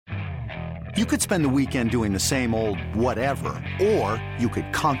You could spend the weekend doing the same old whatever, or you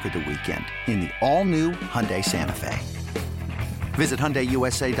could conquer the weekend in the all-new Hyundai Santa Fe. Visit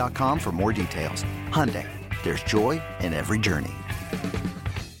HyundaiUSA.com for more details. Hyundai, there's joy in every journey.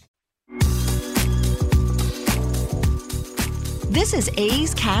 This is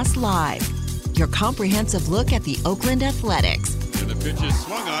A's Cast Live, your comprehensive look at the Oakland Athletics. And the pitch is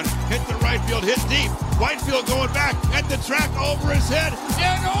swung on, hit the right field, hit deep. Whitefield going back at the track, over his head,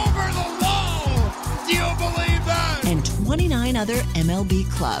 and over the wall. Do you believe that? And 29 other MLB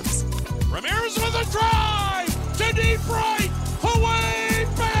clubs. Ramirez with a drive to deep right, away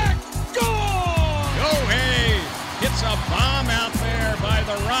back, goal! Gohei hits a bomb out there by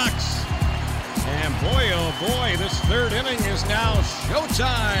the Rocks. And boy, oh boy, this third inning is now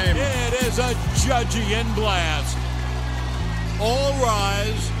showtime. It is a Judgian blast. All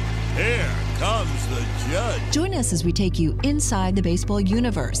rise. Here comes the judge. Join us as we take you inside the baseball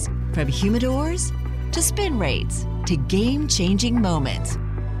universe, from humidors to spin rates to game-changing moments.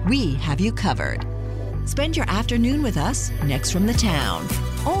 We have you covered. Spend your afternoon with us next from the town,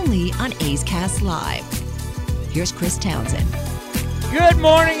 only on A's Cast Live. Here's Chris Townsend. Good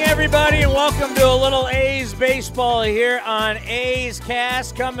morning, everybody, and welcome to a little A's baseball here on A's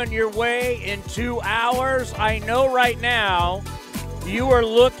Cast, coming your way in 2 hours. I know right now you are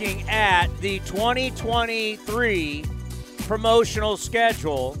looking at the 2023 promotional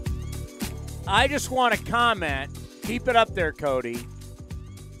schedule. I just want to comment, keep it up there, Cody,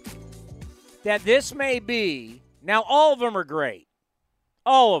 that this may be, now all of them are great,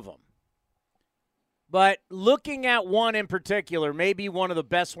 all of them. But looking at one in particular, maybe one of the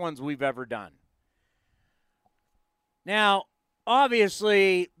best ones we've ever done. Now,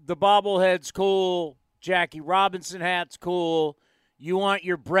 obviously, the bobblehead's cool. Jackie Robinson hat's cool. You want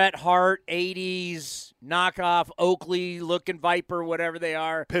your Bret Hart 80s knockoff Oakley-looking Viper, whatever they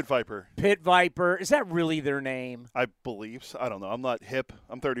are. Pit Viper. Pit Viper. Is that really their name? I believe so. I don't know. I'm not hip.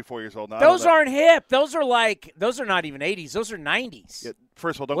 I'm 34 years old now. Those aren't hip. Those are not even 80s. Those are 90s. Yeah,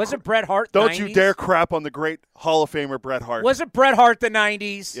 first of all, wasn't Bret Hart don't 90s? you dare crap on the great Hall of Famer Bret Hart. Wasn't Bret Hart the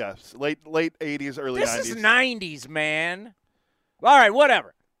 90s? Yes, late 80s, early 90s. This is 90s, man. All right,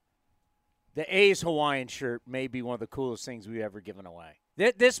 whatever. The A's Hawaiian shirt may be one of the coolest things we've ever given away.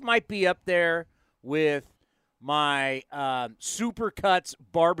 This might be up there with my Supercuts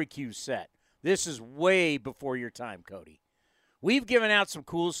barbecue set. This is way before your time, Cody. We've given out some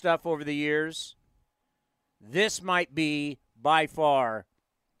cool stuff over the years. This might be by far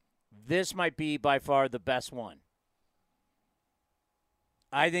the best one.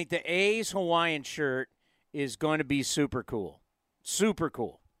 I think the A's Hawaiian shirt is going to be super cool. Super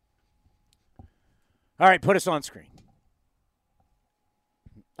cool. All right, put us on screen.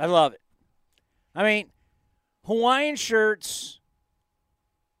 I love it. I mean, Hawaiian shirts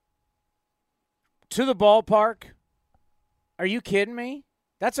to the ballpark. Are you kidding me?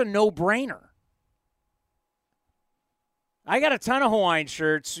 That's a no-brainer. I got a ton of Hawaiian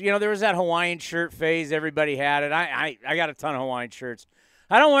shirts. You know, there was that Hawaiian shirt phase. Everybody had it. I got a ton of Hawaiian shirts.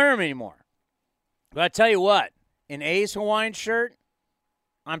 I don't wear them anymore. But I tell you what, an A's Hawaiian shirt,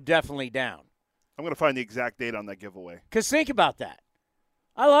 I'm definitely down. I'm going to find the exact date on that giveaway. Because think about that.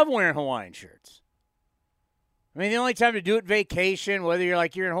 I love wearing Hawaiian shirts. I mean, the only time to do it vacation, whether you're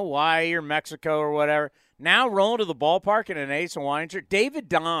in Hawaii or Mexico or whatever. Now rolling to the ballpark in an A's Hawaiian shirt. David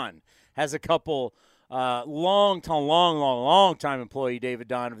Don has a couple long time employee, David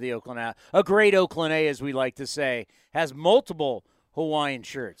Don of the Oakland A. A great Oakland A, as we like to say, has multiple Hawaiian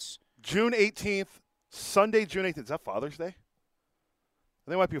shirts. June 18th, Sunday, June 18th. Is that Father's Day? I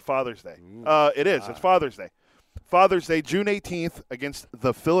think it might be Father's Day. It is. It's Father's Day. Father's Day, June 18th, against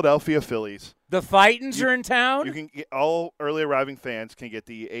the Philadelphia Phillies. The Fightins are in town? You can get, all early arriving fans can get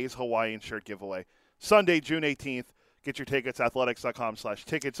the A's Hawaiian shirt giveaway. Sunday, June 18th. Get your tickets,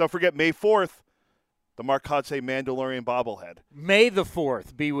 athletics.com/tickets. Don't forget, May 4th, the Mark Kotsay Mandalorian bobblehead. May the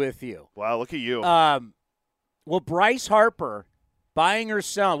 4th be with you. Wow, look at you. Well, Bryce Harper, buying or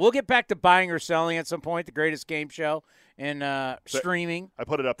selling. We'll get back to buying or selling at some point, the greatest game show and streaming. I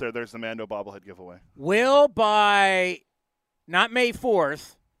put it up there. There's the Mando bobblehead giveaway. Will by not May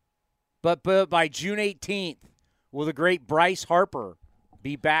 4th, but by June 18th, will the great Bryce Harper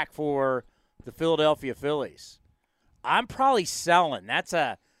be back for the Philadelphia Phillies? I'm probably selling. That's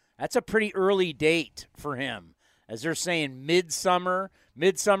a pretty early date for him. As they're saying, midsummer.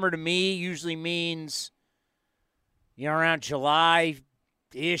 Midsummer to me usually means, around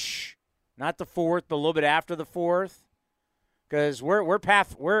July-ish. Not the 4th, but a little bit after the 4th. Because we're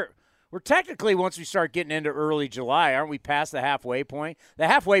technically, once we start getting into early July, aren't we past the halfway point? The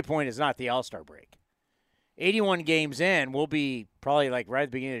halfway point is not the All-Star break. 81 games in, we'll be probably right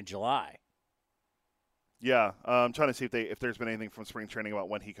at the beginning of July. Yeah, I'm trying to see if there's been anything from spring training about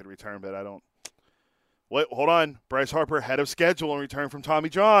when he could return, but I don't. Wait, hold on. Bryce Harper ahead of schedule and return from Tommy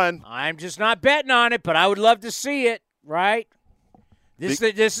John. I'm just not betting on it, but I would love to see it, right? This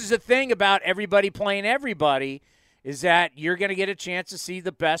is the thing about everybody playing everybody is that you're going to get a chance to see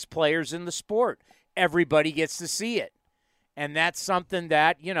the best players in the sport. Everybody gets to see it. And that's something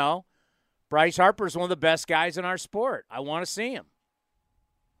that, Bryce Harper is one of the best guys in our sport. I want to see him.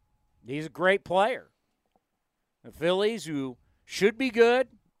 He's a great player. The Phillies, who should be good,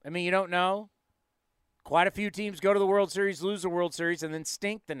 you don't know. Quite a few teams go to the World Series, lose the World Series, and then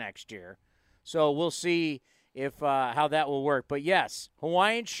stink the next year. So we'll see if how that will work. But, yes,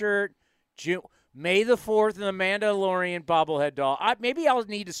 Hawaiian shirt, May the 4th, and the Mandalorian bobblehead doll. Maybe I'll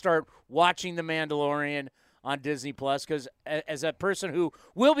need to start watching The Mandalorian on Disney Plus because as a person who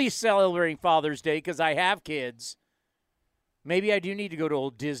will be celebrating Father's Day because I have kids, maybe I do need to go to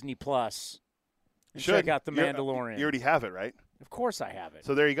old Disney Plus and check out The Mandalorian. You already have it, right? Of course I have it.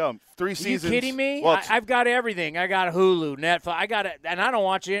 So there you go. 3 seasons. Are you kidding me? Well, I've got everything. I got Hulu, Netflix. I got it, and I don't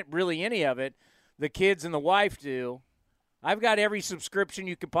watch really any of it. The kids and the wife do. I've got every subscription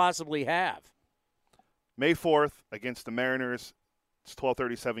you could possibly have. May 4th against the Mariners. It's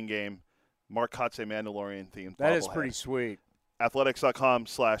 12:37 game. Mark Kotze Mandalorian themed. That is pretty sweet.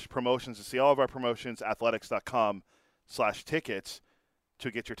 Athletics.com/promotions to see all of our promotions. Athletics.com/tickets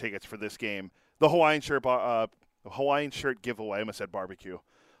to get your tickets for this game. The Hawaiian shirt giveaway. I almost said barbecue.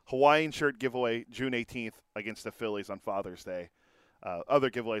 Hawaiian shirt giveaway June 18th against the Phillies on Father's Day. Other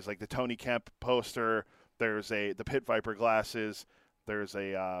giveaways like the Tony Kemp poster. There's the Pit Viper glasses. There's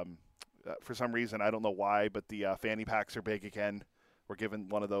a for some reason, I don't know why, but the fanny packs are big again. We're giving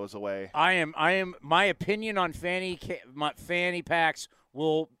one of those away. I am. My opinion on fanny packs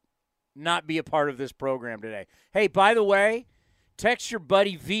will not be a part of this program today. Hey, by the way, text your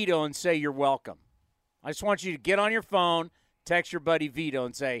buddy Vito and say you're welcome. I just want you to get on your phone, text your buddy Vito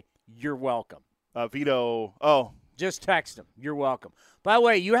and say you're welcome. Vito. Oh, just text him. You're welcome. By the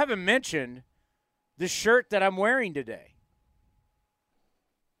way, you haven't mentioned the shirt that I'm wearing today.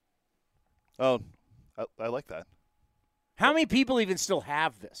 Oh, I like that. How many people even still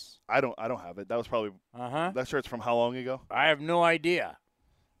have this? I don't have it. That was probably that shirt's from how long ago? I have no idea.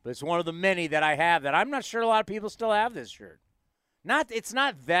 But it's one of the many that I have that I'm not sure a lot of people still have this shirt. It's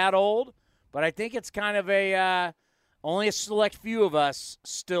not that old, but I think it's kind of only a select few of us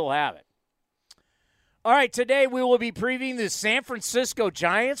still have it. All right, today we will be previewing the San Francisco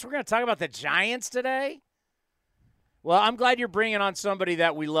Giants. We're going to talk about the Giants today. Well, I'm glad you're bringing on somebody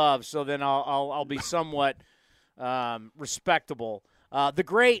that we love, so then I'll be somewhat respectable. The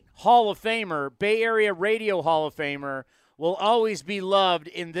great Hall of Famer, Bay Area Radio Hall of Famer, will always be loved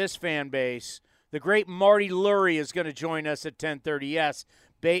in this fan base. The great Marty Lurie is going to join us at 10:30. Yes,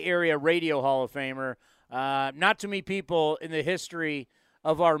 Bay Area Radio Hall of Famer. Not too many people in the history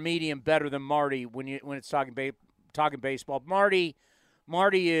of our medium better than Marty when it's talking baseball. Marty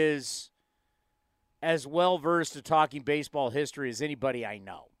is as well-versed to talking baseball history as anybody I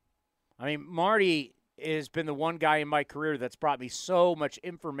know. I mean, Marty has been the one guy in my career that's brought me so much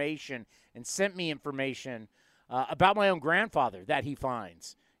information and sent me information about my own grandfather that he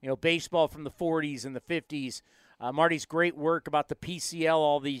finds. Baseball from the 40s and the 50s. Marty's great work about the PCL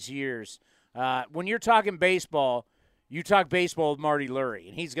all these years. When you're talking baseball, you talk baseball with Marty Lurie,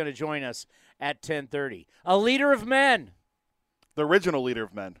 and he's going to join us at 10:30. A leader of men. The original leader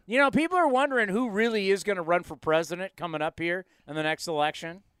of men. People are wondering who really is going to run for president coming up here in the next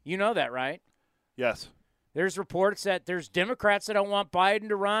election. You know that, right? Yes. There's reports that there's Democrats that don't want Biden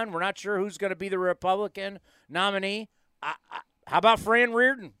to run. We're not sure who's going to be the Republican nominee. How about Fran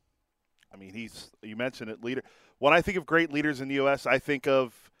Reardon? I mean, you mentioned it, leader. When I think of great leaders in the U.S., I think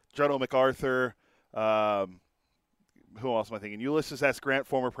of General MacArthur. Who else am I thinking? Ulysses S. Grant,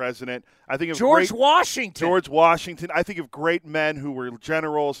 former president. I think of George Washington. I think of great men who were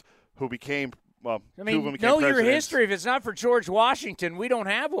generals who became two of them became know your presidents. history. If it's not for George Washington, we don't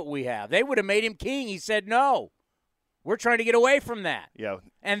have what we have. They would have made him king. He said no. We're trying to get away from that. Yeah.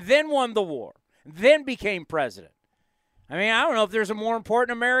 And then won the war. Then became president. I don't know if there's a more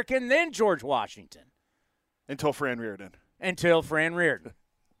important American than George Washington. Until Fran Reardon. Fran Reardon.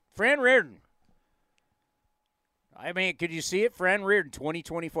 Could you see it? Fran Reardon,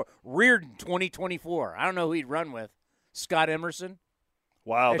 2024. Reardon, 2024. I don't know who he'd run with. Scott Emerson.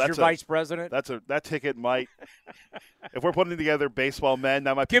 Wow, that's your vice president. That ticket might. If we're putting together baseball men,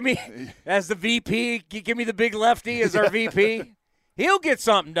 that might give me as the VP. Give me the big lefty as our VP. He'll get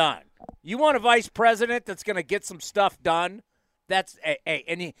something done. You want a vice president that's going to get some stuff done?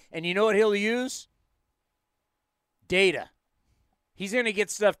 And you know what he'll use? Data. He's going to get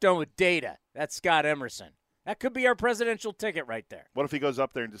stuff done with data. That's Scott Emerson. That could be our presidential ticket right there. What if he goes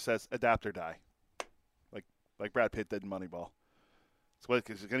up there and just says, adapt or die? Like Brad Pitt did in Moneyball. That's what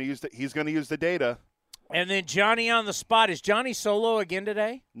he's going to use the data. And then Johnny on the spot. Is Johnny solo again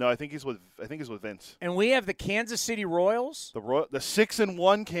today? No, I think he's with Vince. And we have the Kansas City Royals. The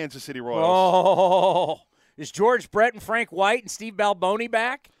 6-1 Kansas City Royals. Oh, is George Brett and Frank White and Steve Balboni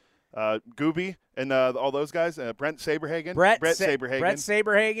back? Gooby and all those guys. Brent Saberhagen. Brett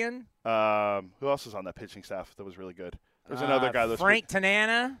Saberhagen. Saberhagen. Who else is on that pitching staff that was really good? There's another guy. Frank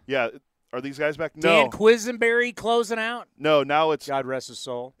Tanana. Yeah. Are these guys back? Dan No. Quisenberry closing out. No, now it's God rest his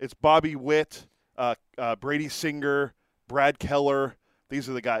soul. It's Bobby Witt, Brady Singer, Brad Keller. These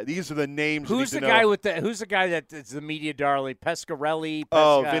are the guys. These are the names. Who's you the need to guy know. with the? Who's the guy that's the media darling? Pescarelli.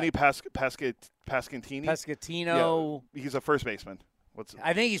 Vinny Pascantini. Pascatino. Yeah, he's a first baseman.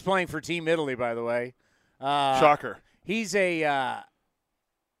 I think he's playing for Team Italy, by the way. Shocker. He's a. I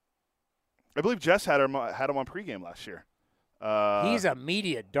believe Jess had him on pregame last year. He's a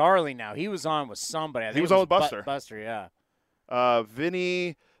media darling now. He was on with somebody. I think he was on with Buster. Buster, yeah.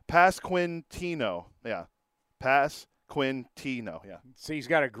 Vinny Pasquantino. Yeah. Pasquantino. Yeah. So he's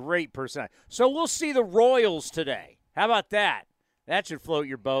got a great personality. So we'll see the Royals today. How about that? That should float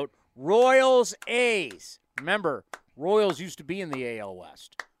your boat. Royals A's. Remember, Royals used to be in the AL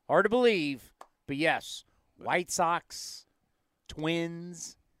West. Hard to believe, but yes. White Sox,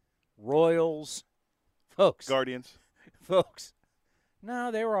 Twins, Royals, folks. Guardians. Folks,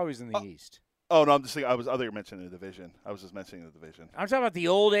 no, they were always in the East. Oh, no, I'm just thinking. I thought you were mentioning the division. I was just mentioning the division. I'm talking about the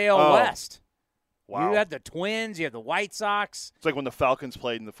old AL West. Wow. You had the Twins. You had the White Sox. It's like when the Falcons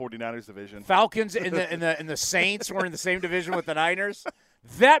played in the 49ers division. Falcons and the Saints were in the same division with the Niners.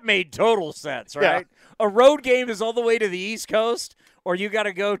 That made total sense, right? Yeah. A road game is all the way to the East Coast, or you got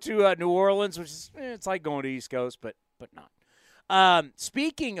to go to New Orleans, which is it's like going to East Coast, but not.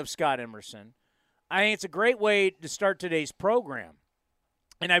 Speaking of Scott Emerson, I think it's a great way to start today's program.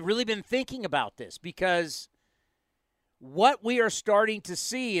 And I've really been thinking about this because what we are starting to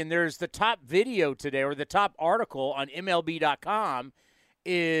see, and there's the top video today or the top article on MLB.com,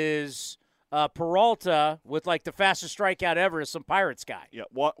 is Peralta with like the fastest strikeout ever is some Pirates guy. Yeah,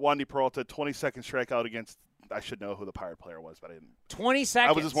 Wandy Peralta, 22nd strikeout against, I should know who the Pirate player was, but I didn't. 20 seconds.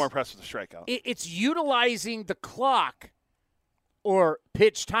 I was just more impressed with the strikeout. It's utilizing the clock or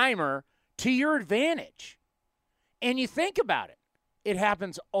pitch timer to your advantage. And you think about it. It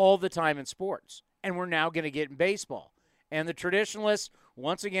happens all the time in sports. And we're now going to get in baseball. And the traditionalists,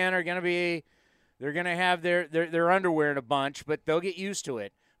 once again, are going to be – they're going to have their underwear in a bunch, but they'll get used to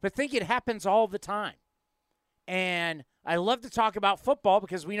it. But think it happens all the time. And I love to talk about football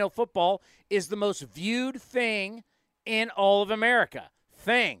because we know football is the most viewed thing in all of America.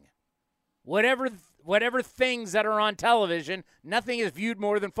 Whatever things that are on television, nothing is viewed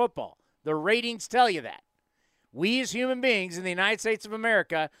more than football. The ratings tell you that. We as human beings in the United States of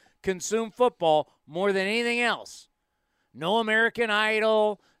America consume football more than anything else. No American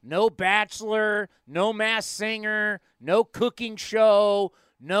Idol, no Bachelor, no Masked Singer, no cooking show,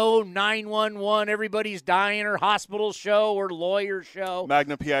 no 911, everybody's dying, or hospital show, or lawyer show.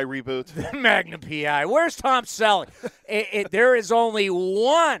 Magnum P.I. reboot. Magnum P.I. Where's Tom Selleck? There is only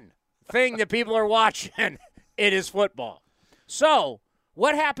one thing that people are watching. It is football. So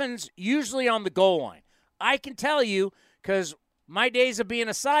what happens usually on the goal line? I can tell you because my days of being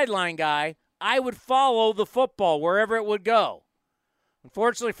a sideline guy, I would follow the football wherever it would go.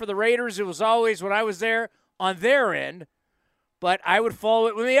 Unfortunately for the Raiders, it was always when I was there on their end, but I would follow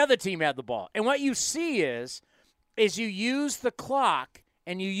it when the other team had the ball. And what you see is you use the clock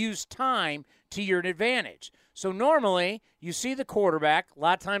and you use time to your advantage. So normally you see the quarterback, a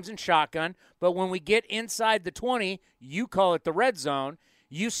lot of times in shotgun, but when we get inside the 20, you call it the red zone,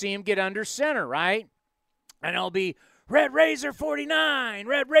 you see him get under center, right? And it'll be Red Razor 49,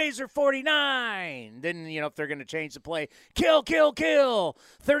 Red Razor 49. Then, if they're going to change the play, kill,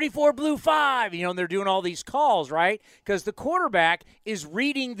 34 blue 5. And they're doing all these calls, right? Because the quarterback is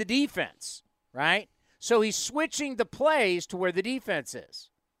reading the defense, right? So he's switching the plays to where the defense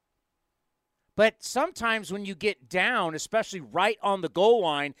is. But sometimes when you get down, especially right on the goal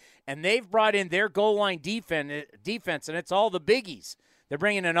line, and they've brought in their goal line defense, and it's all the biggies. They're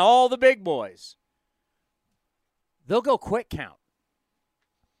bringing in all the big boys. They'll go quick count.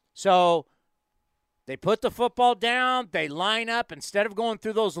 So they put the football down. They line up instead of going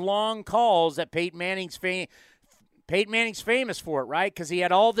through those long calls that Peyton Manning's famous for it, right? Because he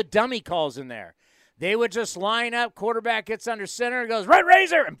had all the dummy calls in there. They would just line up. Quarterback gets under center, goes, Red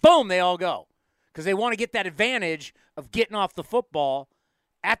Razor, and boom, they all go. Because they want to get that advantage of getting off the football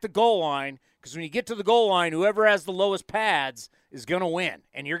at the goal line, because when you get to the goal line, whoever has the lowest pads is going to win,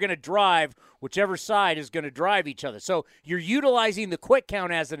 and you're going to drive whichever side is going to drive each other. So you're utilizing the quick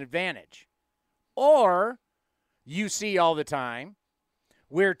count as an advantage. Or you see all the time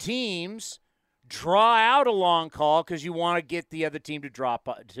where teams draw out a long call because you want to get the other team to drop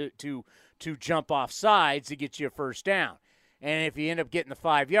to jump off sides to get you a first down. And if you end up getting the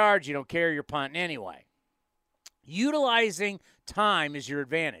 5 yards, you don't care, you're punting anyway. Utilizing time is your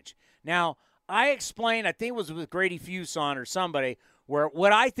advantage. Now, I explained, I think it was with Grady Fuson or somebody, where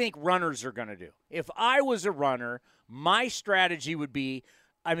what I think runners are going to do. If I was a runner, my strategy would be,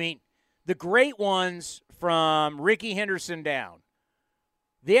 the great ones from Ricky Henderson down,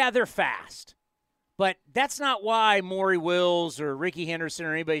 yeah, they're fast. But that's not why Maury Wills or Ricky Henderson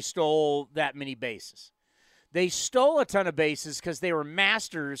or anybody stole that many bases. They stole a ton of bases because they were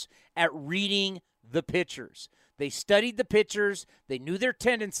masters at reading the pitchers. They studied the pitchers, they knew their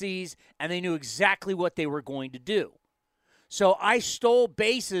tendencies, and they knew exactly what they were going to do. So I stole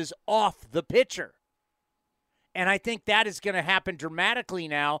bases off the pitcher. And I think that is going to happen dramatically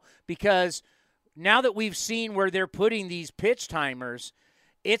now, because now that we've seen where they're putting these pitch timers,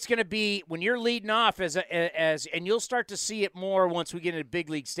 it's going to be when you're leading off and you'll start to see it more once we get into big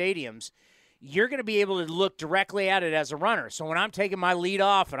league stadiums, you're going to be able to look directly at it as a runner. So when I'm taking my lead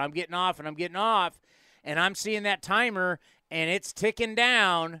off and I'm getting off and I'm seeing that timer and it's ticking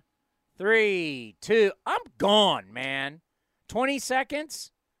down, 3, 2, I'm gone, man. 20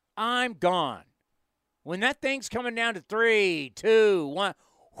 seconds, I'm gone. When that thing's coming down to 3, 2, 1,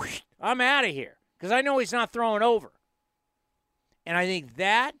 whoosh, I'm out of here because I know he's not throwing over. And I think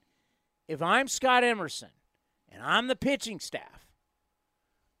that if I'm Scott Emerson and I'm the pitching staff,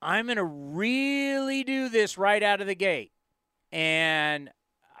 I'm going to really do this right out of the gate. And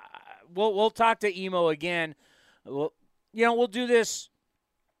we'll talk to Emo again. We'll do this.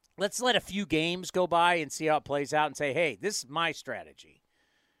 Let's let a few games go by and see how it plays out and say, hey, this is my strategy.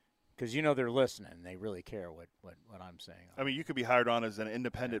 Because they're listening. They really care what I'm saying. You could be hired on as an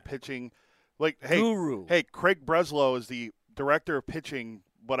independent pitching. Guru. Hey, Craig Breslow is the director of pitching.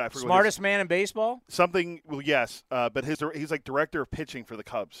 Smartest man in baseball? Something, well, yes. But he's like director of pitching for the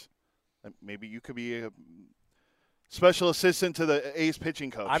Cubs. Maybe you could be a special assistant to the A's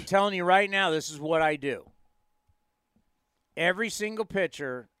pitching coach. I'm telling you right now, this is what I do. Every single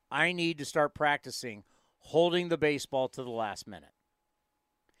pitcher, I need to start practicing holding the baseball to the last minute.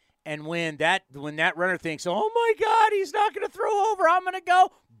 And when that runner thinks, oh, my God, he's not going to throw over, I'm going to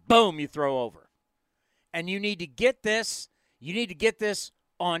go, boom, you throw over. And you need to get this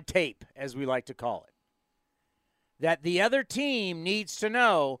on tape, as we like to call it. That the other team needs to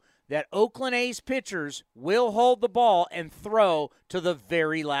know that Oakland A's pitchers will hold the ball and throw to the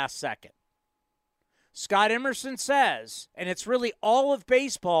very last second. Scott Emerson says, and it's really all of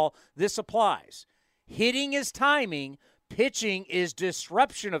baseball this applies, hitting is timing, pitching is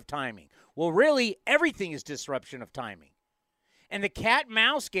disruption of timing. Well, really, everything is disruption of timing. And the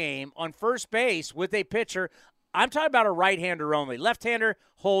cat-mouse game on first base with a pitcher, I'm talking about a right-hander only. Left-hander,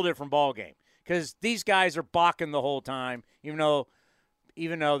 whole different ballgame. Because these guys are balking the whole time, even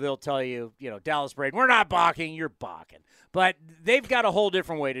though they'll tell you, Dallas Braden, we're not balking, you're balking. But they've got a whole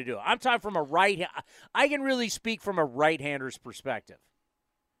different way to do it. I'm talking from I can really speak from a right-hander's perspective.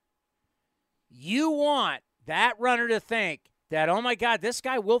 You want that runner to think that, oh, my God, this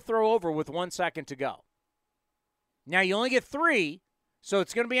guy will throw over with 1 second to go. Now, you only get 3, so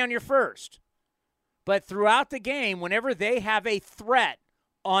it's going to be on your first. But throughout the game, whenever they have a threat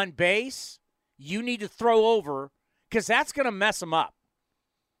on base, you need to throw over because that's going to mess them up.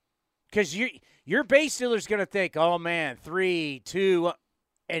 Because your base stealer's going to think, oh, man, 3, 2,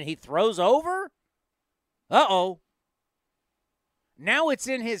 and he throws over? Uh-oh. Now it's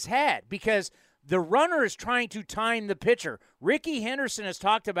in his head because the runner is trying to time the pitcher. Ricky Henderson has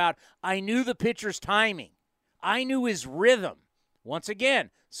talked about, I knew the pitcher's timing. I knew his rhythm. Once again,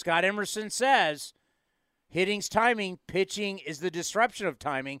 Scott Emerson says, hitting's timing, pitching is the disruption of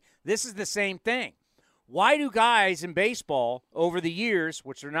timing. This is the same thing. Why do guys in baseball over the years,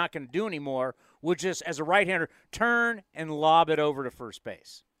 which they're not going to do anymore, would just, as a right-hander, turn and lob it over to first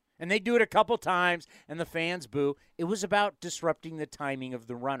base? And they do it a couple times, and the fans boo. It was about disrupting the timing of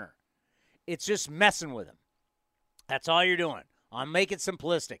the runner. It's just messing with him. That's all you're doing. I'm making it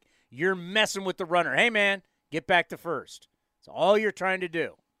simplistic. You're messing with the runner. Hey, man, get back to first. That's all you're trying to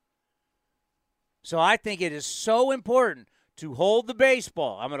do. So I think it is so important to hold the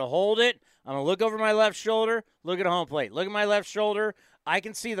baseball. I'm going to hold it. I'm going to look over my left shoulder, look at a home plate. Look at my left shoulder. I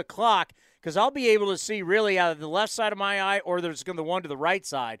can see the clock because I'll be able to see really out of the left side of my eye or there's going to the one to the right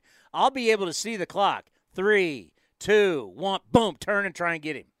side. I'll be able to see the clock. 3, 2, 1, boom, turn and try and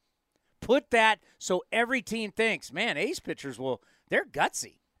get him. Put that so every team thinks, man, ace pitchers they're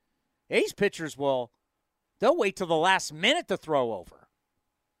gutsy. Ace pitchers they'll wait till the last minute to throw over.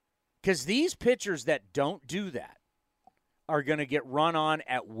 Because these pitchers that don't do that are going to get run on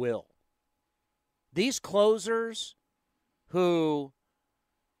at will. These closers who,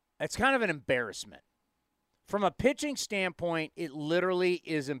 it's kind of an embarrassment. From a pitching standpoint, it literally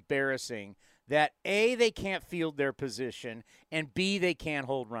is embarrassing that A, they can't field their position, and B, they can't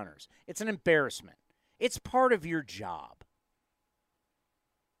hold runners. It's an embarrassment. It's part of your job.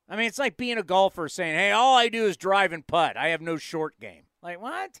 I mean, it's like being a golfer saying, hey, all I do is drive and putt. I have no short game. Like,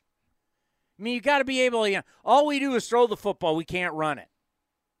 what? I mean, you got to be able to, all we do is throw the football. We can't run it.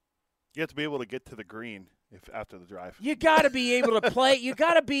 You have to be able to get to the green after the drive. You got to be able to play. You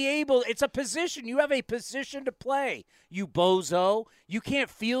got to be able. It's a position. You have a position to play. You bozo. You can't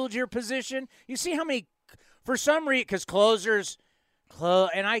field your position. You see how many, for some reason, because closers,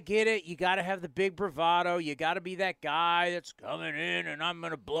 and I get it. You got to have the big bravado. You got to be that guy that's coming in and I'm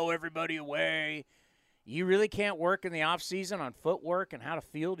going to blow everybody away. You really can't work in the off season on footwork and how to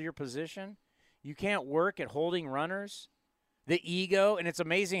field your position. You can't work at holding runners. The ego, and it's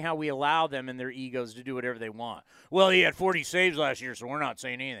amazing how we allow them and their egos to do whatever they want. Well, he had 40 saves last year, so we're not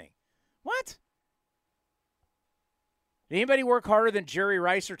saying anything. What? Did anybody work harder than Jerry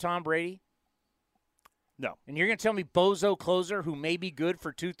Rice or Tom Brady? No. And you're going to tell me bozo closer who may be good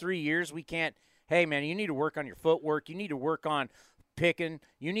for 2-3 years, we can't, hey, man, you need to work on your footwork. You need to work on picking.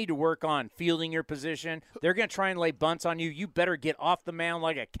 You need to work on fielding your position. They're going to try and lay bunts on you. You better get off the mound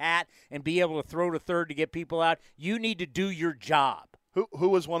like a cat and be able to throw to third to get people out. You need to do your job. Who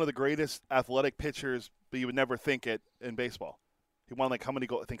was one of the greatest athletic pitchers that you would never think it in baseball? He won how many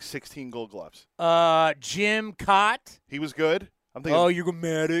gold? I think 16 Gold Gloves. Jim Cott. He was good. I'm thinking. You go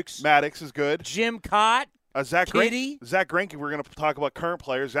Maddox. Maddox is good. Jim Cott. Zach Kitty. Zach Greinke. We're going to talk about current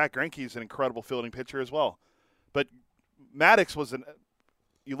players. Zach Greinke is an incredible fielding pitcher as well. But Maddox was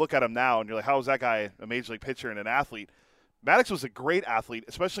you look at him now and you're like, how is that guy a major league pitcher and an athlete? Maddox was a great athlete,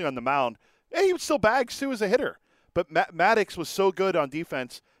 especially on the mound. Yeah, he would still bags too as a hitter. But Maddox was so good on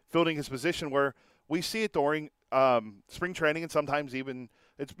defense, fielding his position, where we see it during spring training and sometimes even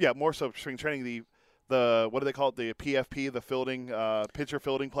more so spring training. The what do they call it? The PFP, the fielding pitcher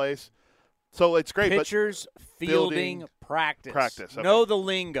fielding plays. So it's great. Pitchers fielding practice. Okay. Know the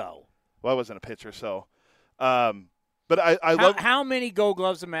lingo. Well, I wasn't a pitcher, so. But I love. How many Gold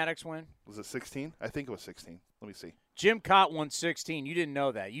Gloves did Maddox win? Was it 16? I think it was 16. Let me see. Jim Cott won 16. You didn't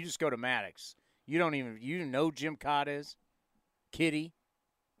know that. You just go to Maddox. You know who Jim Cott is? Kitty.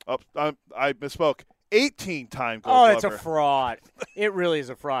 Oh, I misspoke. 18-time Gold Glover. Oh, it's a fraud. It really is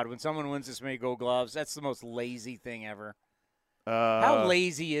a fraud. When someone wins this many Gold Gloves, that's the most lazy thing ever. How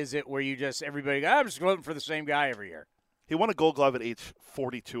lazy is it where you just, everybody, I'm just voting for the same guy every year? He won a Gold Glove at age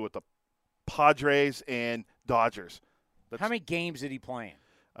 42 with the Padres and Dodgers. How many games did he play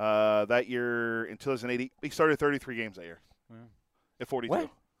in? That year in 2008, he started 33 games that year. At 42. What?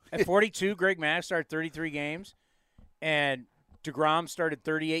 At 42, Greg Maddux started 33 games, and DeGrom started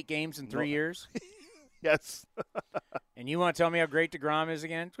 38 games in 3 years? Yes. And you want to tell me how great DeGrom is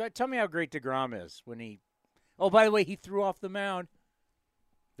again? Tell me how great DeGrom is when he – oh, by the way, he threw off the mound.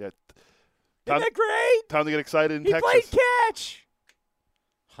 Yeah. Isn't that great? Time to get excited in He Texas. played catch.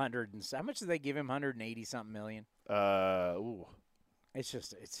 How much did they give him? 180-something million? Ooh. It's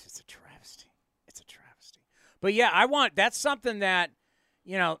just a travesty. It's a travesty. But, yeah, that's something that,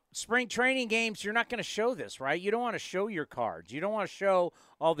 spring training games, you're not going to show this, right? You don't want to show your cards. You don't want to show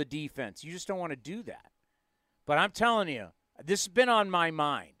all the defense. You just don't want to do that. But I'm telling you, this has been on my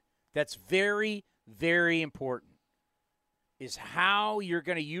mind. That's very, very important, is how you're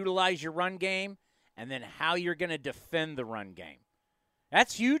going to utilize your run game and then how you're going to defend the run game.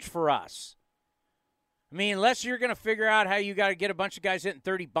 That's huge for us. I mean, unless you're going to figure out how you got to get a bunch of guys hitting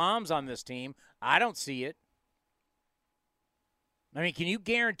 30 bombs on this team, I don't see it. I mean, can you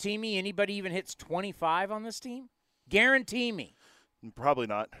guarantee me anybody even hits 25 on this team? Guarantee me. Probably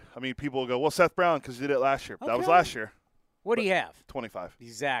not. I mean, people will go, well, Seth Brown, because he did it last year. Okay. That was last year. What do you have? 25.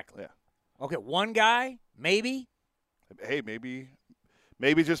 Exactly. Yeah. Okay, one guy, maybe? Hey, maybe,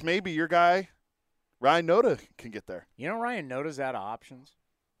 just maybe, your guy, Ryan Noda, can get there. You know Ryan Noda's out of options?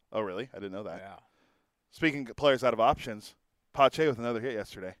 Oh, really? I didn't know that. Yeah. Speaking of players out of options, Pache with another hit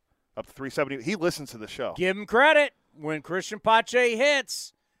yesterday. Up to 370. He listens to the show. Give him credit when Christian Pache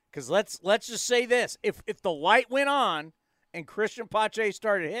hits, because let's just say this. If the light went on and Christian Pache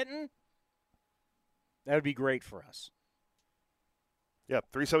started hitting, that would be great for us. Yeah,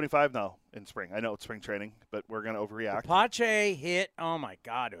 375 now in spring. I know it's spring training, but we're going to overreact. If Pache hit, oh, my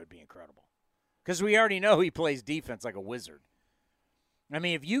God, it would be incredible. Because we already know he plays defense like a wizard. I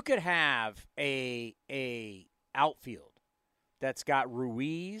mean, if you could have a outfield that's got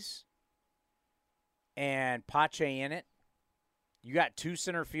Ruiz and Pache in it, you got 2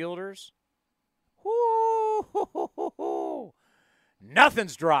 center fielders. Whoo,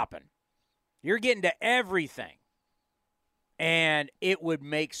 nothing's dropping. You're getting to everything. And it would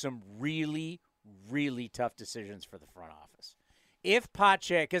make some really, really tough decisions for the front office. If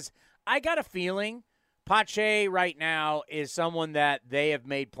Pache, because I got a feeling Pache right now is someone that they have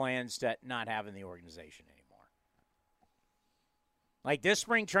made plans to not have in the organization anymore. Like this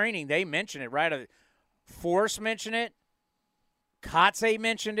spring training, they mentioned it, right? Force mentioned it. Kotze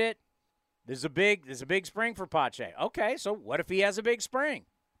mentioned it. There's a big spring for Pache. Okay, so what if he has a big spring?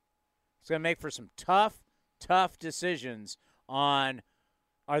 It's going to make for some tough decisions on,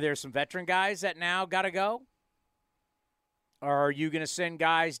 are there some veteran guys that now got to go? Or are you going to send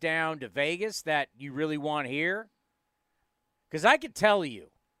guys down to Vegas that you really want here? Because I can tell you,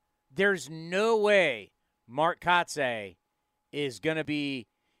 there's no way Mark Kotze is going to be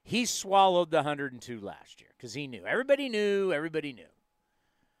 – he swallowed the 102 last year because he knew. Everybody knew.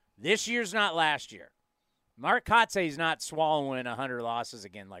 This year's not last year. Mark Kotze's not swallowing 100 losses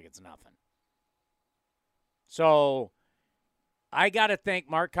again like it's nothing. So I got to think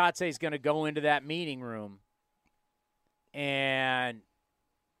Mark Kotze's going to go into that meeting room and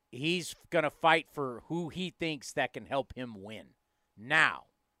he's going to fight for who he thinks that can help him win. Now,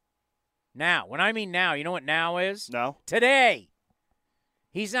 when I mean now, you know what now is? No. Today.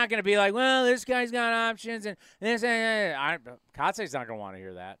 He's not going to be like, well, this guy's got options and this. Kotze's not going to want to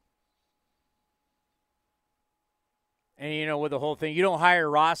hear that. And, you know, with the whole thing, you don't hire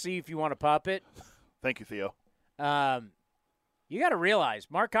Rossi if you want a puppet. Thank you, Theo. You got to realize,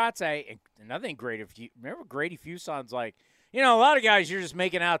 Mark Kotze, and another thing, remember Grady Fusson's like, you know, a lot of guys you're just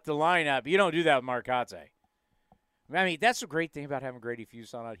making out the lineup. You don't do that with Mark Kotze. I mean, that's the great thing about having Grady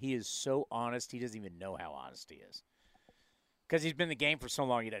Fusson out. He is so honest, he doesn't even know how honest he is. Because he's been in the game for so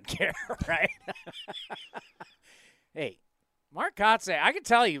long, he doesn't care, right? Hey, Mark Kotze, I can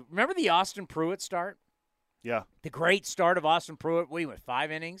tell you, remember the Austin Pruitt start? Yeah. The great start of Austin Pruitt, what, he went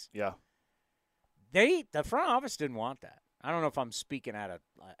 5 innings? Yeah. The front office didn't want that. I don't know if I'm speaking at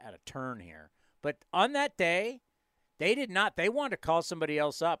a turn here. But on that day, they did not. They wanted to call somebody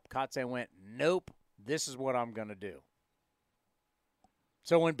else up. Kotze went, nope, this is what I'm going to do.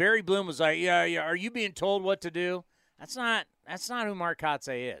 So when Barry Bloom was like, yeah, are you being told what to do? That's not who Mark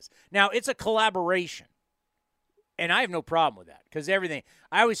Kotze is. Now, it's a collaboration. And I have no problem with that because everything.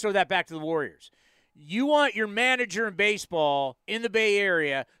 I always throw that back to the Warriors. You want your manager in baseball in the Bay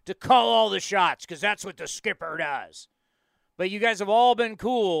Area to call all the shots because that's what the skipper does. But you guys have all been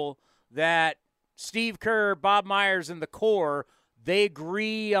cool that Steve Kerr, Bob Myers, and the core, they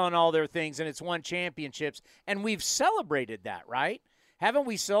agree on all their things, and it's won championships. And we've celebrated that, right? Haven't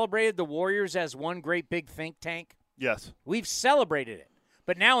we celebrated the Warriors as one great big think tank? Yes. We've celebrated it.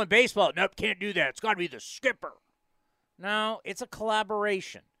 But now in baseball, nope, can't do that. It's got to be the skipper. No, it's a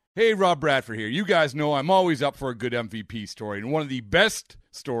collaboration. Hey, Rob Bradford here. You guys know I'm always up for a good MVP story, and one of the best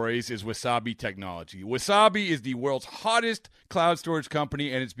stories is Wasabi Technology. Wasabi is the world's hottest cloud storage company,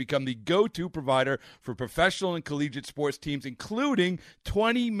 and it's become the go-to provider for professional and collegiate sports teams, including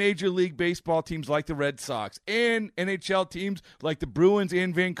 20 Major League Baseball teams like the Red Sox and NHL teams like the Bruins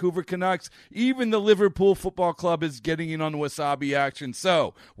and Vancouver Canucks. Even the Liverpool Football Club is getting in on the Wasabi action.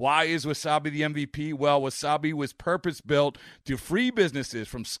 So, why is Wasabi the MVP? Well, Wasabi was purpose-built to free businesses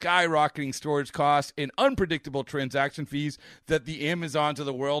from skyrocketing storage costs and unpredictable transaction fees that the Amazons of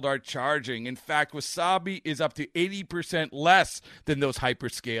the world are charging. In fact, Wasabi is up to 80% less than those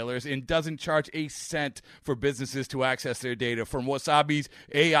hyperscalers and doesn't charge a cent for businesses to access their data. From Wasabi's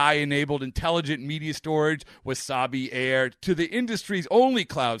AI-enabled intelligent media storage, Wasabi Air, to the industry's only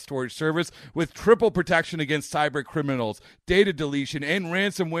cloud storage service with triple protection against cyber criminals, data deletion, and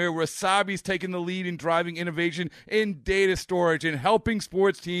ransomware, Wasabi's taken the lead in driving innovation in data storage and helping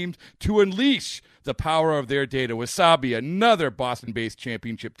sports teams to unleash the power of their data. Wasabi, another Boston-based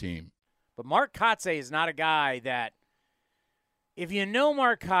championship team. But Mark Kotze is not a guy that, if you know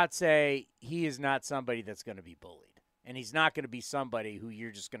Mark Kotze, he is not somebody that's going to be bullied. And he's not going to be somebody who you're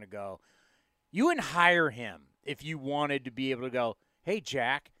just going to go, you wouldn't hire him if you wanted to be able to go, hey,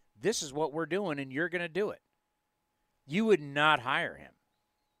 Jack, this is what we're doing, and you're going to do it. You would not hire him.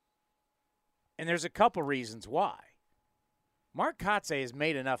 And there's a couple reasons why. Mark Kotze has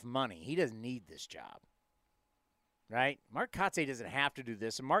made enough money. He doesn't need this job, right? Mark Kotze doesn't have to do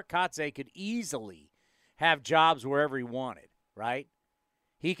this, and Mark Kotze could easily have jobs wherever he wanted, right?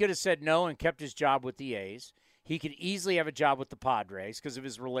 He could have said no and kept his job with the A's. He could easily have a job with the Padres because of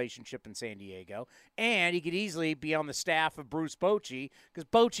his relationship in San Diego, and he could easily be on the staff of Bruce Bochy because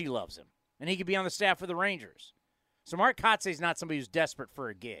Bochy loves him, and he could be on the staff of the Rangers. So Mark Kotsay is not somebody who's desperate for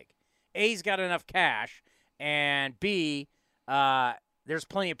a gig. A, he's got enough cash, and B, there's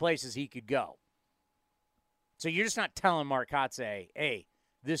plenty of places he could go. So you're just not telling Mark Kotsay, hey,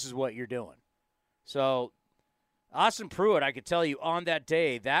 this is what you're doing. So Austin Pruitt, I could tell you on that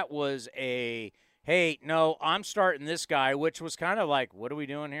day, that was a, hey, no, I'm starting this guy, which was kind of like, what are we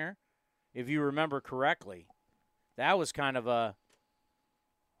doing here? If you remember correctly, that was kind of a,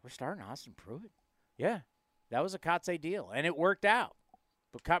 we're starting Austin Pruitt? Yeah, that was a Kotsay deal, and it worked out.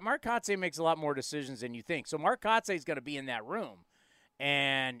 But Mark Kotsay makes a lot more decisions than you think. So Mark Kotsay is going to be in that room,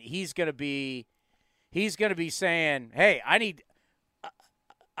 and he's going to be saying, hey,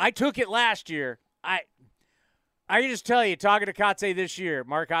 I took it last year. I can just tell you, talking to Kotsay this year,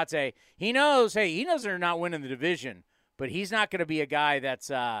 Mark Kotsay, he knows they're not winning the division, but he's not going to be a guy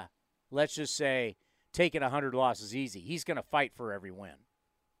that's, let's just say, taking 100 losses easy. He's going to fight for every win.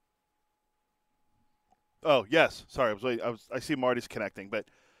 Oh, yes. Sorry, I see Marty's connecting, but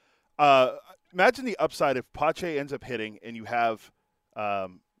imagine the upside if Pache ends up hitting and you have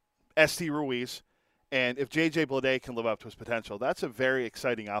Esty Ruiz, and if J.J. Bleday can live up to his potential. That's a very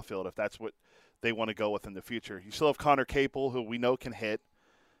exciting outfield if that's what they want to go with in the future. You still have Connor Capel, who we know can hit,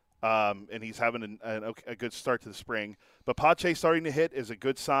 and he's having a good start to the spring. But Pache starting to hit is a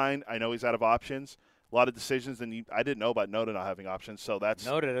good sign. I know he's out of options. A lot of decisions, and I didn't know about Noda not having options, so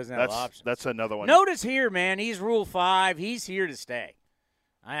Noda doesn't have options. That's another one. Noda's here, man. He's Rule 5. He's here to stay.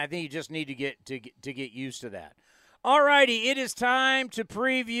 I think you just need to get used to that. All righty, it is time to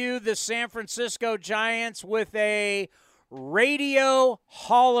preview the San Francisco Giants with a Radio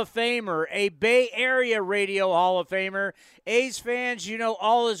Hall of Famer, a Bay Area Radio Hall of Famer. A's fans, you know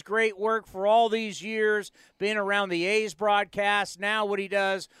all his great work for all these years, being around the A's broadcast, now what he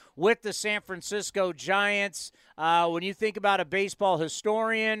does with the San Francisco Giants. When you think about a baseball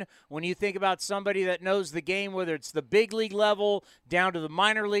historian, when you think about somebody that knows the game, whether it's the big league level down to the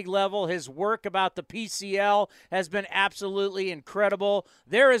minor league level, his work about the PCL has been absolutely incredible.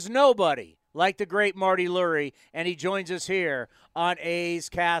 There is nobody like the great Marty Lurie, and he joins us here on A's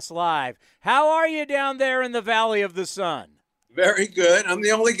Cast Live. How are you down there in the Valley of the Sun? Very good. I'm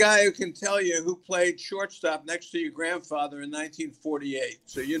the only guy who can tell you who played shortstop next to your grandfather in 1948,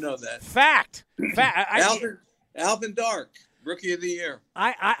 so you know that. Fact. Alvin Dark, Rookie of the Year.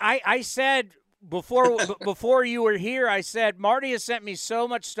 I said before you were here, I said, Marty has sent me so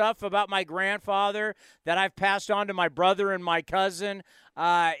much stuff about my grandfather that I've passed on to my brother and my cousin.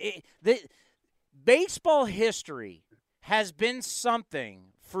 Baseball history has been something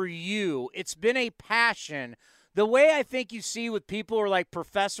for you. It's been a passion. The way I think you see with people who are like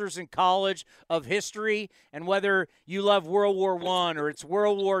professors in college of history, and whether you love World War I or it's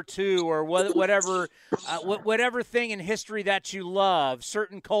World War II or whatever thing in history that you love,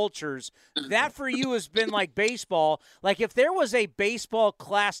 certain cultures, that for you has been like baseball. Like if there was a baseball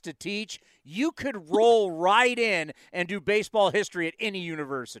class to teach, you could roll right in and do baseball history at any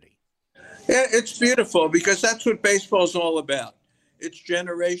university. Yeah, it's beautiful because that's what baseball is all about. It's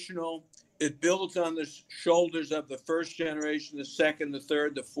generational. It builds on the shoulders of the first generation, the second, the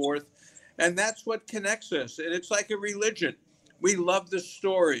third, the fourth. And that's what connects us. And it's like a religion. We love the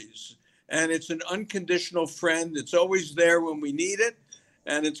stories. And it's an unconditional friend. It's always there when we need it.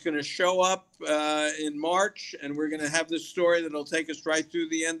 And it's going to show up in March. And we're going to have this story that'll take us right through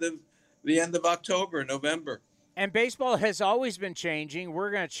the end of October, November. And baseball has always been changing.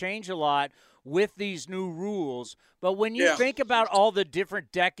 We're going to change a lot with these new rules. But when you think about all the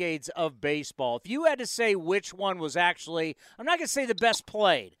different decades of baseball, if you had to say which one was actually, I'm not going to say the best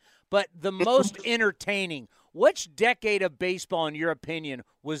played, but the most entertaining, which decade of baseball, in your opinion,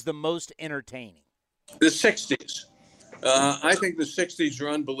 was the most entertaining? The 60s. I think the 60s are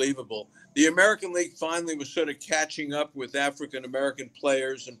unbelievable. The American League finally was sort of catching up with African-American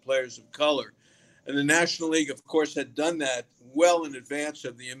players and players of color. And the National League, of course, had done that well in advance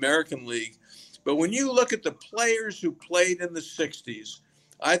of the American League. But when you look at the players who played in the 60s,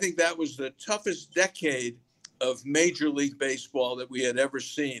 I think that was the toughest decade of Major League Baseball that we had ever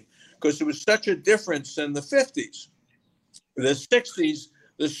seen, because there was such a difference in the 50s. The 60s,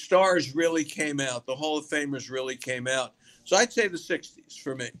 the stars really came out. The Hall of Famers really came out. So I'd say the 60s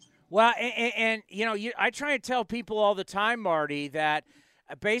for me. Well, and you know, I try and tell people all the time, Marty, that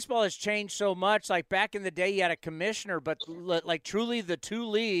baseball has changed so much. Like back in the day, you had a commissioner, but like truly the two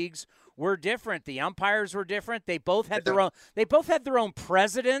leagues were different. The umpires were different. They both had their own. They both had their own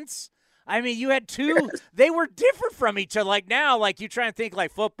presidents. I mean, you had two. They were different from each other. Like now, like you try and think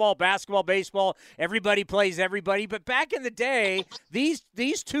like football, basketball, baseball. Everybody plays everybody. But back in the day, these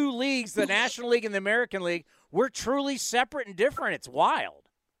two leagues, the National League and the American League, were truly separate and different. It's wild.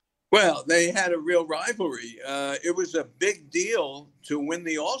 Well, they had a real rivalry. It was a big deal to win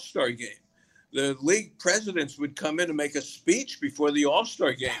the All-Star game. The league presidents would come in and make a speech before the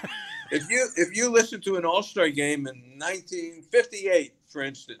All-Star game. If you listen to an All-Star game in 1958, for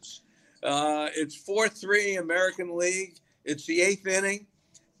instance, it's 4-3 American League. It's the 8th inning,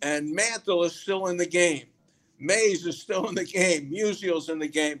 and Mantle is still in the game. Mays is still in the game. Musial's in the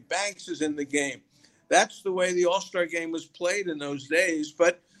game. Banks is in the game. That's the way the All-Star game was played in those days.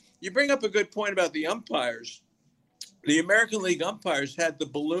 But you bring up a good point about the umpires. The American League umpires had the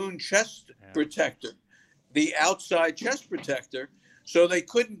balloon chest protector, the outside chest protector, so they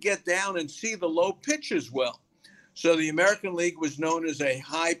couldn't get down and see the low pitches well. So the American League was known as a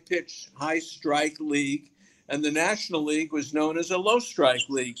high pitch, high strike league, and the National League was known as a low strike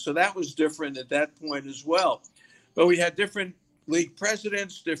league. So that was different at that point as well. But we had different league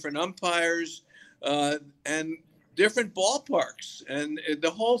presidents, different umpires, and different ballparks. And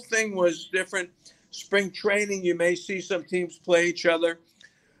the whole thing was different. Spring training, you may see some teams play each other.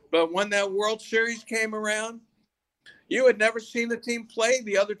 But when that World Series came around, you had never seen the team play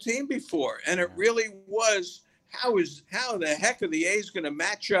the other team before. And it really was, how the heck are the A's going to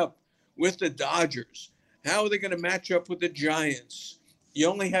match up with the Dodgers? How are they going to match up with the Giants? You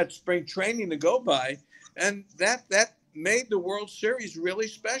only had spring training to go by. And that made the World Series really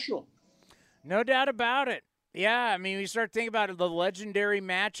special. No doubt about it. Yeah, I mean, we start thinking about the legendary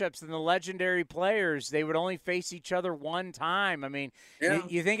matchups and the legendary players. They would only face each other one time. I mean,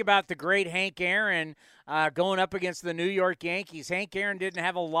 you think about the great Hank Aaron going up against the New York Yankees. Hank Aaron didn't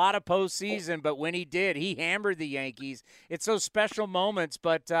have a lot of postseason, but when he did, he hammered the Yankees. It's those special moments.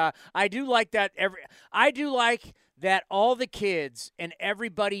 But I do like that. I do like that all the kids and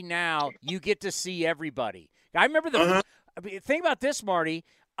everybody now, you get to see everybody. I remember think about this, Marty.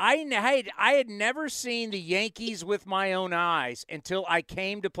 I had never seen the Yankees with my own eyes until I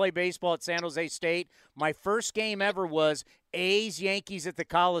came to play baseball at San Jose State. My first game ever was A's-Yankees at the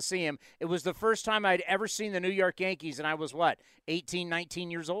Coliseum. It was the first time I'd ever seen the New York Yankees, and I was, 18,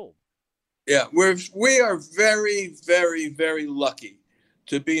 19 years old. Yeah, we are very, very, very lucky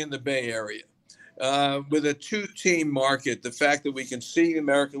to be in the Bay Area. With a two-team market, the fact that we can see the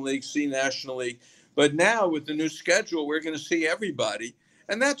American League, see National League, but now with the new schedule, we're going to see everybody.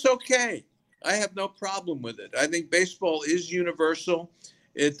 And that's okay. I have no problem with it. I think baseball is universal.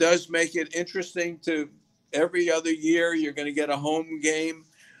 It does make it interesting to every other year. You're going to get a home game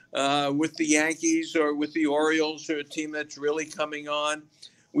with the Yankees or with the Orioles or a team that's really coming on.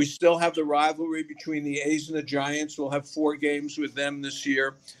 We still have the rivalry between the A's and the Giants. We'll have 4 games with them this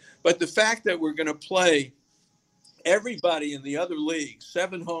year. But the fact that we're going to play everybody in the other leagues,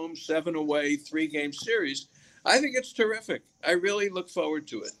 7 home, 7 away, 3-game series, I think it's terrific. I really look forward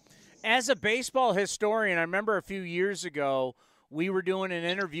to it. As a baseball historian, I remember a few years ago we were doing an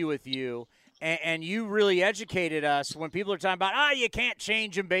interview with you, and you really educated us when people are talking about, you can't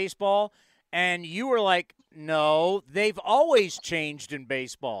change in baseball. And you were like, no, they've always changed in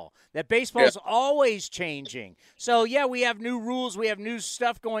baseball. That baseball's always changing. So, yeah, we have new rules, we have new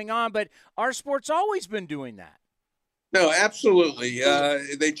stuff going on, but our sport's always been doing that. No, absolutely.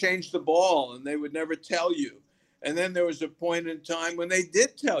 They changed the ball, and they would never tell you. And then there was a point in time when they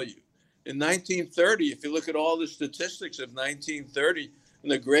did tell you. In 1930, if you look at all the statistics of 1930,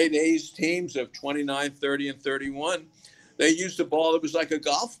 and the great A's teams of 29, 30, and 31, they used a ball that was like a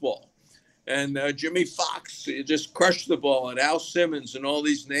golf ball. And Jimmy Fox just crushed the ball, and Al Simmons, and all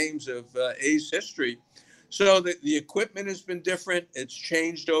these names of A's history. So the equipment has been different. It's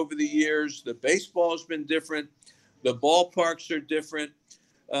changed over the years. The baseball has been different. The ballparks are different.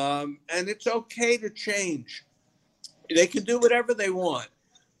 And it's okay to change. They can do whatever they want,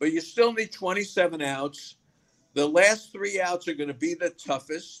 but you still need 27 outs. The last 3 outs are going to be the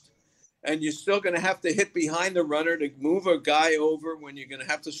toughest, and you're still going to have to hit behind the runner to move a guy over when you're going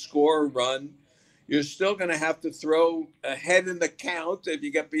to have to score a run. You're still going to have to throw ahead in the count. If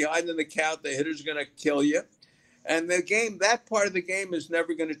you get behind in the count, the hitter's going to kill you. And the game, that part of the game is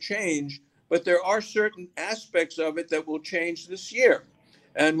never going to change, but there are certain aspects of it that will change this year.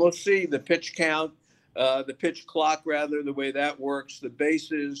 And we'll see the pitch count. The pitch clock, rather, the way that works, the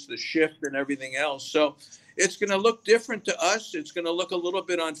bases, the shift, and everything else. So it's going to look different to us. It's going to look a little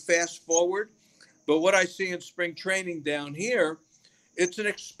bit on fast forward. But what I see in spring training down here, it's an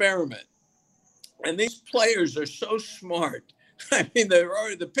experiment. And these players are so smart. I mean,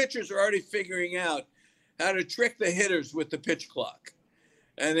 the pitchers are already figuring out how to trick the hitters with the pitch clock.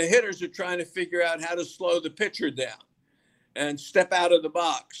 And the hitters are trying to figure out how to slow the pitcher down and step out of the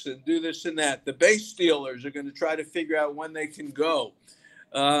box and do this and that. The base stealers are going to try to figure out when they can go.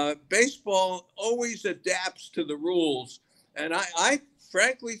 Baseball always adapts to the rules. And I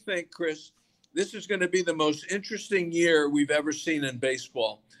frankly think, Chris, this is going to be the most interesting year we've ever seen in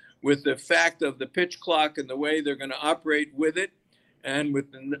baseball, with the fact of the pitch clock and the way they're going to operate with it, and with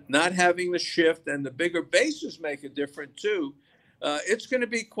not having the shift, and the bigger bases make a difference too. It's going to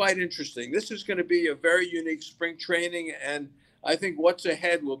be quite interesting. This is going to be a very unique spring training, and I think what's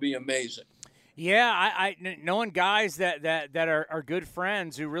ahead will be amazing. Yeah, I knowing guys that are good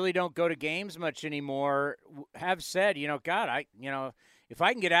friends who really don't go to games much anymore have said, God, if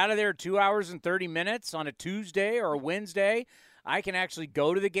I can get out of there 2 hours and 30 minutes on a Tuesday or a Wednesday, I can actually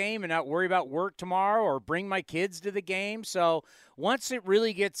go to the game and not worry about work tomorrow or bring my kids to the game. So once it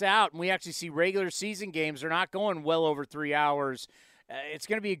really gets out and we actually see regular season games, they're not going well over 3 hours. It's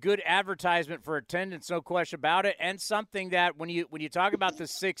going to be a good advertisement for attendance, no question about it, and something that when you talk about the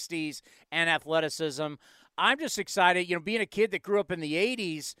 60s and athleticism, I'm just excited, being a kid that grew up in the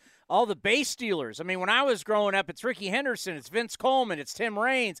 80s, all the base stealers. I mean, when I was growing up, it's Ricky Henderson, it's Vince Coleman, it's Tim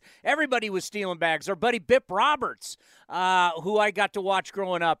Raines. Everybody was stealing bags. Our buddy Bip Roberts, who I got to watch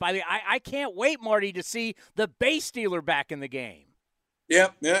growing up. I mean, I can't wait, Marty, to see the base stealer back in the game. Yeah,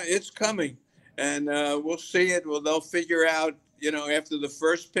 it's coming, and we'll see it. Well, they'll figure out, after the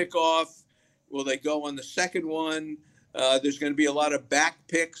first pickoff, will they go on the second one? There's going to be a lot of back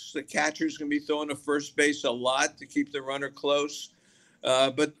picks. The catcher's going to be throwing to first base a lot to keep the runner close.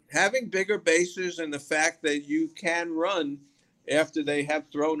 But having bigger bases and the fact that you can run after they have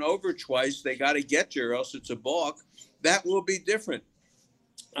thrown over twice, they got to get you or else it's a balk, that will be different.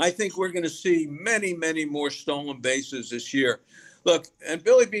 I think we're going to see many, many more stolen bases this year. Look, and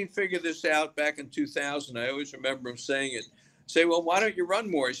Billy Beane figured this out back in 2000. I always remember him saying it. Say, well, why don't you run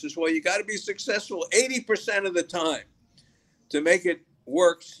more? He says, well, you got to be successful 80% of the time to make it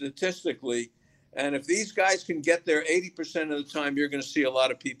work statistically. And if these guys can get there 80% of the time, you're going to see a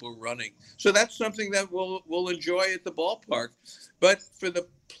lot of people running. So that's something that we'll enjoy at the ballpark. But for the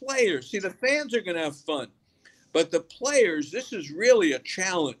players, see, the fans are going to have fun. But the players, this is really a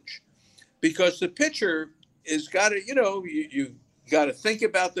challenge because the pitcher is got to, you got to think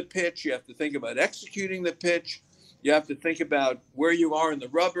about the pitch. You have to think about executing the pitch. You have to think about where you are in the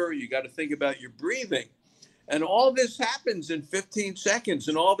rubber. You got to think about your breathing. And all this happens in 15 seconds.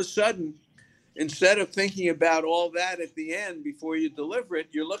 And all of a sudden, instead of thinking about all that at the end before you deliver it,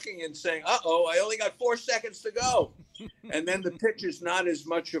 you're looking and saying, uh-oh, I only got 4 seconds to go. And then the pitch is not as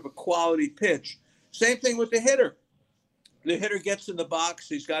much of a quality pitch. Same thing with the hitter. The hitter gets in the box.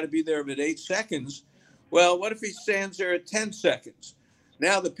 He's got to be there at 8 seconds. Well, what if he stands there at 10 seconds?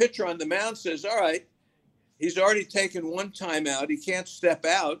 Now the pitcher on the mound says, all right, he's already taken one timeout. He can't step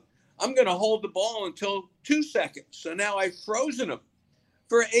out. I'm going to hold the ball until 2 seconds. So now I've frozen him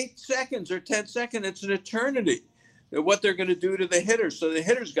for 8 seconds or 10 seconds. It's an eternity. What they're going to do to the hitter. So the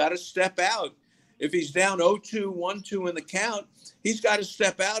hitter's got to step out. If he's down 0-2, 1-2 in the count, he's got to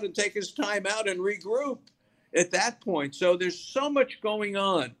step out and take his time out and regroup at that point. So there's so much going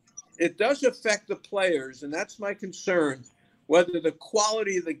on. It does affect the players, and that's my concern, whether the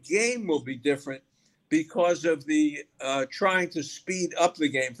quality of the game will be different because of the trying to speed up the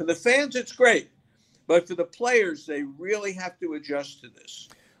game. For the fans, it's great. But for the players, they really have to adjust to this.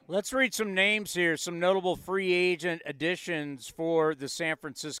 Let's read some names here, some notable free agent additions for the San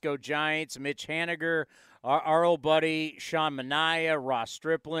Francisco Giants. Mitch Haniger, our old buddy Sean Manaea, Ross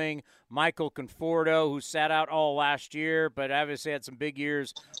Stripling, Michael Conforto, who sat out all last year but obviously had some big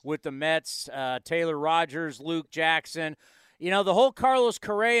years with the Mets, Taylor Rogers, Luke Jackson. The whole Carlos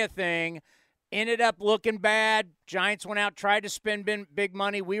Correa thing ended up looking bad. Giants went out, tried to spend big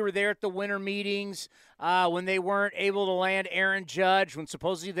money. We were there at the winter meetings when they weren't able to land Aaron Judge, when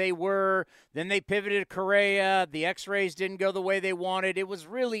supposedly they were. Then they pivoted to Correa. The x-rays didn't go the way they wanted. It was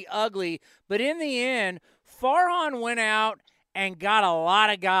really ugly. But in the end, Farhan went out and got a lot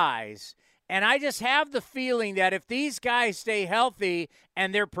of guys. And I just have the feeling that if these guys stay healthy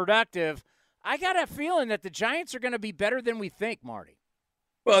and they're productive, I got a feeling that the Giants are going to be better than we think, Marty.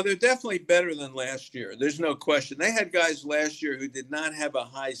 Well, they're definitely better than last year. There's no question. They had guys last year who did not have a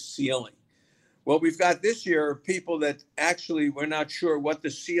high ceiling. What we've got this year are people that actually we're not sure what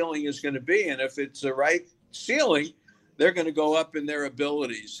the ceiling is going to be. And if it's the right ceiling, they're going to go up in their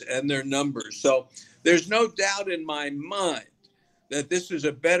abilities and their numbers. So there's no doubt in my mind that this is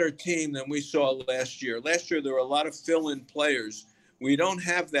a better team than we saw last year. Last year, there were a lot of fill-in players. We don't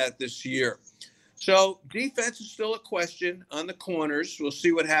have that this year. So defense is still a question on the corners. We'll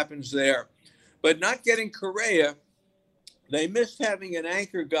see what happens there. But not getting Correa, They missed having an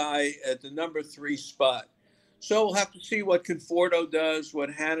anchor guy at the number 3 spot. So we'll have to see what Conforto does, what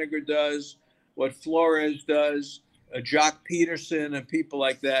Haniger does, what Flores does, Jock Peterson and people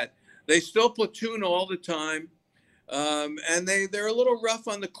like that. They still platoon all the time, and they're a little rough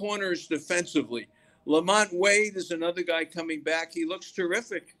on the corners defensively. Lamont Wade is another guy coming back. He looks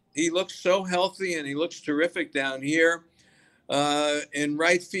terrific. He looks so healthy, and he looks terrific down here. In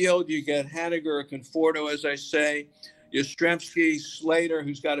right field, you get Haniger or Conforto, as I say. Yastrzemski, Slater,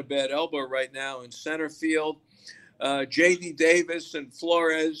 who's got a bad elbow right now in center field. J.D. Davis and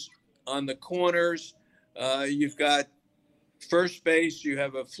Flores on the corners. You've got first base. You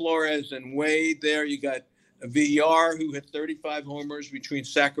have a Flores and Wade there. You got a Villar, who hit 35 homers between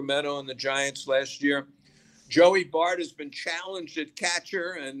Sacramento and the Giants last year. Joey Bart has been challenged at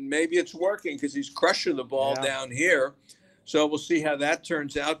catcher, and maybe it's working because he's crushing the ball down here. So we'll see how that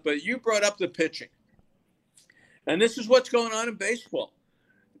turns out. But you brought up the pitching. And this is what's going on in baseball.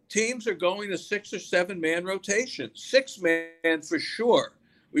 Teams are going to 6 or 7 man rotations. 6-man for sure.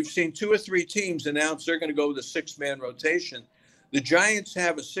 We've seen 2 or 3 teams announce they're going to go with a 6-man rotation. The Giants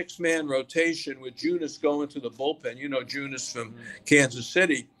have a 6-man rotation with Junis going to the bullpen. You know Junis from Kansas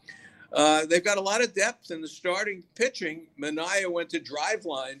City. They've got a lot of depth in the starting pitching. Minaya went to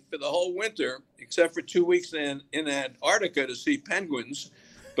Driveline for the whole winter, except for 2 weeks in Antarctica to see penguins.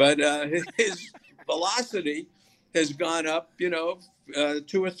 But his velocity has gone up, 2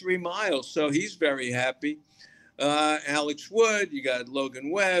 or 3 miles. So he's very happy. Alex Wood, you got Logan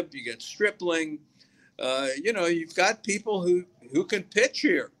Webb, you got Stripling. You've got people who can pitch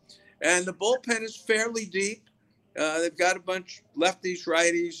here. And the bullpen is fairly deep. They've got a bunch lefties,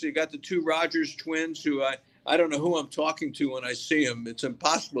 righties. You got the 2 Rogers twins who I don't know who I'm talking to when I see them. It's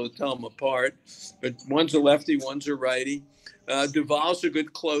impossible to tell them apart. But one's a lefty, one's a righty. Duvall's a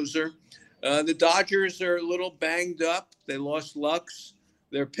good closer. The Dodgers are a little banged up. They lost Lux.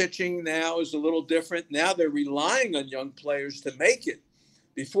 Their pitching now is a little different. Now they're relying on young players to make it.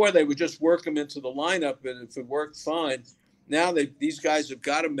 Before they would just work them into the lineup, and if it worked, fine. Now these guys have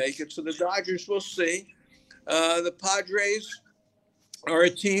got to make it. So the Dodgers, we'll see. The Padres are a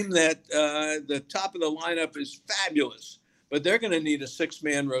team that the top of the lineup is fabulous, but they're going to need a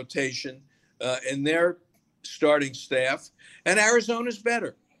 6-man rotation in their starting staff. And Arizona's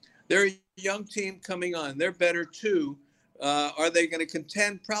better. They're a young team coming on. They're better too. Are they going to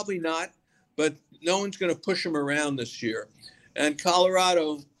contend? Probably not, but no one's going to push them around this year. And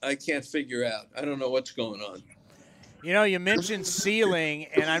Colorado, I can't figure out. I don't know what's going on. You mentioned ceiling,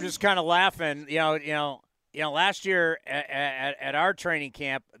 and I'm just kind of laughing. Last year at our training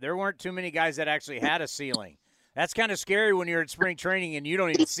camp, there weren't too many guys that actually had a ceiling. That's kind of scary when you're at spring training and you don't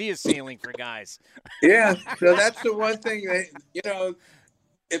even see a ceiling for guys. Yeah, so that's the one thing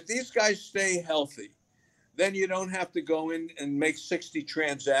if these guys stay healthy, then you don't have to go in and make 60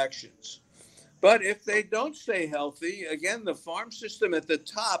 transactions. But if they don't stay healthy, again, the farm system at the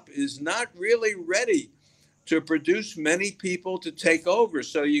top is not really ready to produce many people to take over.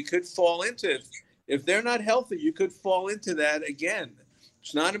 So you could fall into it. If they're not healthy, you could fall into that again.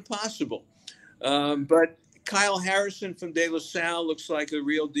 It's not impossible. But Kyle Harrison from De La Salle looks like a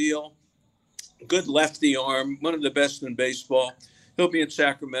real deal. Good lefty arm, one of the best in baseball. He'll be in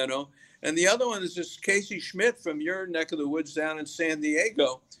Sacramento. And the other one is this Casey Schmidt from your neck of the woods down in San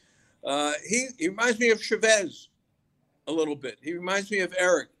Diego. He reminds me of Chavez a little bit. He reminds me of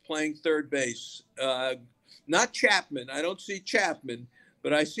Eric playing third base. Not Chapman. I don't see Chapman,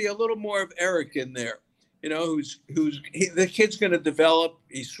 but I see a little more of Eric in there. The kid's going to develop.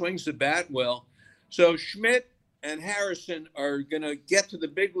 He swings the bat well. So Schmidt and Harrison are going to get to the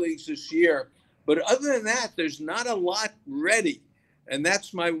big leagues this year. But other than that, there's not a lot ready. And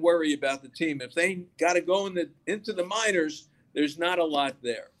that's my worry about the team. If they got to go into the minors, there's not a lot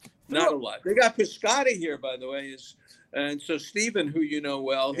there. Not a lot. They got Piscotty here, by the way. And so Steven, who you know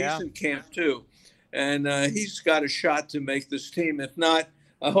well, he's in camp too. And he's got a shot to make this team. If not,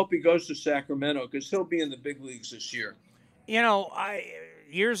 I hope he goes to Sacramento because he'll be in the big leagues this year.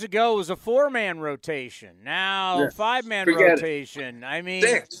 Years ago it was a 4-man rotation. Now 5-man rotation. I mean,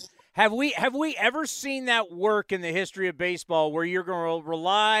 6. Have we ever seen that work in the history of baseball where you're going to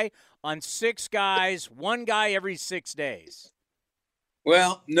rely on 6 guys, 1 guy every 6 days?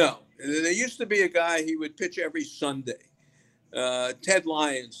 Well, no. There used to be a guy, he would pitch every Sunday. Ted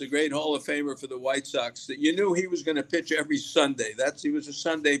Lyons, the great Hall of Famer for the White Sox, that you knew he was going to pitch every Sunday. He was a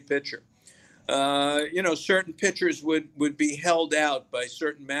Sunday pitcher. Certain pitchers would be held out by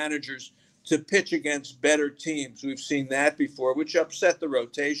certain managers to pitch against better teams. We've seen that before, which upset the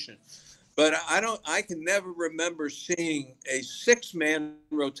rotation. But I can never remember seeing a 6-man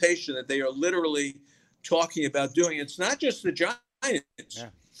rotation that they are literally talking about doing. It's not just the Giants. Yeah.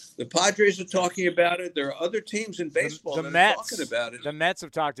 The Padres are talking about it. There are other teams in baseball the that Mets, are talking about it. The Mets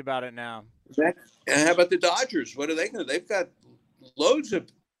have talked about it now. And how about the Dodgers? What are they going to? They've got loads of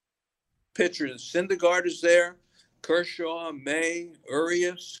pitchers. Syndergaard is there, Kershaw, May,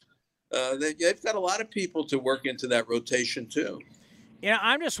 Urias. They've got a lot of people to work into that rotation too. Yeah,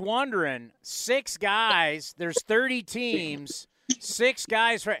 I'm just wondering, 6 guys, there's 30 teams, 6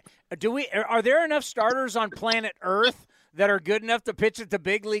 guys. Are there enough starters on planet Earth that are good enough to pitch at the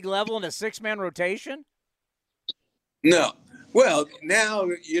big league level in a 6-man rotation? No. Well, now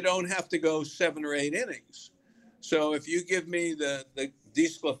you don't have to go 7 or 8 innings. So if you give me the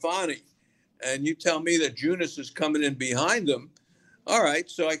DeSclafani and you tell me that Junis is coming in behind them, all right,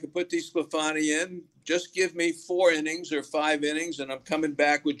 so I can put DeSclafani in. Just give me 4 innings or 5 innings, and I'm coming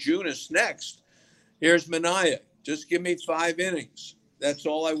back with Junis next. Here's Minaya. Just give me 5 innings. That's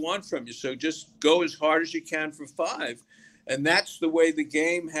all I want from you. So just go as hard as you can for 5. And that's the way the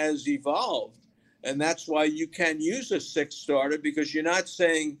game has evolved. And that's why you can use a 6th starter, because you're not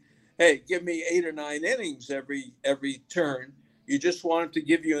saying, hey, give me 8 or 9 innings every turn. You just want him to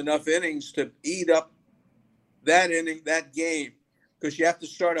give you enough innings to eat up that inning, that game, because you have to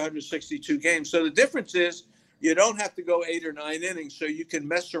start 162 games. So the difference is you don't have to go 8 or 9 innings, so you can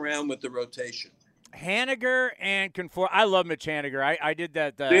mess around with the rotation. Haniger and Conforto. I love Mitch Haniger. I did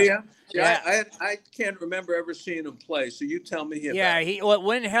that. Yeah. I can't remember ever seeing him play. So you tell me about Yeah, it.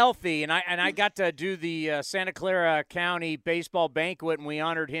 when healthy, and I got to do the Santa Clara County baseball banquet, and we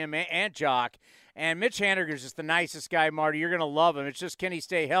honored him and Jock. And Mitch Haniger is just the nicest guy, Marty. You're going to love him. It's just, can he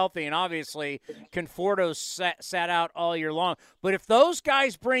stay healthy? And obviously, Conforto sat out all year long. But if those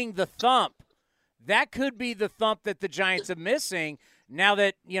guys bring the thump, that could be the thump that the Giants are missing now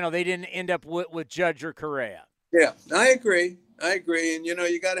that, they didn't end up with Judge or Correa. Yeah, I agree. And,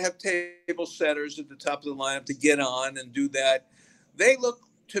 you got to have table setters at the top of the lineup to get on and do that. They look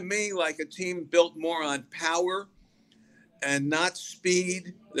to me like a team built more on power and not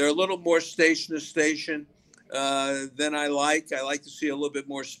speed. They're a little more station to station than I like. I like to see a little bit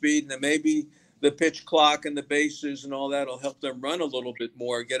more speed, and then maybe the pitch clock and the bases and all that will help them run a little bit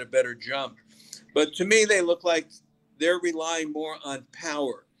more, get a better jump. But to me, they look like they're relying more on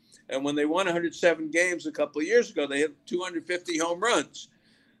power. And when they won 107 games a couple of years ago, they had 250 home runs.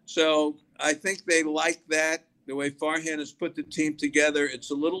 So I think they like that, the way Farhan has put the team together.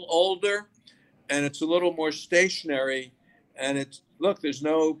 It's a little older, and it's a little more stationary. And there's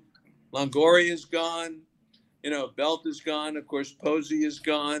no Longoria is gone, Belt is gone. Of course, Posey is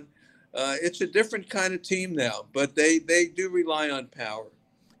gone. It's a different kind of team now, but they do rely on power.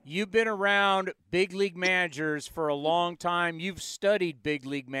 You've been around big league managers for a long time. You've studied big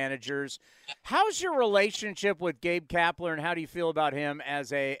league managers. How's your relationship with Gabe Kapler, and how do you feel about him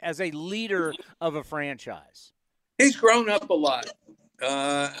as a leader of a franchise? He's grown up a lot.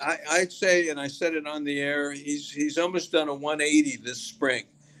 I'd say, and I said it on the air, he's almost done a 180 this spring.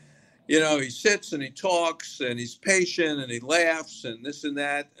 He sits and he talks and he's patient and he laughs and this and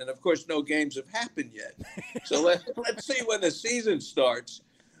that. And of course, no games have happened yet. So let's see when the season starts.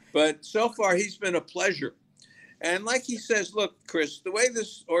 But so far, he's been a pleasure. And like he says, look, Chris, the way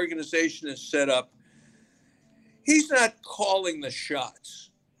this organization is set up, he's not calling the shots.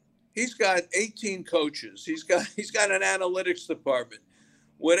 He's got 18 coaches. He's got an analytics department.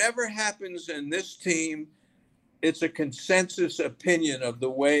 Whatever happens in this team, it's a consensus opinion of the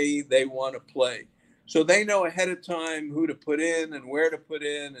way they want to play. So they know ahead of time who to put in and where to put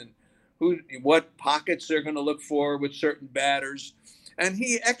in and what pockets they're going to look for with certain batters. And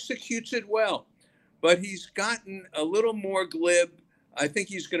he executes it well. But he's gotten a little more glib. I think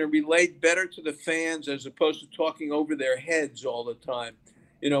he's going to relate better to the fans as opposed to talking over their heads all the time,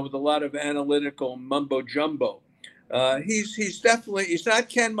 with a lot of analytical mumbo jumbo. He's not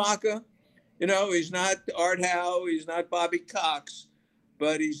Ken Maka, he's not Art Howe, he's not Bobby Cox,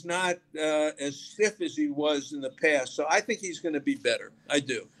 but he's not as stiff as he was in the past. So I think he's going to be better. I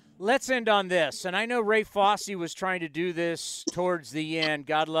do. Let's end on this. And I know Ray Fosse was trying to do this towards the end.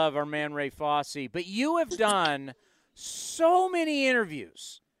 God love our man Ray Fosse. But you have done so many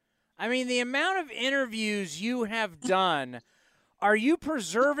interviews. I mean, the amount of interviews you have done, are you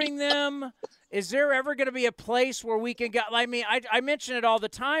preserving them? Is there ever going to be a place where we can get – I mention it all the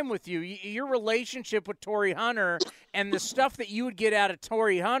time with you. Your relationship with Torrey Hunter and the stuff that you would get out of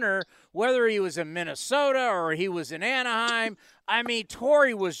Torrey Hunter, whether he was in Minnesota or he was in Anaheim. I mean,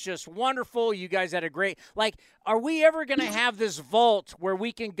 Torrey was just wonderful. You guys had a great – are we ever going to have this vault where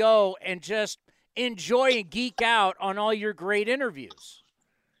we can go and just enjoy and geek out on all your great interviews?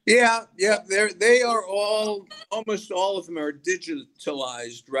 Yeah. They are almost all of them are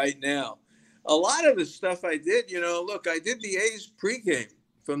digitalized right now. a lot of the stuff I did, look, I did the A's pregame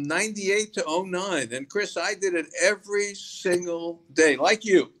from 98 to 09. And Chris, I did it every single day, like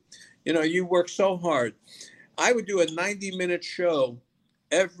you. You work so hard. I would do a 90-minute show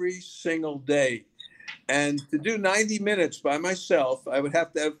every single day. And to do 90 minutes by myself, I would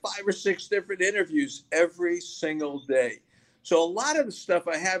have to have 5 or 6 different interviews every single day. So a lot of the stuff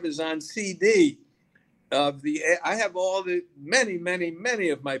I have is on CD. I have all the many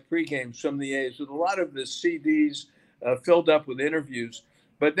of my pregames from the A's with a lot of the CDs filled up with interviews.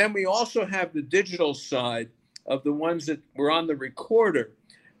 But then we also have the digital side of the ones that were on the recorder.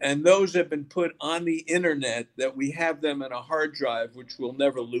 And those have been put on the internet that we have them in a hard drive, which we'll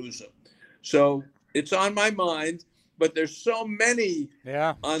never lose them. So it's on my mind, but there's so many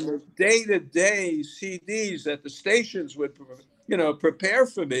on the day-to-day CDs that the stations would, prepare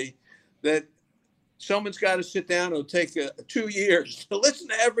for me that someone's got to sit down. It'll take 2 years to listen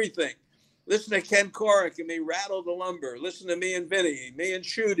to everything. Listen to Ken Korak and me rattle the lumber. Listen to me and Vinny, me and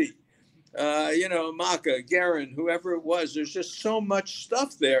Shooty, Maka, Guerin, whoever it was. There's just so much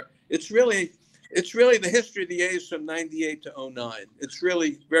stuff there. It's really the history of the A's from 98 to 09. It's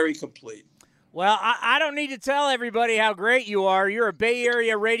really very complete. Well, I don't need to tell everybody how great you are. You're a Bay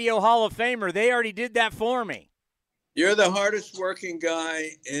Area Radio Hall of Famer. They already did that for me. You're the hardest working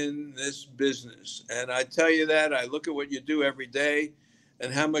guy in this business. And I tell you that. I look at what you do every day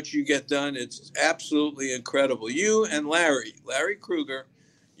and how much you get done. It's absolutely incredible. You and Larry Krueger,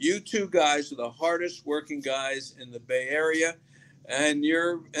 you two guys are the hardest working guys in the Bay Area, and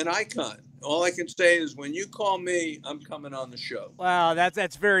you're an icon. All I can say is when you call me, I'm coming on the show. Well,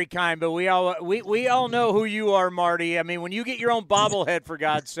 that's very kind, but we all know who you are, Marty. I mean, when you get your own bobblehead, for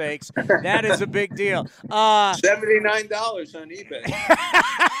God's sakes, that is a big deal. $79 on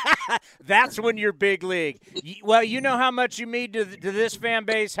eBay. That's when you're big league. Well, you know how much you mean to this fan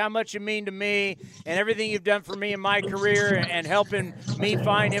base, how much you mean to me, and everything you've done for me in my career and helping me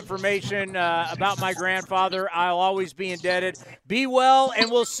find information about my grandfather. I'll always be indebted. Be well, and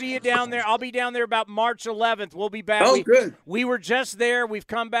we'll see you down there. I'll be down there about March 11th. We'll be back. Oh, good. We were just there. We've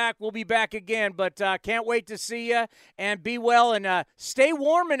come back. We'll be back again. But can't wait to see you, and be well, and stay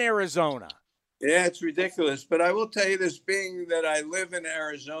warm in Arizona. Yeah, it's ridiculous. But I will tell you this, being that I live in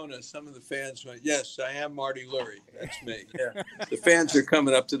Arizona, some of the fans went, yes, I am Marty Lurie. That's me. Yeah. The fans are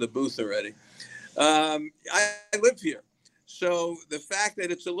coming up to the booth already. I live here. So the fact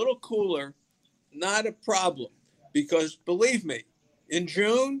that it's a little cooler, not a problem. Because believe me, in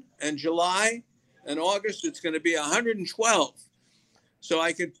June and July and August, it's going to be 112. So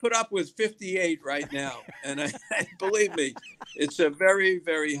I can put up with 58 right now. And believe me, it's a very,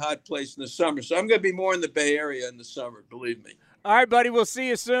 very hot place in the summer. So I'm going to be more in the Bay Area in the summer, believe me. All right, buddy. We'll see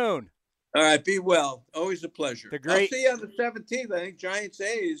you soon. All right. Be well. Always a pleasure. I'll see you on the 17th. I think Giants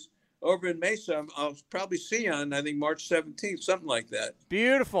A's over in Mesa. I'll probably see you on, I think, March 17th, something like that.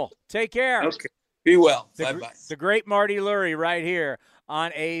 Beautiful. Take care. Okay. Be well. Bye-bye. The great Marty Lurie right here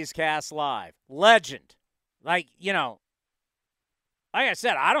on A's Cast Live. Legend. Like I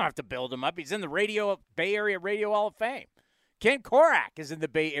said, I don't have to build him up. He's in the Bay Area Radio Hall of Fame. Ken Korak is in the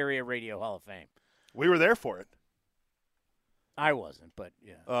Bay Area Radio Hall of Fame. We were there for it. I wasn't, but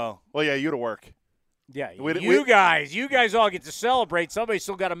yeah. Oh, well, yeah, you to work. Yeah, you guys all get to celebrate. Somebody's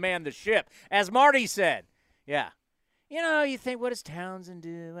still got to man the ship. As Marty said, yeah. You think, what does Townsend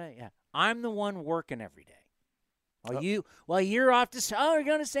do? Yeah. I'm the one working every day. While you're off to, we're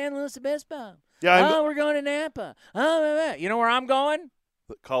going to San Luis Obispo. Yeah, we're going to Napa. You know where I'm going?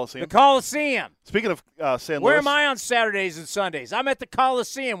 The Coliseum. The Coliseum. Speaking of San Luis. Where am I on Saturdays and Sundays? I'm at the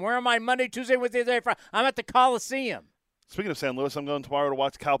Coliseum. Where am I Monday, Tuesday, Wednesday, Thursday, Friday? I'm at the Coliseum. Speaking of San Luis, I'm going tomorrow to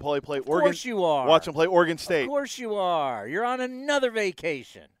watch Cal Poly play Oregon. Of course you are. Watch them play Oregon State. Of course you are. You're on another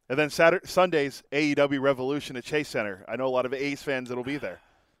vacation. And then Sundays, AEW Revolution at Chase Center. I know a lot of A's fans that'll be there.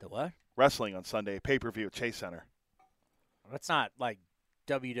 The what? Wrestling on Sunday, pay-per-view at Chase Center. That's not like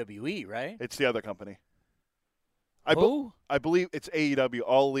WWE, right? It's the other company. Who? I believe it's AEW,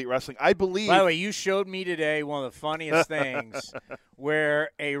 All Elite Wrestling. I believe. By the way, you showed me today one of the funniest things where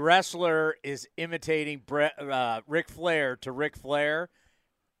a wrestler is imitating Ric Flair to Ric Flair.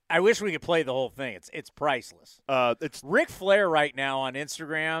 I wish we could play the whole thing. It's priceless. It's Ric Flair right now on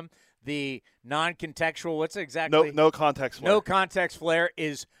Instagram. The non-contextual. What's it exactly? No context Flair. No context Flair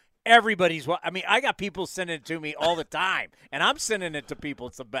is. Everybody's – I mean, I got people sending it to me all the time, and I'm sending it to people.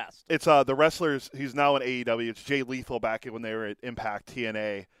 It's the best. It's the wrestlers – he's now in AEW. It's Jay Lethal back when they were at Impact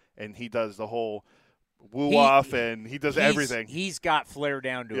TNA, and he does the whole woo-off, and he does everything. He's got Flair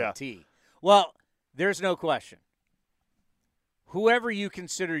down to a T. Well, there's no question. Whoever you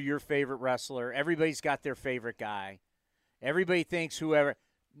consider your favorite wrestler, everybody's got their favorite guy. Everybody thinks whoever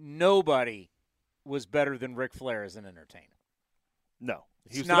nobody was better than Ric Flair as an entertainer. No.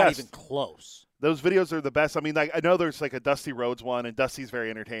 It's He's the not best. even close. Those videos are the best. I mean, like, I know there's like a Dusty Rhodes one, and Dusty's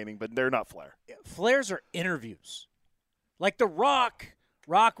very entertaining, but they're not Flair. Flair's are interviews. Like The Rock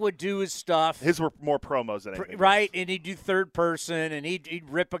would do his stuff. His were more promos than anything. Right, and he'd do third person, and he'd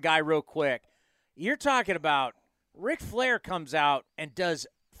rip a guy real quick. You're talking about Ric Flair comes out and does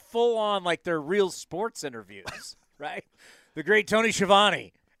full-on, like they're real sports interviews, right? The great Tony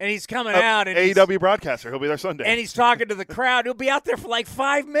Schiavone. And he's coming out. And AEW broadcaster. He'll be there Sunday. And he's talking to the crowd. He'll be out there for like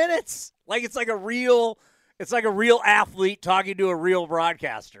 5 minutes. Like it's like a real athlete talking to a real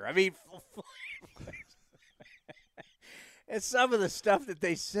broadcaster. I mean, and some of the stuff that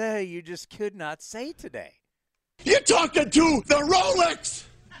they say you just could not say today. You're talking to the Rolex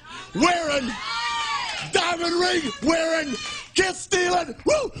wearing, diamond ring wearing, kiss stealing,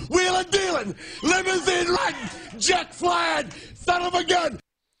 wheeling dealing, limousine riding, jet flying, son of a gun.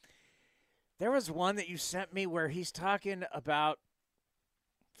 There was one that you sent me where he's talking about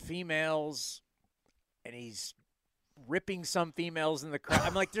females and he's ripping some females in the crowd.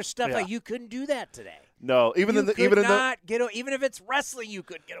 I'm like, there's stuff like you couldn't do that today. No, even if it's wrestling, you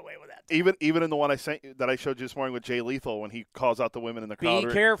couldn't get away with that. Even in the one I showed you this morning with Jay Lethal when he calls out the women in the crowd.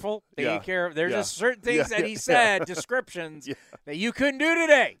 Be careful. Be careful. There's just certain things that he said, descriptions that you couldn't do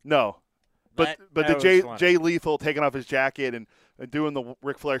today. No, but the Jay Lethal taking off his jacket and doing the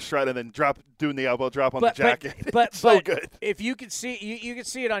Ric Flair strut and then doing the elbow drop on the jacket. But so good. If you could see, you could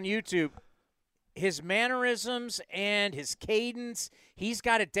see it on YouTube. His mannerisms and his cadence, he's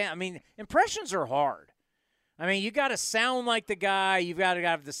got it down. I mean, impressions are hard. I mean, you got to sound like the guy. You've got to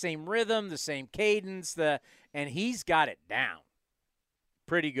have the same rhythm, the same cadence, and he's got it down.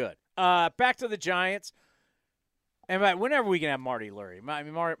 Pretty good. Back to the Giants. And whenever we can have Marty Lurie. I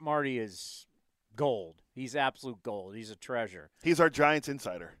mean, Marty is gold. He's absolute gold. He's a treasure. He's our Giants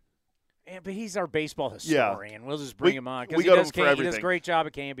insider. But he's our baseball historian. We'll just bring him on because he does a great job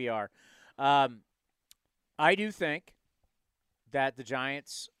at KNBR. I do think that the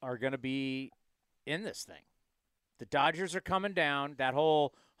Giants are going to be in this thing. The Dodgers are coming down. That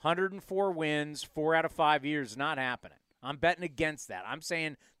whole 104 wins, 4 out of 5 years is not happening. I'm betting against that. I'm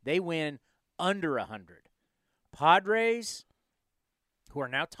saying they win under 100. Padres, who are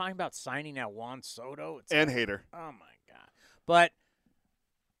now talking about signing out Juan Soto. And Hader. Oh, my God. But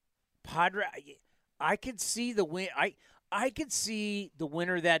I could see the win. I could see the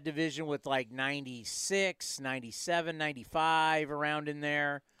winner of that division with like 96, 97, 95 around in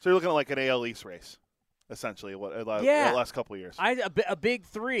there. So you're looking at like an AL East race, essentially, the last couple of years. A big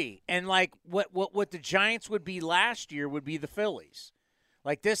three. And like what the Giants would be last year would be the Phillies.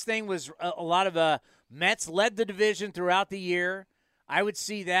 Like this thing was a lot of Mets led the division throughout the year. I would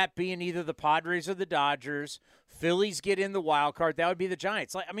see that being either the Padres or the Dodgers. Phillies get in the wild card. That would be the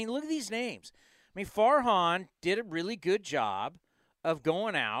Giants. Like, I mean, look at these names. I mean, Farhan did a really good job of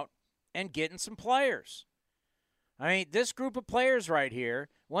going out and getting some players. I mean, this group of players right here,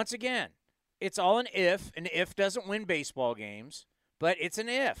 once again, it's all an if. An if doesn't win baseball games, but it's an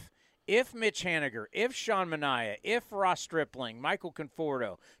if. If Mitch Haniger, if Sean Manaea, if Ross Stripling, Michael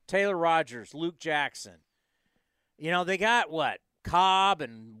Conforto, Taylor Rogers, Luke Jackson, they got what? Cobb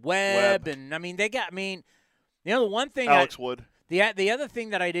and Webb. And, the one thing Alex Wood. The other thing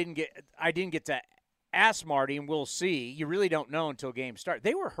that I didn't get to ask Marty, and we'll see. You really don't know until games start.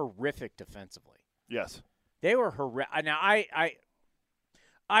 They were horrific defensively. Yes, they were horrific. Now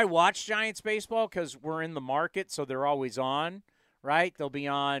I watch Giants baseball because we're in the market, so they're always on. Right? They'll be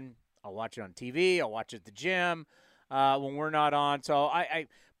on. I'll watch it on TV. I'll watch it at the gym when we're not on. So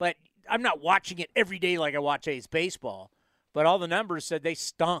but I'm not watching it every day like I watch A's baseball. But all the numbers said they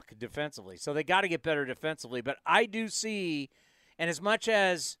stunk defensively. So they got to get better defensively. But I do see, and as much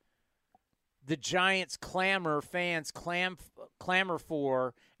as the Giants fans clamor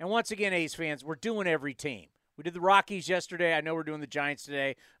for, and once again, A's fans, we're doing every team. We did the Rockies yesterday. I know we're doing the Giants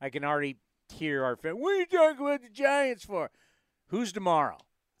today. I can already hear our fans. What are you talking about the Giants for? Who's tomorrow?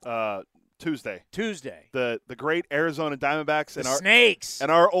 Tuesday. The great Arizona Diamondbacks and Snakes. And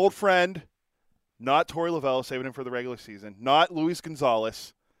our old friend, not Torey Lovullo, saving him for the regular season. Not Luis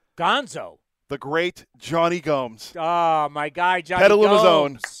Gonzalez. Gonzo. The great Johnny Gomes. Oh, my guy, Johnny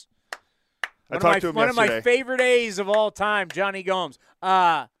Gomes. I talked to him yesterday. One of my favorite A's of all time, Johnny Gomes.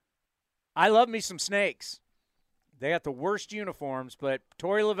 I love me some Snakes. They got the worst uniforms, but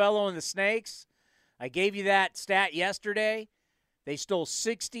Torey Lovullo and the Snakes, I gave you that stat yesterday. They stole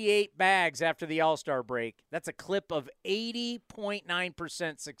 68 bags after the All-Star break. That's a clip of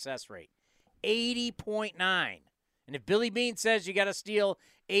 80.9% success rate. 80.9. And if Billy Beane says you got to steal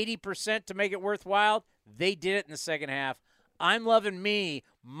 80% to make it worthwhile, they did it in the second half. I'm loving me,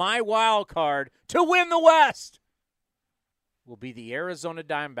 my wild card, to win the West will be the Arizona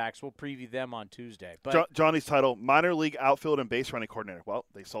Diamondbacks. We'll preview them on Tuesday. But Johnny's title, minor league outfield and base running coordinator. Well,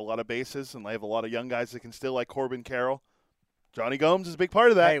 they sell a lot of bases, and they have a lot of young guys that can still, like Corbin Carroll. Johnny Gomes is a big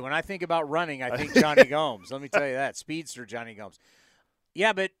part of that. Hey, when I think about running, I think Johnny Gomes. Let me tell you that. Speedster Johnny Gomes.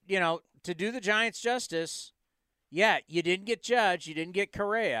 Yeah, but, to do the Giants justice, yeah, you didn't get Judge, you didn't get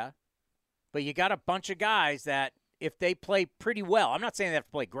Correa, but you got a bunch of guys that if they play pretty well, I'm not saying they have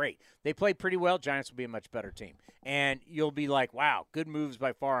to play great. They play pretty well, Giants will be a much better team. And you'll be like, wow, good moves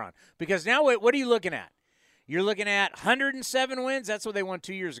by Farhan. Because now what are you looking at? You're looking at 107 wins. That's what they won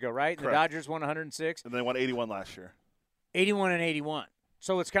 2 years ago, right? Correct. The Dodgers won 106. And they won 81 last year. 81 and 81.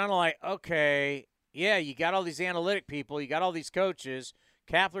 So it's kind of like, okay, yeah, you got all these analytic people. You got all these coaches.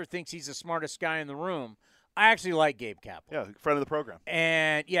 Kapler thinks he's the smartest guy in the room. I actually like Gabe Kapler. Yeah, friend of the program.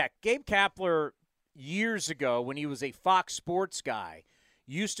 And, yeah, Gabe Kapler years ago when he was a Fox Sports guy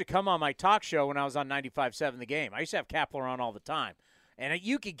used to come on my talk show when I was on 95.7 The Game. I used to have Kapler on all the time. And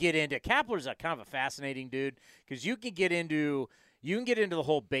you could get into – Kapler's a kind of a fascinating dude because you can get into the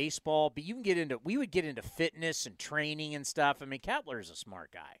whole baseball, but you can get into – we would get into fitness and training and stuff. I mean, Kapler is a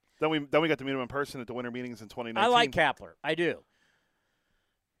smart guy. Then we got to meet him in person at the winter meetings in 2019. I like Kapler. I do.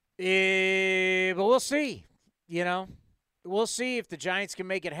 But we'll see. We'll see if the Giants can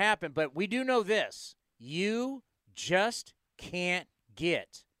make it happen. But we do know this. You just can't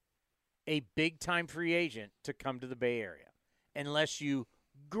get a big-time free agent to come to the Bay Area unless you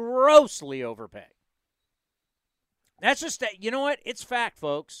grossly overpay. That's just that. You know what? It's fact,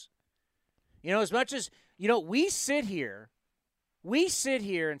 folks. As much as, we sit here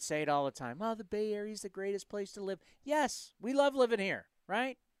and say it all the time. Oh, the Bay Area is the greatest place to live. Yes, we love living here,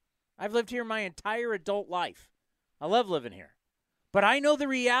 right? I've lived here my entire adult life. I love living here. But I know the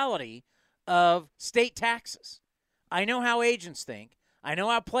reality of state taxes. I know how agents think. I know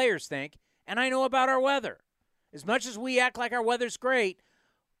how players think. And I know about our weather. As much as we act like our weather's great,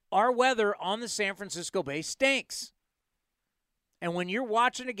 our weather on the San Francisco Bay stinks. And when you're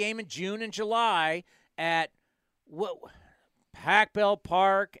watching a game in June and July at Pac Bell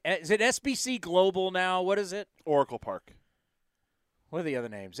Park, is it SBC Global now? What is it? Oracle Park. What are the other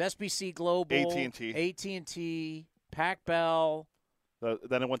names? SBC Global, AT&T, Pac Bell.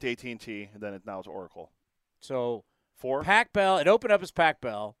 Then it went to AT&T, and then now it's Oracle. So 4? Pac Bell. It opened up as Pac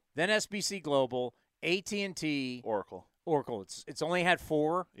Bell, then SBC Global, AT&T, Oracle. It's only had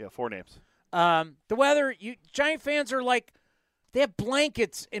 4. Yeah, 4 names. The weather. Giant fans are like, they have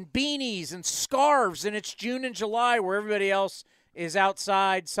blankets and beanies and scarves, and it's June and July where everybody else is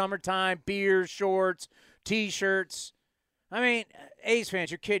outside, summertime, beers, shorts, T-shirts. I mean, A's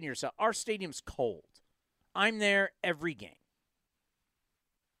fans, you're kidding yourself. Our stadium's cold. I'm there every game.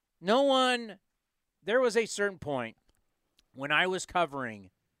 There was a certain point when I was covering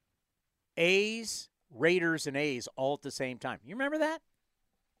A's, Raiders, and A's all at the same time. You remember that?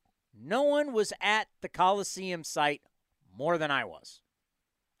 No one was at the Coliseum site more than I was.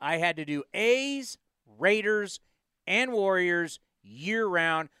 I had to do A's, Raiders, and Warriors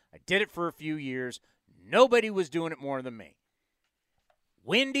year-round. I did it for a few years. Nobody was doing it more than me.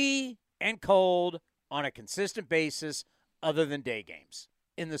 Windy and cold on a consistent basis other than day games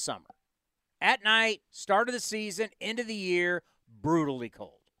in the summer. At night, start of the season, end of the year, brutally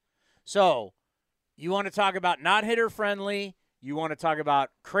cold. So you want to talk about not hitter-friendly, you want to talk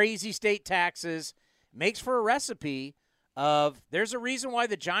about crazy state taxes, makes for a recipe of there's a reason why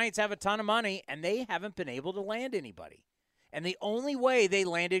the Giants have a ton of money and they haven't been able to land anybody. And the only way they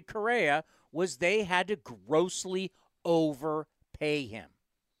landed Correa was they had to grossly overpay him.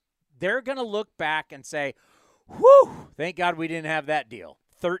 They're going to look back and say, whew, thank God we didn't have that deal.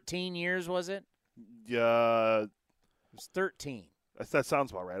 13 years, was it? Yeah. It was 13. That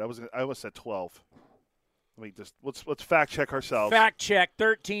sounds about right. I almost said 12. Let's fact check ourselves. Fact check,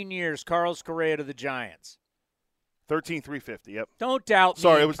 13 years, Carlos Correa to the Giants. 13,350, yep. Don't doubt me.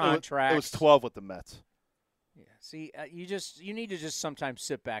 Sorry, it was 12 with the Mets. Yeah, see, you need to just sometimes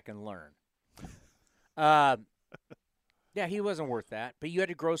sit back and learn. Yeah, he wasn't worth that, but you had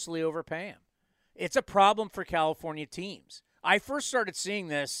to grossly overpay him. It's a problem for California teams. I first started seeing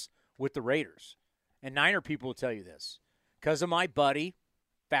this with the Raiders, and Niner people will tell you this. Because of my buddy,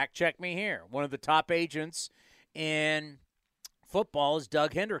 fact check me here, one of the top agents in football is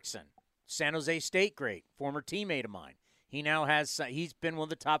Doug Hendrickson, San Jose State great, former teammate of mine. He's been one of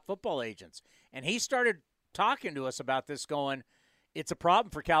the top football agents, and he started talking to us about this going, it's a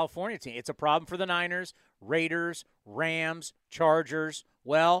problem for California team. It's a problem for the Niners, Raiders, Rams, Chargers.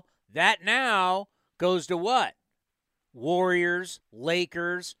 Well, that now goes to what? Warriors,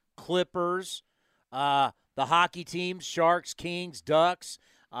 Lakers, Clippers, the hockey teams, Sharks, Kings, Ducks.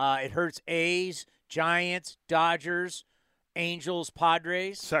 It hurts A's, Giants, Dodgers, Angels,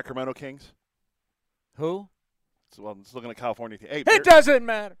 Padres. Sacramento Kings. Who? Well, it's looking at California. Hey, It doesn't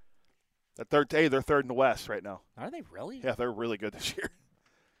matter. they're third in the West right now. Are they really? Yeah, they're really good this year.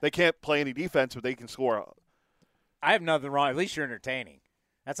 They can't play any defense, but they can score. I have nothing wrong. At least you're entertaining.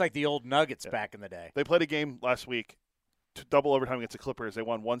 That's like the old Nuggets back in the day. They played a game last week, double overtime against the Clippers. They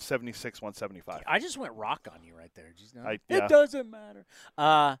won 176-175. I just went rock on you right there. Did you know? Yeah. It doesn't matter.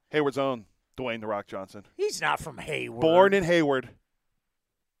 Hayward's own Dwayne The Rock Johnson. He's not from Hayward. Born in Hayward.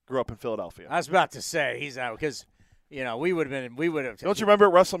 Grew up in Philadelphia. I was about to say he's out because, we would have. Don't you remember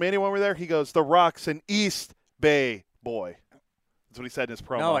at WrestleMania when we were there? He goes, "The Rock's an East Bay boy." That's what he said in his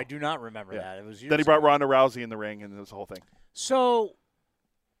promo. No, I do not remember that. It was then he brought Ronda Rousey in the ring, and it was the whole thing. So,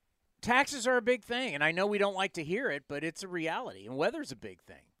 taxes are a big thing, and I know we don't like to hear it, but it's a reality, and weather's a big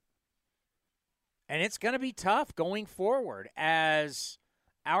thing. And it's going to be tough going forward as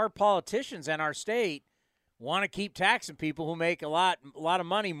our politicians and our state want to keep taxing people who make a lot of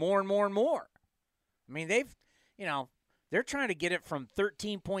money more and more and more. I mean, they're trying to get it from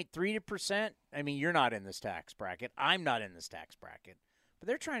 13.3%. I mean, you're not in this tax bracket. I'm not in this tax bracket. But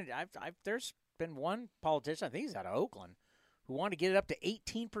they're trying to there's been one politician, I think he's out of Oakland, who wanted to get it up to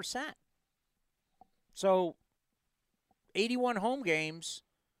 18%. So 81 home games,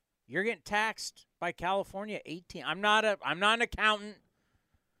 you're getting taxed by California 18. I'm not an accountant,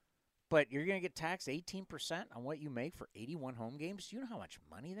 but you're going to get taxed 18% on what you make for 81 home games. Do you know how much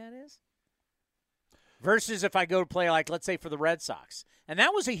money that is? Versus if I go to play, like, let's say, for the Red Sox. And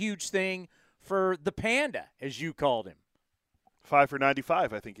that was a huge thing for the Panda, as you called him. 5 for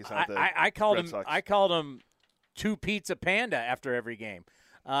 95, I think he's on the I called Red him. Sox. I called him 2 Pizza Panda after every game.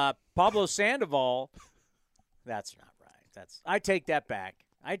 Pablo Sandoval, that's not right. I take that back.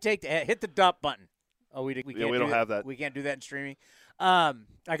 Hit the dump button. Oh, we don't have that. We can't do that in streaming. I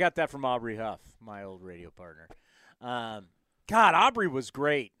got that from Aubrey Huff, my old radio partner. God, Aubrey was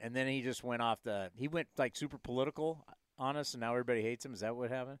great, and then he just went he went like super political on us, and now everybody hates him. Is that what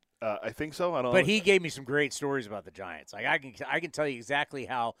happened? I think so. I don't know. But he gave me some great stories about the Giants. Like I can tell you exactly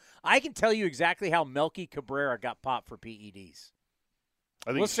how Melky Cabrera got popped for PEDs.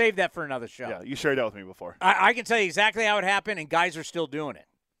 We'll save that for another show. Yeah, you shared that with me before. I can tell you exactly how it happened, and guys are still doing it.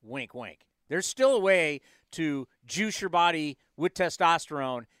 Wink, wink. There's still a way to juice your body with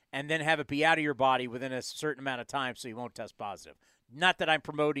testosterone and then have it be out of your body within a certain amount of time so you won't test positive. Not that I'm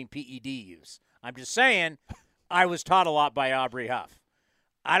promoting PED use. I'm just saying I was taught a lot by Aubrey Huff.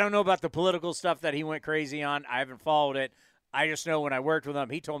 I don't know about the political stuff that he went crazy on. I haven't followed it. I just know when I worked with him,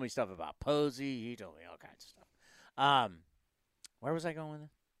 he told me stuff about Posey. He told me all kinds of stuff. Where was I going with it?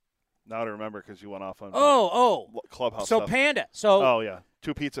 Now to remember because you went off on Clubhouse So stuff. Panda. So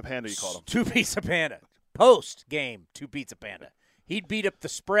 2 Pizza Panda you called him. 2 Pizza Panda. Post-game 2 Pizza Panda. He'd beat up the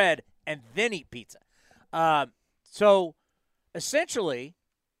spread and then eat pizza. So essentially,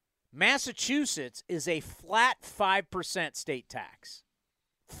 Massachusetts is a flat 5% state tax.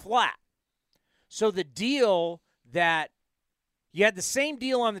 Flat. So the deal that you had the same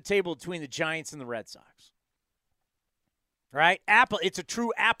deal on the table between the Giants and the Red Sox. Right? It's a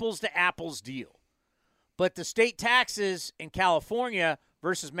true apples to apples deal. But the state taxes in California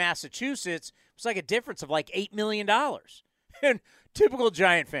versus Massachusetts was like a difference of like $8 million. And typical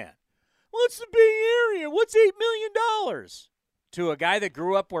Giant fan, what's the Bay Area? What's $8 million? To a guy that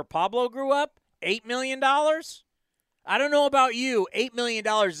grew up where Pablo grew up, $8 million? I don't know about you. $8 million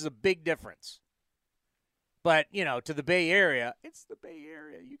is a big difference. But, to the Bay Area, it's the Bay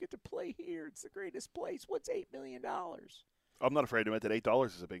Area. You get to play here. It's the greatest place. What's $8 million? I'm not afraid to admit that $8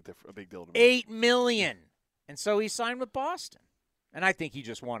 is a big deal to me. $8 million. And so he signed with Boston. And I think he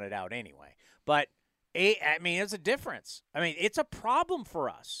just wanted out anyway. But it's a difference. It's a problem for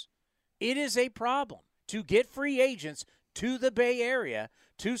us. It is a problem to get free agents to the Bay Area,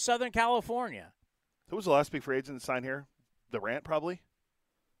 to Southern California. Who was the last big free agent to sign here? Durant, probably?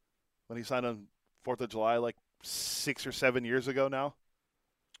 When he signed on 4th of July like 6 or 7 years ago now?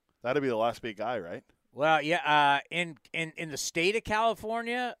 That'd be the last big guy, right? Well, yeah, in the state of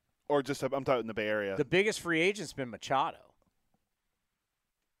California. Or just, I'm talking in the Bay Area. The biggest free agent's been Machado.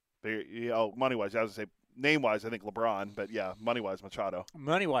 Money-wise, I was going to say, name-wise, I think LeBron, but yeah, money-wise, Machado.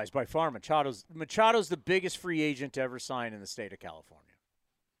 Money-wise, by far, Machado's the biggest free agent to ever sign in the state of California.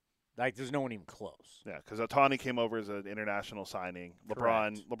 Like, there's no one even close. Yeah, because Ohtani came over as an international signing.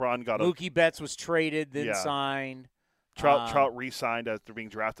 Correct. LeBron got Mookie Betts was traded, then signed. Trout re-signed after being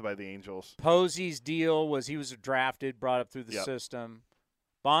drafted by the Angels. Posey's deal was he was drafted, brought up through the system.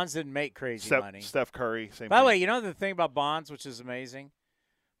 Bonds didn't make crazy money. Steph Curry, same By the thing. way, the thing about Bonds, which is amazing?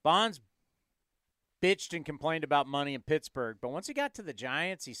 Bonds bitched and complained about money in Pittsburgh. But once he got to the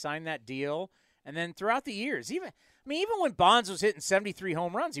Giants, he signed that deal. And then throughout the years, even when Bonds was hitting 73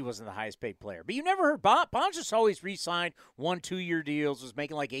 home runs, he wasn't the highest paid player. But you never heard Bonds just always re-signed 1-2-year deals, was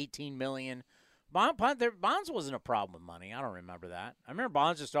making like $18 million. Bonds wasn't a problem with money. I don't remember that. I remember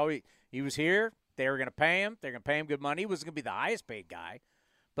Bonds just always, he was here. They were going to pay him. They're going to pay him good money. He wasn't going to be the highest paid guy.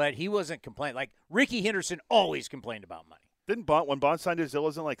 But he wasn't complaining. Like Ricky Henderson always complained about money. Didn't when Bonds signed his deal,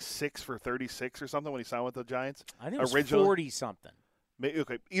 wasn't like 6 for 36 or something when he signed with the Giants? I think it was 40-something.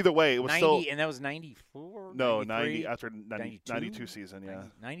 Okay. Either way, it was 90, still. And that was 94? No, 93, 90 after 92 season, yeah.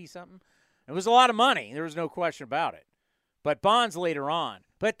 90-something? It was a lot of money. There was no question about it. But Bonds later on.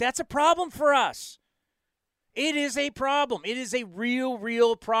 But that's a problem for us. It is a problem. It is a real,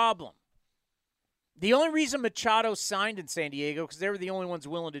 real problem. The only reason Machado signed in San Diego because they were the only ones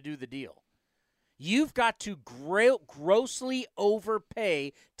willing to do the deal. You've got to grossly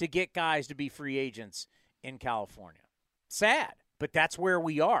overpay to get guys to be free agents in California. Sad, but that's where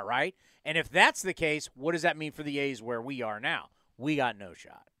we are, right? And if that's the case, what does that mean for the A's where we are now? We got no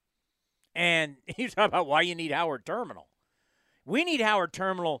shot. And you talk about why you need Howard Terminal. We need Howard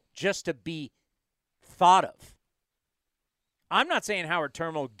Terminal just to be thought of. I'm not saying Howard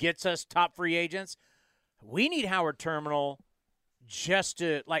Terminal gets us top free agents. We need Howard Terminal just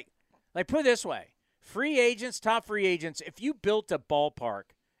to, like put it this way. Free agents, top free agents, if you built a ballpark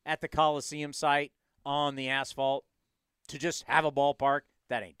at the Coliseum site on the asphalt to just have a ballpark,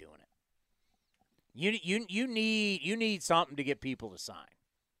 that ain't doing it. You need something to get people to sign,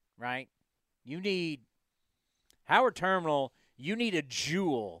 right? You need Howard Terminal, you need a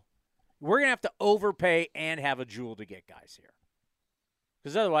jewel. We're going to have to overpay and have a jewel to get guys here.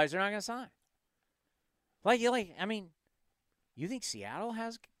 Because otherwise they're not going to sign. You think Seattle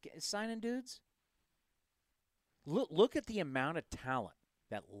has signing dudes? Look at the amount of talent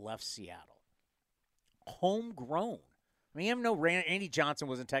that left Seattle. Homegrown. I mean, even though Randy Johnson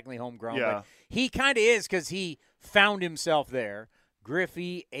wasn't technically homegrown, but he kind of is because he found himself there.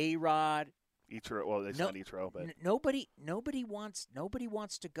 Griffey, A-Rod. Ichiro, well, they signed Ichiro, but nobody wants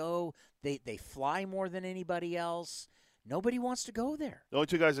to go. They fly more than anybody else. Nobody wants to go there. The only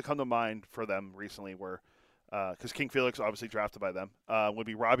two guys that come to mind for them recently were, because King Felix obviously drafted by them, would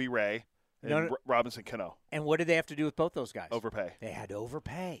be Robbie Ray and Robinson Cano. And what did they have to do with both those guys? Overpay. They had to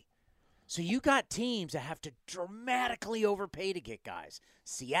overpay. So you got teams that have to dramatically overpay to get guys.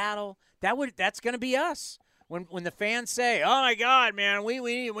 Seattle, that's going to be us. When the fans say, "Oh my God, man, we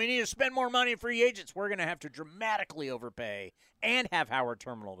need to spend more money in free agents," we're going to have to dramatically overpay and have Howard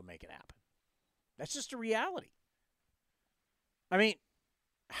Terminal to make it happen. That's just a reality. I mean,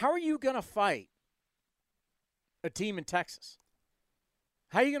 how are you going to fight a team in Texas?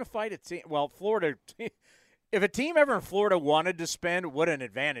 How are you going to fight a team? Well, Florida. If a team ever in Florida wanted to spend, what an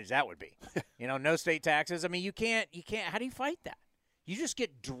advantage that would be. No state taxes. I mean, you can't. How do you fight that? You just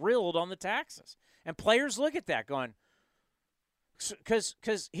get drilled on the taxes. And players look at that going, because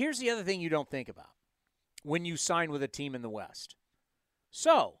here's the other thing you don't think about when you sign with a team in the West.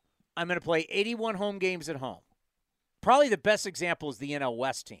 So I'm going to play 81 home games at home. Probably the best example is the NL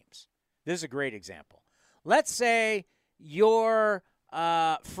West teams. This is a great example. Let's say you're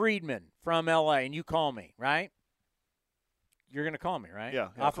Friedman from L.A. and you call me, right? You're going to call me, right? Yeah.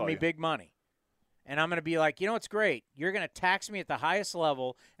 Offer me big money. And I'm going to be like, it's great. You're going to tax me at the highest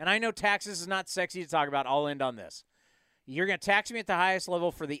level. And I know taxes is not sexy to talk about. I'll end on this. You're going to tax me at the highest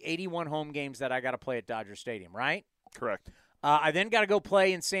level for the 81 home games that I got to play at Dodger Stadium, right? Correct. I then got to go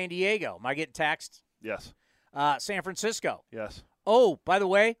play in San Diego. Am I getting taxed? Yes. San Francisco. Yes. Oh, by the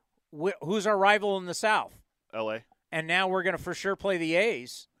way, who's our rival in the South? L.A. And now we're going to for sure play the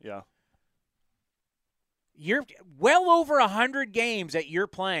A's. Yeah. You're well over 100 games that you're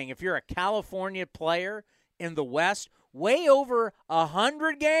playing. If you're a California player in the West, way over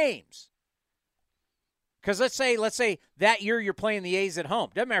 100 games. Because let's say that year you're playing the A's at home.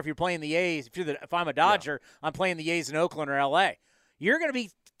 Doesn't matter if you're playing the A's. If I'm a Dodger, I'm playing the A's in Oakland or L.A. You're going to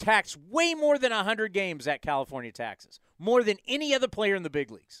be taxed way more than 100 games at California taxes, more than any other player in the big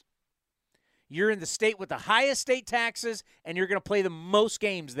leagues. You're in the state with the highest state taxes, and you're going to play the most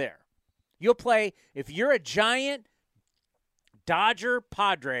games there. You'll play, if you're a Giant, Dodger,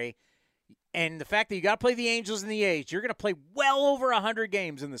 Padre, and the fact that you got to play the Angels and the A's, you're going to play well over 100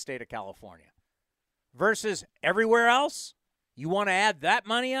 games in the state of California. Versus everywhere else, you want to add that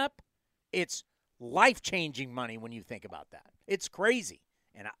money up, it's life-changing money when you think about that. It's crazy.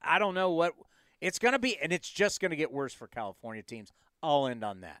 And I don't know what it's going to be, and it's just going to get worse for California teams. I'll end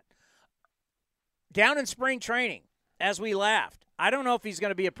on that. Down in spring training, as we laughed, I don't know if he's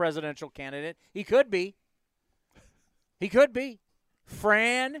going to be a presidential candidate. He could be. He could be.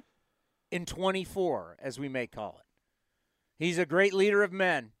 Fran in 24, as we may call it. He's a great leader of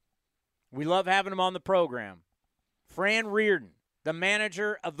men. We love having him on the program. Fran Reardon, the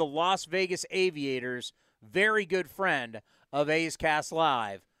manager of the Las Vegas Aviators, very good friend of A's Cast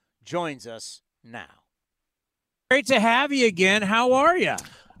Live, joins us now. Great to have you again. How are you?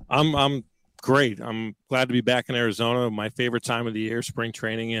 I'm great. I'm glad to be back in Arizona. My favorite time of the year, spring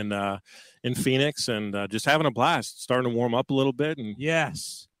training in Phoenix, and just having a blast. Starting to warm up a little bit, and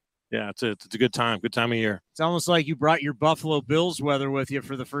Yes. yeah, it's a good time. Good time of year. It's almost like you brought your Buffalo Bills weather with you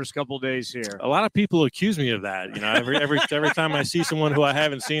for the first couple of days here. A lot of people accuse me of that. You know, every time I see someone who I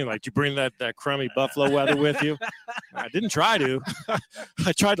haven't seen, like, you bring that crummy Buffalo weather with you. I didn't try to.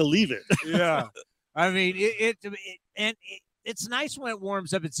 I tried to leave it. Yeah. I mean, it's nice when it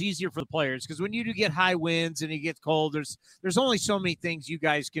warms up. It's easier for the players because when you do get high winds and it gets cold, there's only so many things you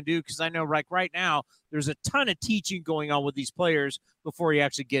guys can do. Because I know right now there's a ton of teaching going on with these players before you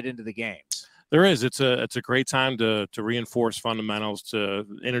actually get into the games. There is. It's a great time to reinforce fundamentals, to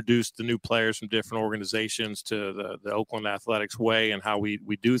introduce the new players from different organizations to the Oakland Athletics way and how we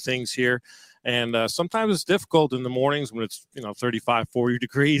do things here. And sometimes it's difficult in the mornings when it's 35, 40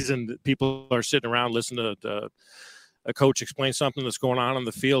 degrees and people are sitting around listening to a coach explain something that's going on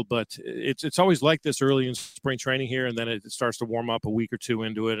the field. But it's always like this early in spring training here, and then it starts to warm up a week or two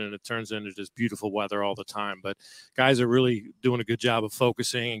into it, and it turns into just beautiful weather all the time. But guys are really doing a good job of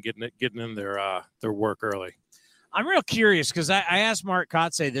focusing and getting in their work early. I'm real curious because I asked Mark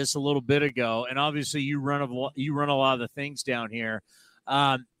Kotze this a little bit ago, and obviously you run a lot of the things down here.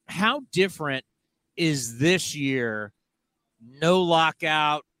 How different is this year? No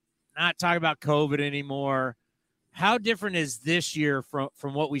lockout, not talking about COVID anymore. How different is this year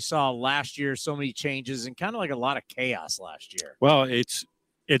from what we saw last year? So many changes and kind of like a lot of chaos last year. Well, it's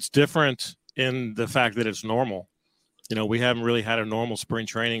different in the fact that it's normal. We haven't really had a normal spring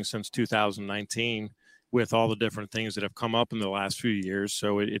training since 2019 with all the different things that have come up in the last few years.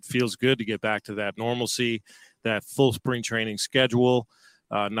 So it feels good to get back to that normalcy, that full spring training schedule,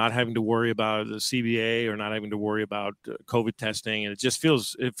 not having to worry about the CBA or not having to worry about COVID testing. And it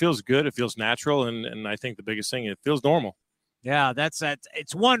feels good. It feels natural. And I think the biggest thing, it feels normal. Yeah, that's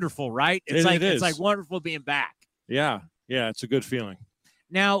it's wonderful, right? It's like wonderful being back. Yeah. Yeah. It's a good feeling.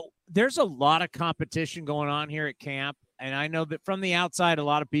 Now, there's a lot of competition going on here at camp. And I know that from the outside, a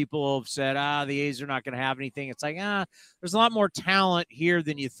lot of people have said, the A's are not going to have anything. It's like, there's a lot more talent here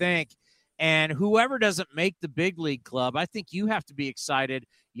than you think. And whoever doesn't make the big league club, I think you have to be excited.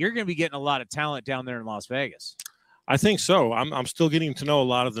 You're going to be getting a lot of talent down there in Las Vegas. I think so. I'm still getting to know a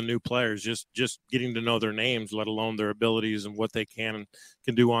lot of the new players, just getting to know their names, let alone their abilities and what they can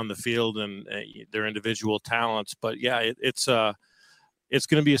do on the field and their individual talents. But yeah, it's going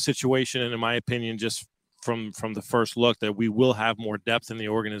to be a situation, and in my opinion, just from the first look, that we will have more depth in the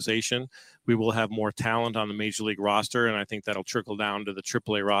organization. We will have more talent on the major league roster, and I think that'll trickle down to the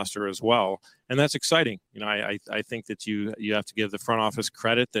AAA roster as well. And that's exciting. I think that you have to give the front office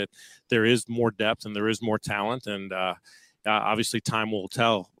credit that there is more depth and there is more talent. And obviously time will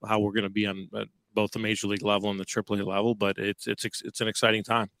tell how we're going to be on both the major league level and the AAA level, but it's an exciting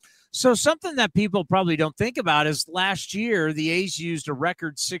time. So something that people probably don't think about is last year, the A's used a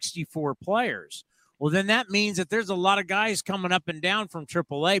record 64 players. Well, then that means that there's a lot of guys coming up and down from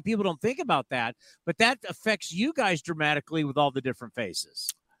AAA. People don't think about that, but that affects you guys dramatically with all the different faces.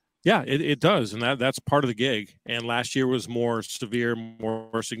 Yeah, it does, and that's part of the gig. And last year was more severe,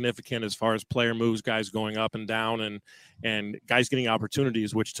 more significant as far as player moves, guys going up and down, and guys getting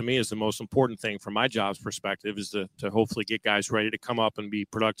opportunities, which to me is the most important thing from my job's perspective, is to hopefully get guys ready to come up and be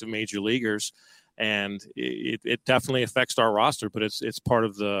productive major leaguers. And it definitely affects our roster, but it's part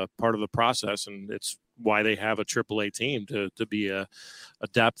of the process, and it's why they have a AAA team to be a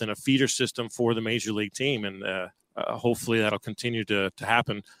depth and a feeder system for the major league team, and hopefully that'll continue to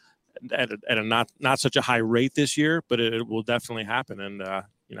happen at a not such a high rate this year, but it will definitely happen. And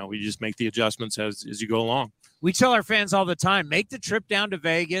we just make the adjustments as you go along. We tell our fans all the time, make the trip down to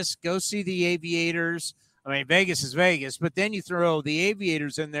Vegas, go see the Aviators. I mean, Vegas is Vegas, but then you throw the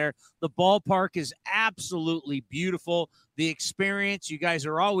Aviators in there. The ballpark is absolutely beautiful. The experience, you guys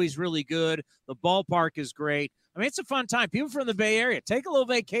are always really good. The ballpark is great. I mean, it's a fun time. People from the Bay Area, take a little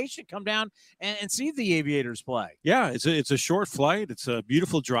vacation, come down and see the Aviators play. Yeah, it's a short flight. It's a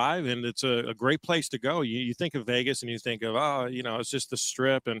beautiful drive, and it's a great place to go. You think of Vegas, and you think of, it's just the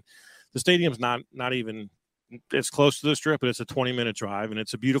Strip, and the stadium's not even – it's close to the Strip, but it's a 20-minute drive, and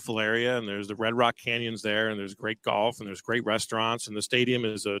it's a beautiful area, and there's the Red Rock Canyons there, and there's great golf, and there's great restaurants, and the stadium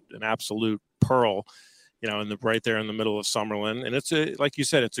is an absolute pearl, right there in the middle of Summerlin. And it's like you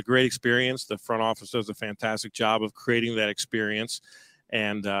said, it's a great experience. The front office does a fantastic job of creating that experience.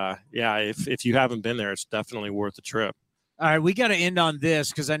 And if you haven't been there, it's definitely worth the trip. All right, we got to end on this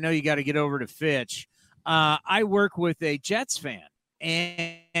because I know you got to get over to Fitch. I work with a Jets fan,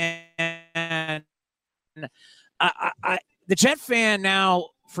 and the Jet fan now,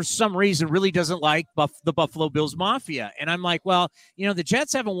 for some reason, really doesn't like the Buffalo Bills Mafia. And I'm like, well, the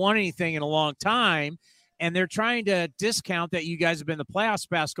Jets haven't won anything in a long time, and they're trying to discount that you guys have been in the playoffs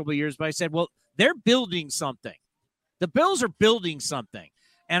the past couple of years. But I said, well, they're building something. The Bills are building something.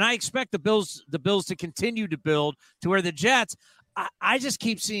 And I expect the Bills to continue to build to where the Jets, I just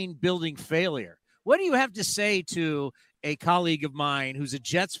keep seeing building failure. What do you have to say to a colleague of mine who's a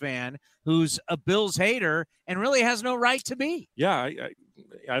Jets fan, who's a Bills hater, and really has no right to be? Yeah,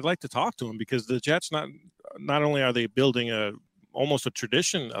 I'd like to talk to him, because the Jets not only are they building almost a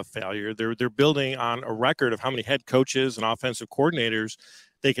tradition of failure, they're building on a record of how many head coaches and offensive coordinators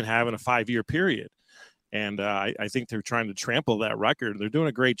they can have in a 5-year period. And I think they're trying to trample that record. They're doing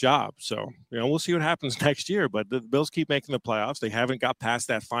a great job. So, we'll see what happens next year. But the Bills keep making the playoffs. They haven't got past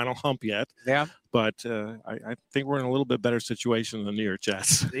that final hump yet. Yeah. But I think we're in a little bit better situation than the New York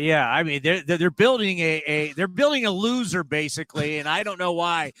Jets. Yeah, I mean, they're building they're building a loser, basically, and I don't know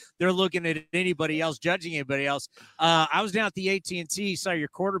why they're looking at anybody else, judging anybody else. I was down at the AT&T, saw your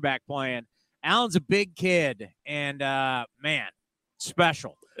quarterback playing. Allen's a big kid, and man,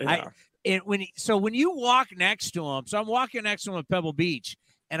 special. Yeah. When you walk next to him, so I'm walking next to him at Pebble Beach,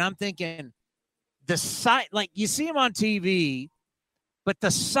 and I'm thinking the size, like you see him on TV, but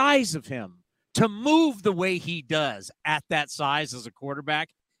the size of him to move the way he does at that size as a quarterback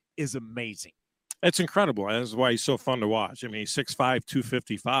is amazing. It's incredible. That's why he's so fun to watch. I mean, he's 6'5",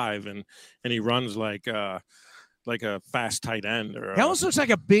 255, and he runs like a fast tight end. He almost looks like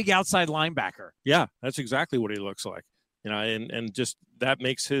a big outside linebacker. Yeah, that's exactly what he looks like. And just that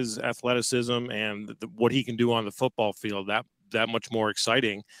makes his athleticism and what he can do on the football field that much more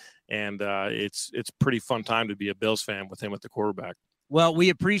exciting. And it's pretty fun time to be a Bills fan with him at the quarterback. Well, we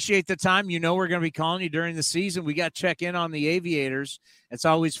appreciate the time. We're going to be calling you during the season. We got to check in on the Aviators. It's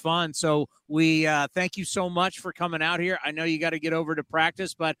always fun. So we thank you so much for coming out here. I know you got to get over to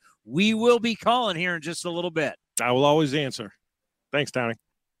practice, but we will be calling here in just a little bit. I will always answer. Thanks, Tony.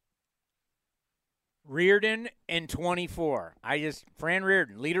 Reardon in 24. Fran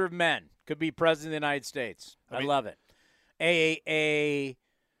Reardon, leader of men, could be president of the United States. I love it. A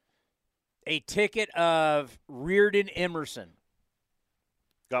ticket of Reardon Emerson.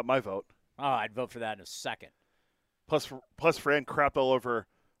 Got my vote. Oh, I'd vote for that in a second. Plus Fran crapped all over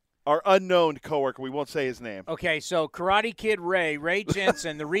our unknown coworker. We won't say his name. Okay, so Karate Kid Ray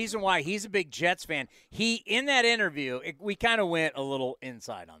Jensen, the reason why he's a big Jets fan, in that interview, we kind of went a little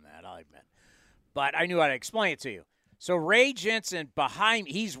inside on that, I'll admit. But I knew how to explain it to you. So Ray Jensen,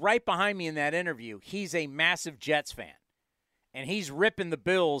 he's right behind me in that interview. He's a massive Jets fan. And he's ripping the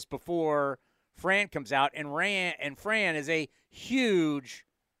Bills before Fran comes out. And Fran is a huge,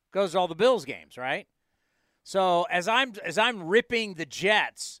 goes to all the Bills games, right? So as I'm ripping the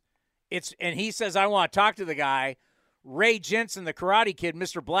Jets, and he says, I want to talk to the guy, Ray Jensen, the Karate Kid,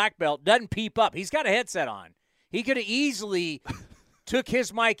 Mr. Black Belt, doesn't peep up. He's got a headset on. He could have easily took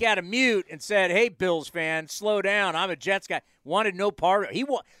his mic out of mute and said, hey, Bills fan, slow down. I'm a Jets guy. Wanted no part of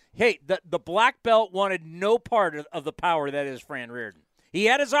it. The black belt wanted no part of the power that is Fran Reardon. He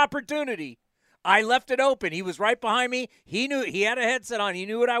had his opportunity. I left it open. He was right behind me. He knew he had a headset on. He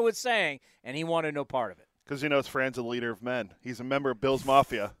knew what I was saying, and he wanted no part of it. Because he knows Fran's a leader of men. He's a member of Bills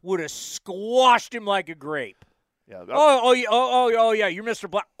Mafia. Would have squashed him like a grape. Yeah. Oh, yeah. You're Mr.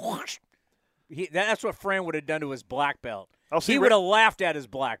 Black. That's what Fran would have done to his black belt. He would have laughed at his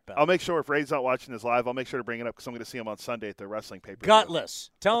black belt. I'll make sure if Ray's not watching this live, I'll make sure to bring it up because I'm going to see him on Sunday at the wrestling pay-per-view.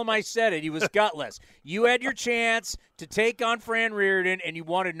 Gutless. Tell him I said it. He was gutless. You had your chance to take on Fran Reardon, and you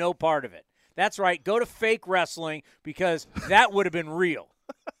wanted no part of it. That's right. Go to fake wrestling because that would have been real.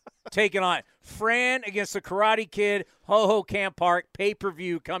 Taking on Fran against the Karate Kid, Ho-Ho Camp Park,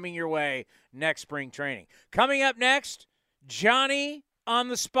 pay-per-view coming your way next spring training. Coming up next, Johnny on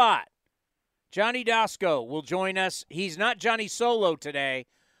the spot. Johnny Dasco will join us. He's not Johnny Solo today.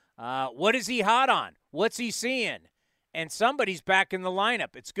 What is he hot on? What's he seeing? And somebody's back in the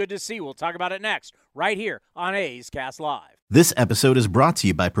lineup. It's good to see. We'll talk about it next, right here on A's Cast Live. This episode is brought to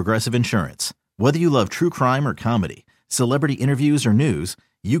you by Progressive Insurance. Whether you love true crime or comedy, celebrity interviews or news,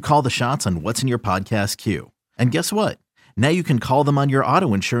 you call the shots on what's in your podcast queue. And guess what? Now you can call them on your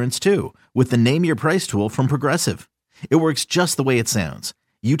auto insurance too with the Name Your Price tool from Progressive. It works just the way it sounds.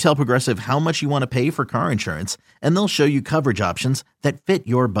 You tell Progressive how much you want to pay for car insurance, and they'll show you coverage options that fit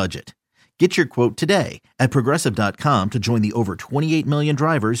your budget. Get your quote today at Progressive.com to join the over 28 million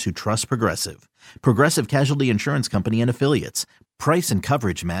drivers who trust Progressive. Progressive Casualty Insurance Company and Affiliates. Price and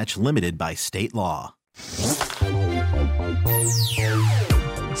coverage match limited by state law.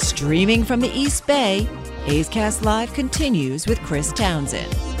 Streaming from the East Bay, A's Cast Live continues with Chris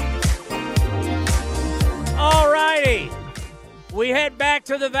Townsend. All righty. We head back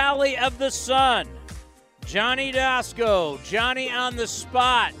to the Valley of the Sun. Johnny Dasco, Johnny on the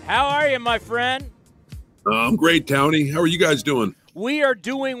spot. How are you, my friend? I'm great, Townie. How are you guys doing? We are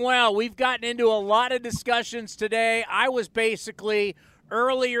doing well. We've gotten into a lot of discussions today. I was basically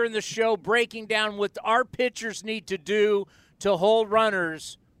earlier in the show breaking down what our pitchers need to do to hold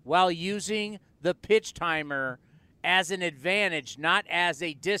runners while using the pitch timer as an advantage, not as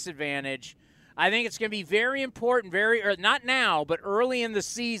a disadvantage. I think it's going to be very important, not now, but early in the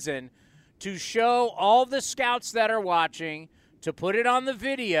season, to show all the scouts that are watching, to put it on the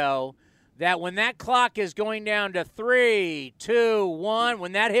video, that when that clock is going down to 3, 2, 1,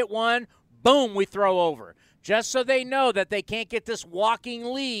 when that hit 1, boom, we throw over. Just so they know that they can't get this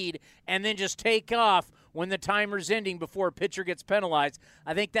walking lead and then just take off when the timer's ending before a pitcher gets penalized.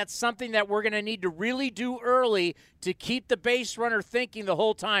 I think that's something that we're going to need to really do early to keep the base runner thinking the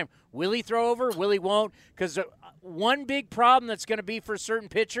whole time, will he throw over, will he won't? Because one big problem that's going to be for certain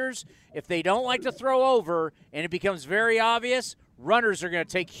pitchers, if they don't like to throw over and it becomes very obvious, runners are going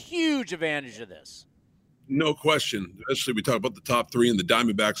to take huge advantage of this. No question. Especially we talk about the top three in the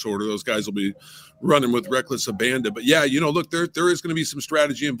Diamondbacks order. Those guys will be running with reckless abandon. But, yeah, look, there is going to be some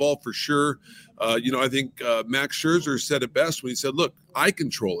strategy involved for sure. I think Max Scherzer said it best when he said, look, I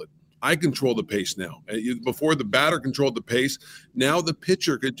control it. I control the pace now. Before the batter controlled the pace, now the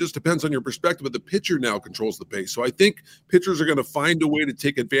pitcher, it just depends on your perspective, but the pitcher now controls the pace. So I think pitchers are going to find a way to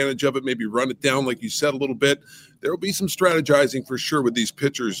take advantage of it, maybe run it down, like you said, a little bit. There will be some strategizing for sure with these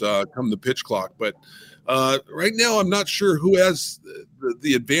pitchers come the pitch clock. But right now I'm not sure who has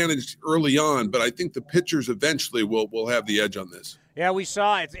the advantage early on, but I think the pitchers eventually will have the edge on this. Yeah, we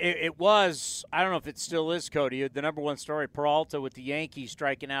saw it. It was, I don't know if it still is, Cody, the number one story, Peralta with the Yankees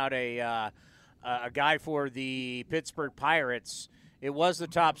striking out a guy for the Pittsburgh Pirates. It was the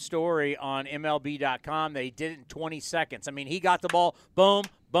top story on MLB.com. They did it in 20 seconds. I mean, he got the ball, boom,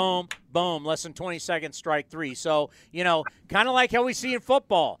 boom, boom, less than 20 seconds, strike three. So, kind of like how we see in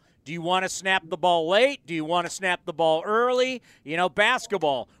football. Do you want to snap the ball late? Do you want to snap the ball early?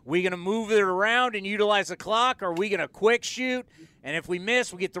 Basketball, we going to move it around and utilize the clock, or are we going to quick shoot? And if we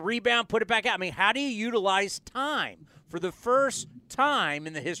miss, we get the rebound, put it back out. I mean, how do you utilize time? For the first time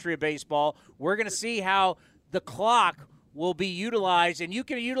in the history of baseball, we're going to see how the clock will be utilized, and you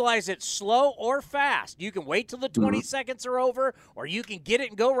can utilize it slow or fast. You can wait till the 20 seconds are over, or you can get it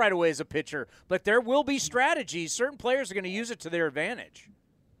and go right away as a pitcher. But there will be strategies. Certain players are going to use it to their advantage.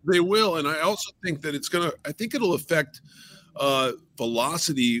 They will, and I also think that I think it'll affect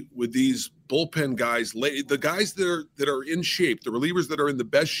velocity with these bullpen guys. The guys that are in shape, the relievers that are in the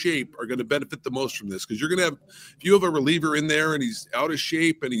best shape, are going to benefit the most from this, because you're going to have, if you have a reliever in there and he's out of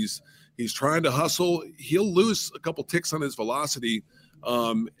shape and he's trying to hustle, he'll lose a couple ticks on his velocity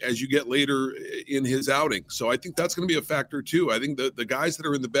as you get later in his outing. So I think that's going to be a factor too. I think the guys that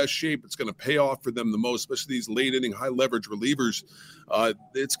are in the best shape, it's going to pay off for them the most, especially these late inning high leverage relievers.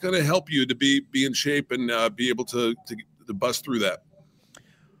 It's going to help you to be in shape and be able to bust through that.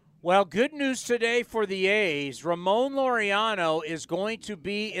 Well, good news today for the A's. Ramon Laureano is going to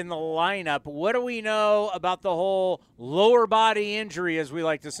be in the lineup. What do we know about the whole lower body injury, as we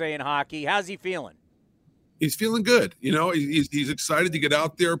like to say in hockey? How's he feeling? He's feeling good. He's excited to get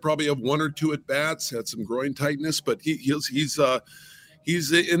out there, probably have one or two at bats, had some groin tightness, but he's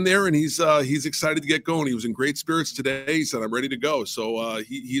in there and he's excited to get going. He was in great spirits today. He said, I'm ready to go. So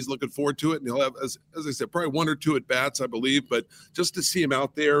he's looking forward to it. And he'll have, as I said, probably one or two at bats, I believe, but just to see him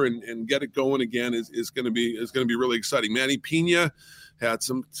out there and get it going again is going to be really exciting. Manny Pena had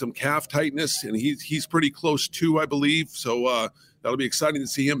some calf tightness, and he's pretty close too, I believe. So that'll be exciting to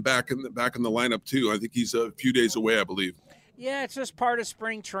see him back in the lineup too. I think he's a few days away, I believe. Yeah, it's just part of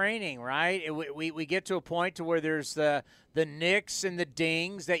spring training, right? We get to a point to where there's the nicks and the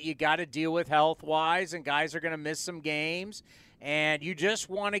dings that you got to deal with health-wise, and guys are going to miss some games, and you just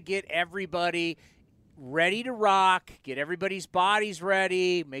want to get everybody ready to rock, get everybody's bodies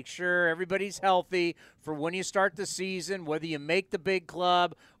ready, make sure everybody's healthy for when you start the season, whether you make the big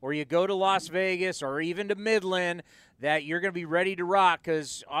club or you go to Las Vegas or even to Midland, that you're going to be ready to rock,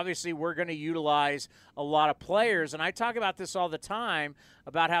 because obviously we're going to utilize a lot of players. And I talk about this all the time,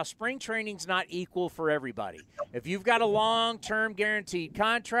 about how spring training's not equal for everybody. If you've got a long-term guaranteed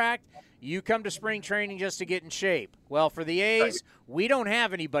contract, you come to spring training just to get in shape. Well, for the A's, we don't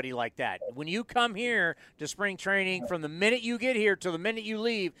have anybody like that. When you come here to spring training, from the minute you get here to the minute you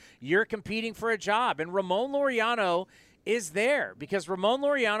leave, you're competing for a job. And Ramon Laureano is there because Ramon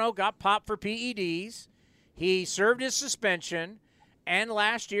Laureano got popped for PEDs. He served his suspension. And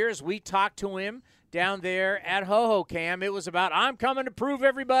last year, as we talked to him down there at Hohokam, it was about, I'm coming to prove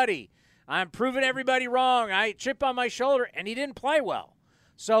everybody. I'm proving everybody wrong. I chip on my shoulder, and he didn't play well.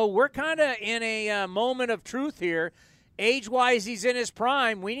 So we're kind of in a moment of truth here. Age-wise, he's in his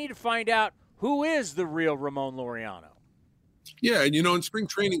prime. We need to find out who is the real Ramon Laureano. Yeah, and and spring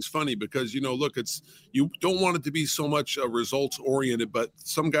training's funny because look, you don't want it to be so much results oriented, but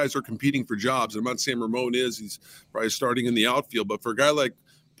some guys are competing for jobs. I'm not saying Ramon he's probably starting in the outfield, but for a guy like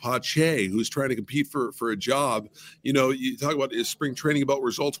Pache, who's trying to compete for a job, you talk about is spring training about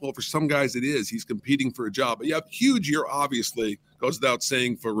results? Well, for some guys it is. He's competing for a job. But yeah, huge year, obviously, goes without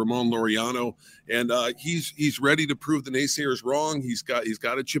saying for Ramon Laureano, and he's ready to prove the naysayers wrong. He's got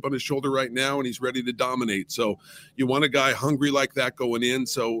a chip on his shoulder right now, and he's ready to dominate. So you want a guy hungry like that going in.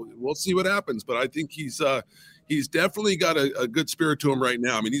 So we'll see what happens, but I think he's definitely got a good spirit to him right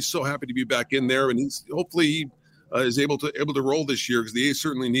now. I mean, he's so happy to be back in there, and he's hopefully is able to roll this year because the A's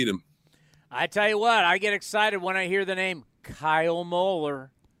certainly need him. I tell you what, I get excited when I hear the name Kyle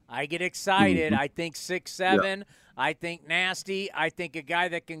Muller. I get excited. I think 6'7". Yeah. I think nasty. I think a guy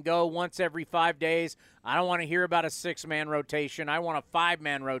that can go once every 5 days. I don't want to hear about a 6-man rotation. I want a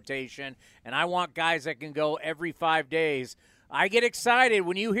 5-man rotation, and I want guys that can go every 5 days. I get excited.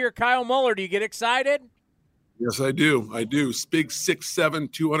 When you hear Kyle Muller, do you get excited? Yes, I do. Big 6'7",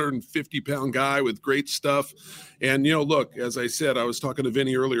 250-pound guy with great stuff. And, look, as I said, I was talking to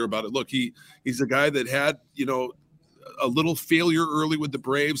Vinny earlier about it. Look, he's a guy that had, a little failure early with the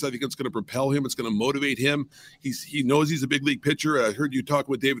Braves. I think it's going to propel him. It's going to motivate him. He knows he's a big league pitcher. I heard you talk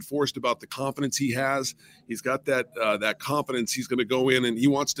with David Forrest about the confidence he has. He's got that confidence. He's going to go in and he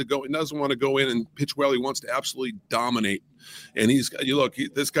wants to go. He doesn't want to go in and pitch well. He wants to absolutely dominate. And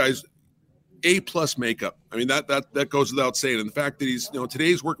this guy's A+ makeup. I mean, that goes without saying. And the fact that today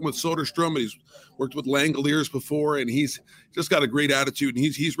he's working with Soderstrom, and he's worked with Langoliers before, and he's just got a great attitude, and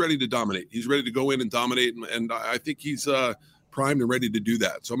he's ready to dominate. He's ready to go in and dominate, and I think he's primed and ready to do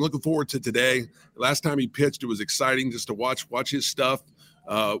that. So I'm looking forward to today. Last time he pitched, it was exciting just to watch his stuff.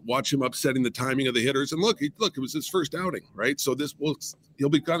 Watch him upsetting the timing of the hitters. And look, it was his first outing, right? So he'll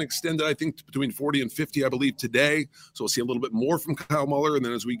be kind of extended, I think, between 40 and 50, I believe, today. So we'll see a little bit more from Kyle Muller. And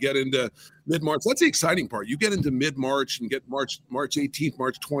then as we get into mid-March, that's the exciting part. You get into mid-March and get March 18th,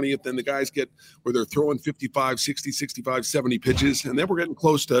 March 20th, then the guys get where they're throwing 55, 60, 65, 70 pitches. And then we're getting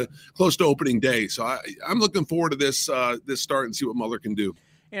close to opening day. So I'm looking forward to this start and see what Muller can do.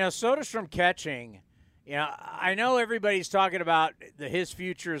 Soderstrom catching, I know everybody's talking about his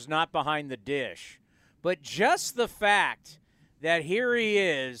future is not behind the dish, but just the fact that here he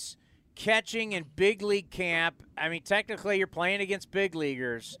is catching in big league camp. I mean, technically you're playing against big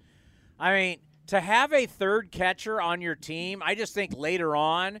leaguers. I mean, to have a third catcher on your team, I just think later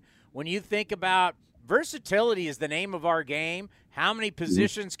on when you think about versatility is the name of our game, how many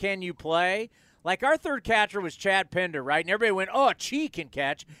positions can you play? Like our third catcher was Chad Pinder, right? And everybody went, oh, Chi can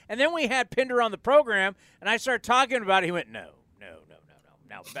catch. And then we had Pinder on the program, and I started talking about it. He went, no.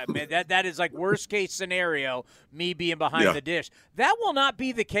 That is like worst-case scenario, me being behind the dish. That will not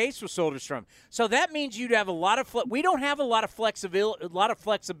be the case with Soderstrom. So that means you'd have a lot of we don't have a lot of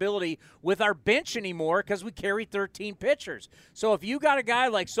flexibility with our bench anymore because we carry 13 pitchers. So if you got a guy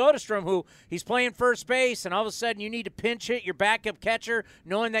like Soderstrom who he's playing first base and all of a sudden you need to pinch hit your backup catcher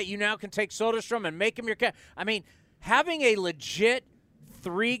knowing that you now can take Soderstrom and make him your catcher. I mean, having a legit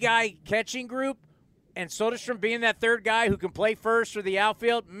 3-guy catching group and Soderstrom being that third guy who can play first or the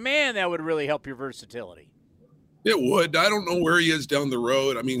outfield, man, that would really help your versatility. It would. I don't know where he is down the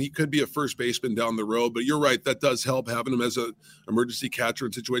road. I mean, he could be a first baseman down the road, but you're right. That does help having him as an emergency catcher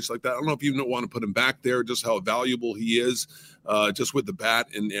in situations like that. I don't know if you want to put him back there, just how valuable he is just with the bat.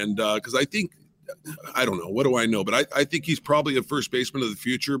 And because I think, I don't know. What do I know? But I think he's probably a first baseman of the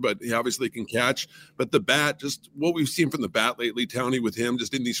future, but he obviously can catch. But the bat, just what we've seen from the bat lately, Townie, with him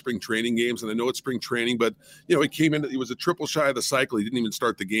just in these spring training games, and I know it's spring training, but, he came in, he was a triple shy of the cycle. He didn't even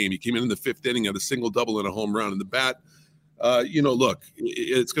start the game. He came in the 5th inning, had a single, double, and a home run. And the bat, look,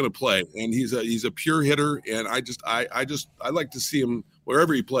 it's going to play. And he's a pure hitter, and I like to see him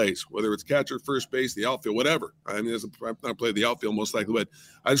wherever he plays, whether it's catcher, first base, the outfield, whatever. I mean, I'm not playing the outfield most likely, but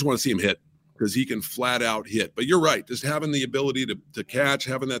I just want to see him hit, because he can flat out hit. But you're right. Just having the ability to catch,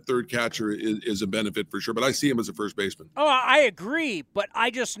 having that third catcher is a benefit for sure. But I see him as a first baseman. Oh, I agree. But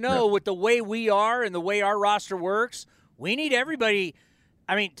I just know with the way we are and the way our roster works, we need everybody.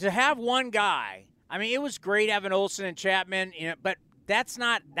 I mean, to have one guy. I mean, it was great having Olsen and Chapman, but that's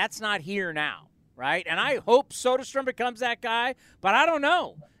not here now, right? And I hope Soderstrom becomes that guy, but I don't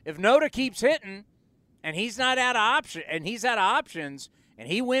know. If Noda keeps hitting, and he's not out of option, and he's out of options, and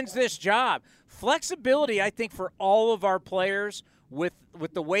he wins this job. Flexibility, I think, for all of our players with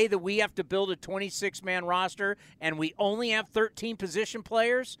the way that we have to build a 26-man roster and we only have 13 position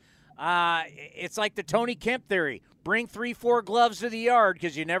players, it's like the Tony Kemp theory. Bring 3-4 gloves to the yard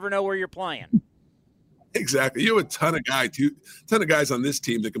because you never know where you're playing. Exactly. You have a ton of guys on this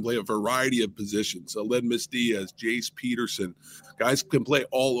team that can play a variety of positions. Ledmus Diaz, Jace Peterson, guys can play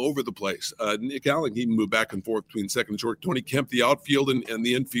all over the place. Nick Allen, he can move back and forth between second and short. Tony Kemp, the outfield and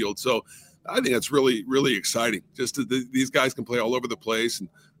the infield. So I think that's really, really exciting. Just these guys can play all over the place. And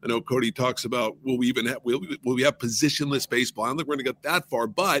I know Cody talks about will we have positionless baseball? I don't think we're going to get that far,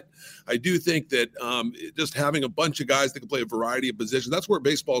 but I do think that just having a bunch of guys that can play a variety of positions, that's where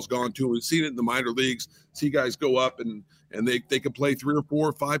baseball's gone to. We've seen it in the minor leagues. See guys go up and they can play 3 or 4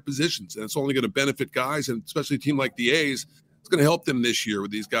 or 5 positions, and it's only going to benefit guys, and especially a team like the A's. It's going to help them this year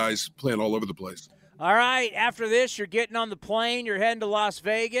with these guys playing all over the place. All right, after this, you're getting on the plane. You're heading to Las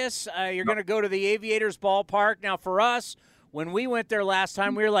Vegas. You're going to go to the Aviators ballpark. Now, for us, when we went there last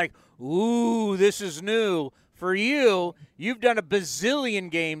time, we were like, ooh, this is new. For you, you've done a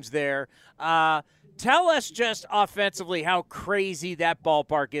bazillion games there. Tell us just offensively how crazy that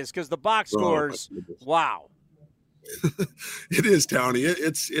ballpark is, because the box scores, wow. It is, Townie.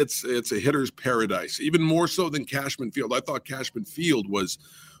 It's a hitter's paradise, even more so than Cashman Field. I thought Cashman Field was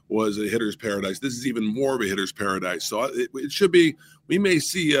a hitter's paradise. This is even more of a hitter's paradise. So it should be. We may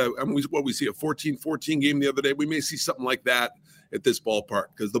see. We see a 14-14 game the other day. We may see something like that at this ballpark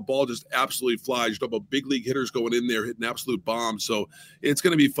because the ball just absolutely flies. You talk about big league hitters going in there hitting absolute bombs. So it's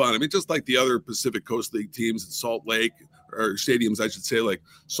going to be fun. I mean, just like the other Pacific Coast League teams in Salt Lake, or stadiums, I should say, like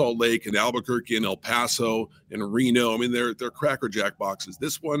Salt Lake and Albuquerque and El Paso and Reno. I mean, they're Cracker Jack boxes.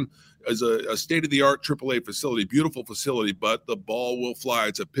 This one is a state-of-the-art AAA facility, beautiful facility, but the ball will fly.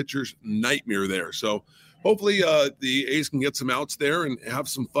 It's a pitcher's nightmare there. So hopefully the A's can get some outs there and have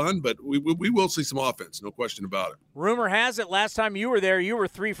some fun, but we will see some offense, no question about it. Rumor has it last time you were there, you were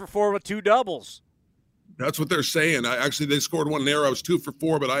 3 for 4 with 2 doubles. That's what they're saying. They scored one there. I was 2 for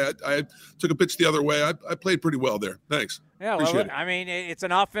 4, but I took a pitch the other way. I played pretty well there. Thanks. Yeah, well, I mean, it's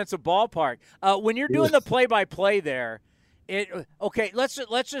an offensive ballpark. When you're doing the play-by-play there,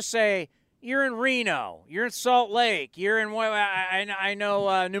 let's just say you're in Reno, you're in Salt Lake, you're in I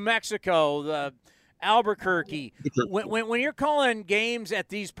know New Mexico, Albuquerque. When you're calling games at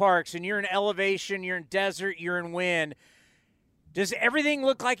these parks and you're in elevation, you're in desert, you're in wind. Does everything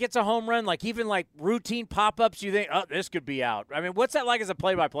look like it's a home run? Like even like routine pop-ups, you think, oh, this could be out. I mean, what's that like as a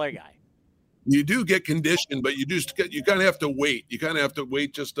play-by-play guy? You do get conditioned, but you kind of have to wait. You kind of have to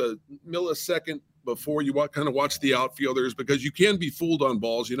wait just a millisecond before you kind of watch the outfielders because you can be fooled on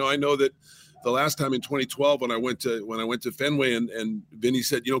balls. You know, I know that the last time in 2012 when I went to Fenway and Vinny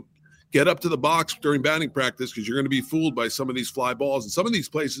said, you know, get up to the box during batting practice because you're going to be fooled by some of these fly balls. And some of these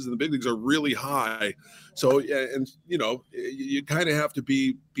places in the big leagues are really high. So, and you know, you kind of have to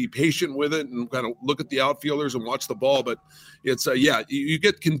be patient with it and kind of look at the outfielders and watch the ball. But it's, you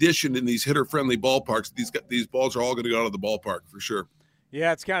get conditioned in these hitter-friendly ballparks. These balls are all going to go out of the ballpark for sure.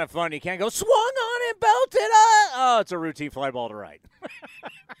 Yeah, it's kind of fun. You can't go swung on and belted on. Oh, it's a routine fly ball to right.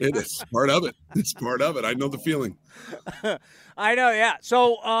 It is part of it. It's part of it. I know the feeling. I know, yeah.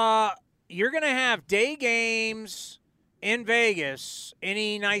 So you're going to have day games in Vegas.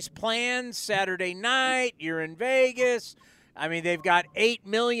 Any nice plans Saturday night? You're in Vegas. I mean, they've got 8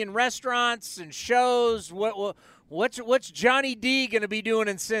 million restaurants and shows. What's Johnny D going to be doing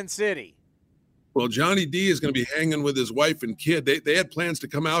in Sin City? Well, Johnny D is going to be hanging with his wife and kid. They had plans to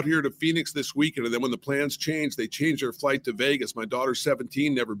come out here to Phoenix this weekend, and then when the plans changed, they changed their flight to Vegas. My daughter's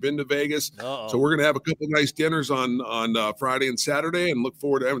 17, never been to Vegas. Uh-oh. So we're going to have a couple of nice dinners on Friday and Saturday and look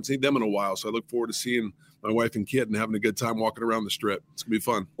forward to – I haven't seen them in a while, so I look forward to seeing my wife and kid and having a good time walking around the Strip. It's going to be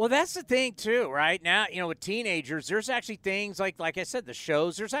fun. Well, that's the thing, too, right? Now, you know, with teenagers, there's actually things like I said, the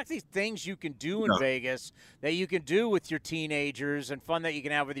shows. There's actually things you can do in Vegas that you can do with your teenagers and fun that you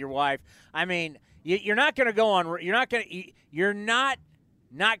can have with your wife. I mean – you're not going to go on. You're not going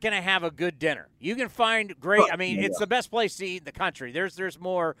to have a good dinner. You can find great. I mean, it's the best place to eat in the country. There's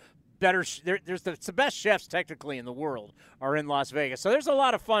more better. It's the best chefs technically in the world are in Las Vegas. So there's a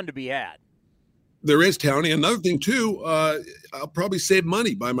lot of fun to be had. There is, Townie. Another thing too. I'll probably save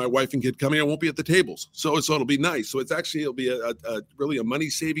money by my wife and kid coming. I won't be at the tables, so it'll be nice. So it'll be really a money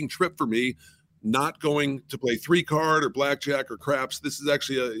saving trip for me. Not going to play 3-card or blackjack or craps. This is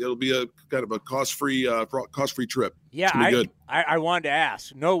actually it'll be a kind of a cost-free trip. Yeah, I wanted to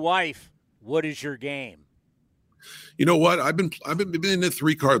ask. No wife, what is your game? You know what? I've been in a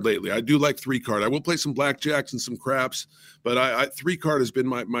 3-card lately. I do like 3-card. I will play some blackjacks and some craps, but I 3-card has been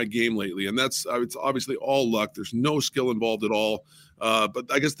my game lately, and it's obviously all luck. There's no skill involved at all.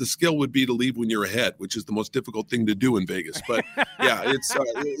 But I guess the skill would be to leave when you're ahead, which is the most difficult thing to do in Vegas. But yeah,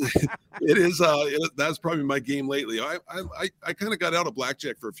 that's probably my game lately. I kind of got out of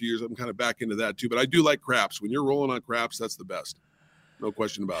blackjack for a few years. I'm kind of back into that too, but I do like craps. When you're rolling on craps, that's the best. No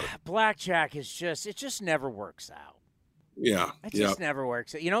question about it. Blackjack is just never works out. Yeah. It just never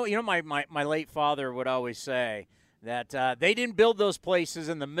works out. You know, my late father would always say that they didn't build those places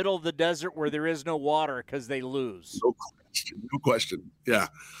in the middle of the desert where there is no water because they lose. No question. Yeah.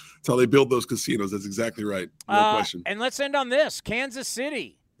 That's how they build those casinos. That's exactly right. No question. And let's end on this. Kansas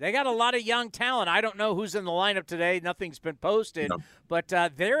City. They got a lot of young talent. I don't know who's in the lineup today. Nothing's been posted. No. But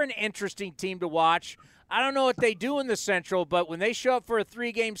they're an interesting team to watch. I don't know what they do in the Central, but when they show up for a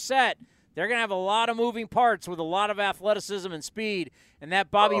 3-game set, they're going to have a lot of moving parts with a lot of athleticism and speed. And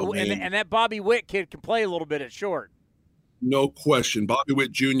that Bobby Witt kid can play a little bit at short. No question. Bobby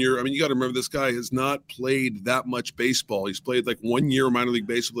Witt Jr., I mean, you got to remember this guy has not played that much baseball. He's played like 1 year minor league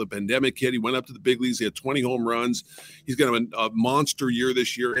baseball. The pandemic hit. He went up to the big leagues. He had 20 home runs. He's got a monster year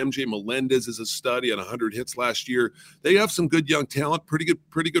this year. MJ Melendez is a stud. He had 100 hits last year. They have some good young talent. Pretty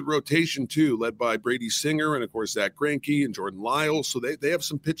good rotation, too, led by Brady Singer and, of course, Zach Greinke and Jordan Lyles. So they have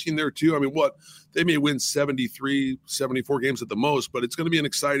some pitching there, too. I mean, they may win 73, 74 games at the most, but it's going to be an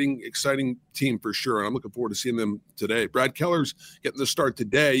exciting team for sure. And I'm looking forward to seeing them today. Brad Keller's getting the start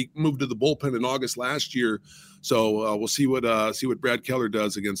today. He moved to the bullpen in August last year. So we'll see what Brad Keller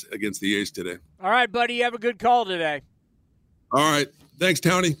does against the A's today. All right, buddy. You have a good call today. All right. Thanks,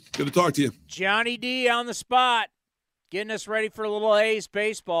 Townie. Good to talk to you. Johnny D on the spot, getting us ready for a little A's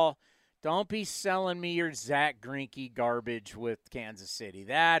baseball. Don't be selling me your Zach Greinke garbage with Kansas City.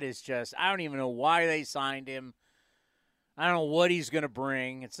 That is just – I don't even know why they signed him. I don't know what he's going to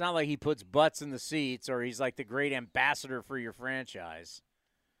bring. It's not like he puts butts in the seats or he's like the great ambassador for your franchise.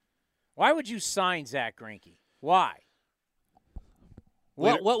 Why would you sign Zach Greinke? Why?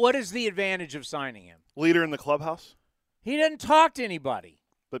 What is the advantage of signing him? Leader in the clubhouse? He didn't talk to anybody.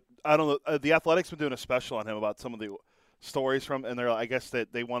 But I don't know. The Athletics been doing a special on him about some of the – stories from, and I guess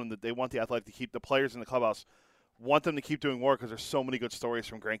that they want the Athletic to keep the players in the clubhouse, want them to keep doing more because there's so many good stories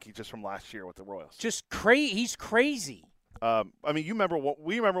from Greinke just from last year with the Royals. He's crazy. I mean, we remember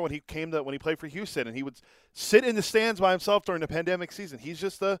when he when he played for Houston, and he would sit in the stands by himself during the pandemic season. He's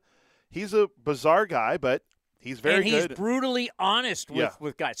a bizarre guy, but he's very good. And he's brutally honest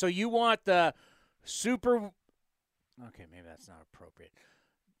with guys. So you want the super? Okay, maybe that's not appropriate.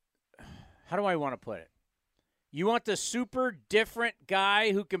 How do I want to put it? You want the super different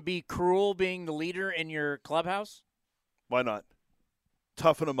guy who can be cruel being the leader in your clubhouse? Why not?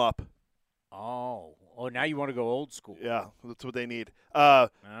 Toughen him up. Oh, now you want to go old school. Yeah, that's what they need. By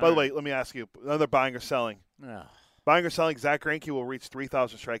the way, let me ask you, another buying or selling. Buying or selling, Zach Greinke will reach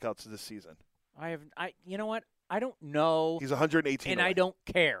 3,000 strikeouts this season. You know what? I don't know. He's 118 and away. I don't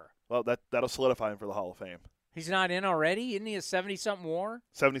care. Well, that'll solidify him for the Hall of Fame. He's not in already? Isn't he a 70-something WAR?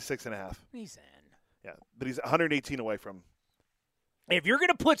 76.5. He's in. Yeah, but he's 118 away from. If you're going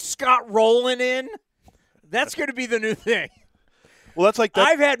to put Scott Rowland in, that's going to be the new thing. Well, that's like that.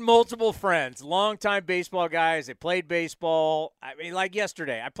 I've had multiple friends, longtime baseball guys. They played baseball. I mean, like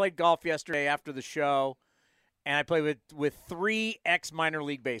yesterday. I played golf yesterday after the show, and I played with 3 ex-minor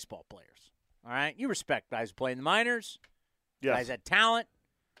league baseball players. All right? You respect guys who play in the minors. Yes. Guys had talent.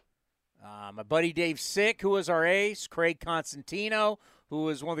 My buddy Dave Sick, who was our ace. Craig Constantino, who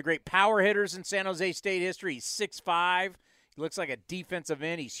was one of the great power hitters in San Jose State history. He's 6'5". He looks like a defensive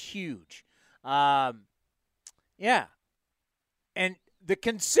end. He's huge. Yeah. And the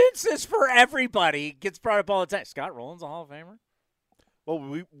consensus for everybody gets brought up all the time. Scott Rowland's a Hall of Famer? Well,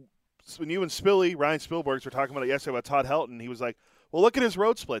 when you and Ryan Spielbergs were talking about it yesterday about Todd Helton, he was like, well, look at his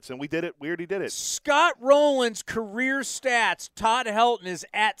road splits, and we already did it. Scott Rowland's career stats, Todd Helton is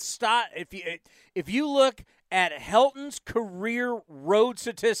at if you look at Helton's career road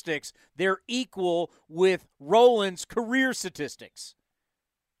statistics, they're equal with Rowland's career statistics.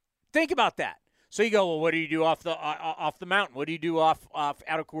 Think about that. So you go, well, what do you do off the mountain? What do you do off out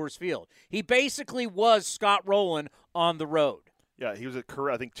of Coors Field? He basically was Scott Rowland on the road. Yeah, he was a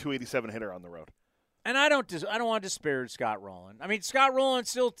career, I think, 287 hitter on the road. And I don't want to disparage Scott Rowland. I mean, Scott Rowland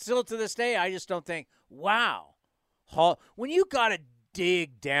still to this day, I just don't think, wow. When you got to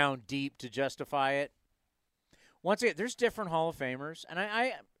dig down deep to justify it, once again, there's different Hall of Famers, and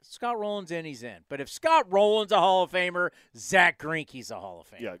Scott Rowland's in, he's in. But if Scott Rowland's a Hall of Famer, Zach Greinke's a Hall of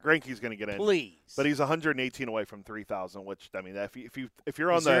Famer. Yeah, Greinke's going to get in. Please. But he's 118 away from 3,000, which, I mean, if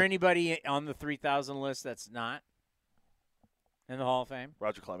you're on Is there anybody on the 3,000 list that's not? in the Hall of Fame?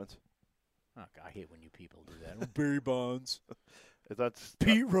 Roger Clemens. Oh, God, I hate when you people do that. Barry Bonds. That's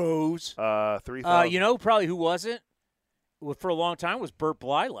Pete Rose. 3,000. You know probably who wasn't for a long time was Burt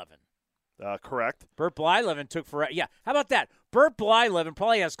Blyleven. Correct. Burt Blyleven took forever. Yeah, how about that? Burt Blyleven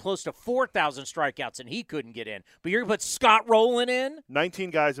probably has close to 4,000 strikeouts, and he couldn't get in. But you're going to put Scott Rowland in? 19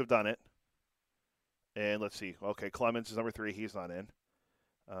 guys have done it. And let's see. Okay, Clemens is number 3. He's not in.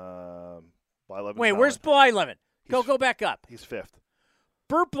 Blyleven. Wait, where's Blyleven? Go back up. He's 5th.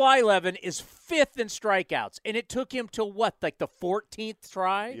 Burt Blyleven is 5th in strikeouts, and it took him till what, like the 14th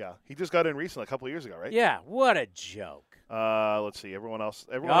try? Yeah, he just got in recently, a couple of years ago, right? Yeah, what a joke. Let's see. Everyone else.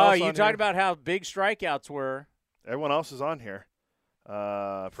 You talked about how big strikeouts were. Everyone else is on here.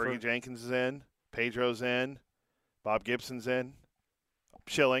 Fergie Jenkins is in. Pedro's in. Bob Gibson's in.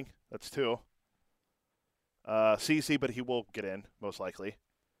 Schilling. That's 2. CC, but he will get in, most likely.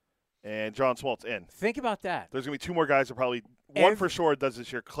 And John Smoltz in. Think about that. There's going to be 2 more guys that probably one for sure does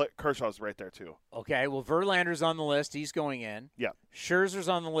this year. Kershaw's right there, too. Okay, well, Verlander's on the list. He's going in. Yeah. Scherzer's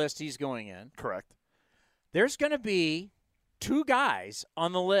on the list. He's going in. Correct. There's going to be 2 guys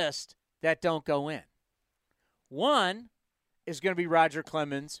on the list that don't go in. One is going to be Roger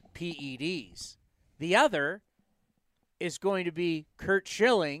Clemens, PEDs. The other is going to be Curt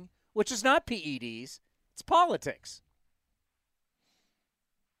Schilling, which is not PEDs. It's politics.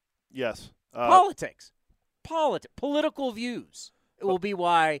 Yes. Politics. Political views. It will be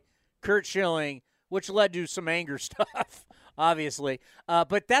why Curt Schilling, which led to some anger stuff, obviously.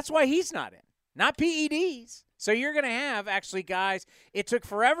 But that's why he's not in. Not PEDs. So you're going to have actually guys. It took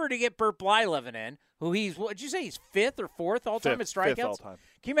forever to get Burt Blyleven in, who what did you say? He's 5th or 4th all-time in strikeouts? 5th all-time.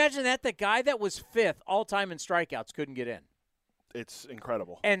 Can you imagine that? The guy that was 5th all-time in strikeouts couldn't get in. It's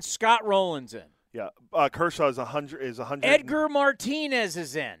incredible. And Scott Rowland's in. Yeah. Kershaw is 100. Edgar Martinez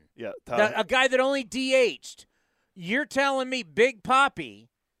is in. Yeah. A guy that only DH'd. You're telling me Big Papi,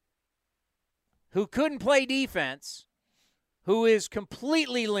 who couldn't play defense, who is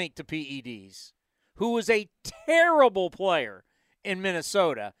completely linked to PEDs, who was a terrible player in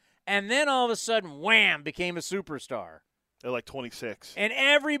Minnesota, and then all of a sudden, wham, became a superstar. They're like 26. And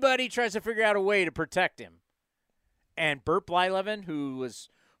everybody tries to figure out a way to protect him. And Burt Blyleven,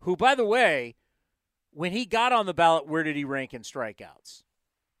 who, by the way, when he got on the ballot, where did he rank in strikeouts?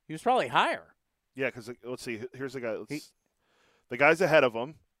 He was probably higher. Yeah, because let's see. Here's the guy. The guys ahead of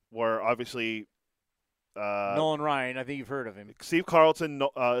him were obviously Nolan Ryan. I think you've heard of him. Steve Carlton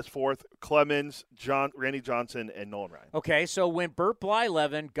is 4th. Clemens, Randy Johnson, and Nolan Ryan. Okay, so when Burt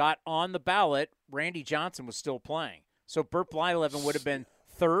Blyleven got on the ballot, Randy Johnson was still playing. So Burt Blyleven would have been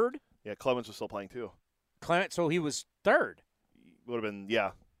 3rd? Yeah, Clemens was still playing too. So he was 3rd. Would have been,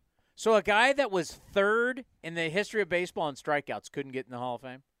 yeah. So a guy that was 3rd in the history of baseball in strikeouts couldn't get in the Hall of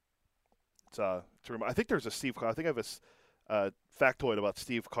Fame? I think there's a I think I have a factoid about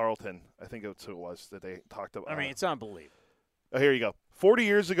Steve Carlton. I think that's who it was that they talked about. I mean, it's unbelievable. Oh, here you go. 40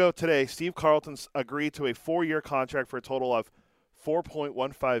 years ago today, Steve Carlton agreed to a 4-year contract for a total of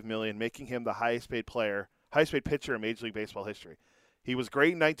 $4.15 million, making him the highest paid pitcher in Major League Baseball history. He was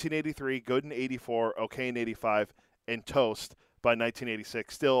great in 1983, good in 84, okay in 85, and toast by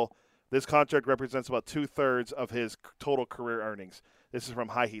 1986. Still, this contract represents about 2/3 of his total career earnings. This is from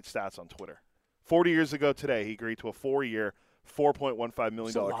High Heat Stats on Twitter. 40 years ago today, he agreed to a 4-year, $4.15 million contract.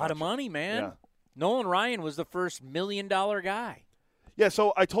 That's a lot of money, man. Yeah. Nolan Ryan was the first $1 million guy. Yeah,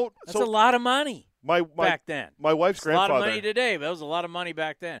 so I told – That's a lot of money back then. My wife's it's grandfather – a lot of money today, but that was a lot of money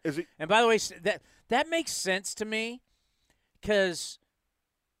back then. And by the way, that makes sense to me because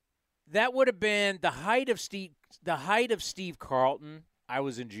that would have been the height of Steve Carlton. I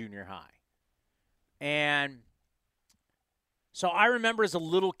was in junior high. And – so I remember as a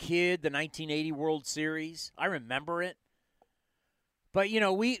little kid the 1980 World Series. I remember it. But, you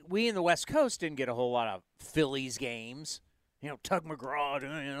know, we in the West Coast didn't get a whole lot of Phillies games. You know, Tug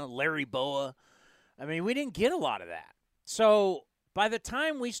McGraw, Larry Boa. I mean, we didn't get a lot of that. So by the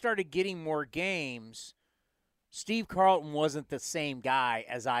time we started getting more games, Steve Carlton wasn't the same guy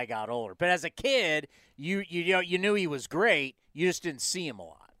as I got older. But as a kid, you knew he was great. You just didn't see him a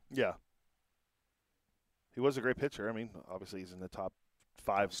lot. Yeah. He was a great pitcher. I mean, obviously he's in the top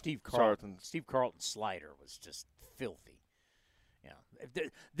 5. Steve Carlton's slider was just filthy. Yeah,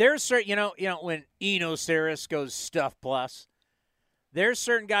 there's certain when Eno Saris goes stuff plus. There's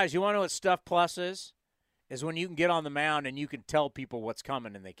certain guys. You want to know what stuff plus is? Is when you can get on the mound and you can tell people what's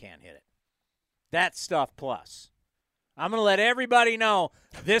coming and they can't hit it. That's stuff plus. I'm going to let everybody know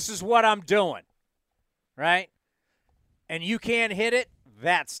this is what I'm doing, right? And you can't hit it.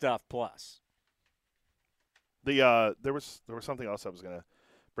 That's stuff plus. There was something else I was going to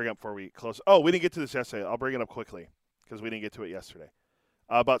bring up before we close. Oh, we didn't get to this yesterday. I'll bring it up quickly because we didn't get to it yesterday.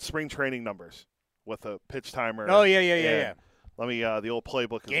 About spring training numbers with a pitch timer. Oh, yeah. Let me the old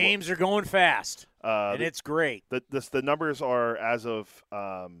playbook. Games are going fast, and it's great. The numbers are as of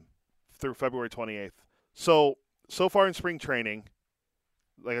through February 28th. So far in spring training,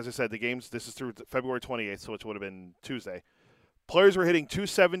 like as I said, the games, this is through February 28th, so which would have been Tuesday. Players were hitting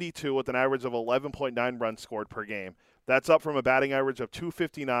 .272 with an average of 11.9 runs scored per game. That's up from a batting average of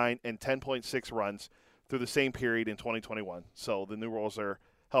 .259 and 10.6 runs through the same period in 2021. So the new rules are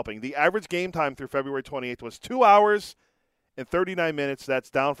helping. The average game time through February 28th was 2 hours and 39 minutes. That's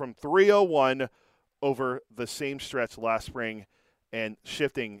down from 3:01 over the same stretch last spring. And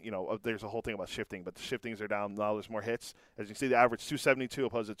shifting, there's a whole thing about shifting, but the shiftings are down. Now there's more hits. As you can see, the average 272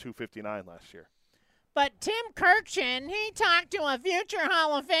 opposed to 259 last year. But Tim Kirchin, he talked to a future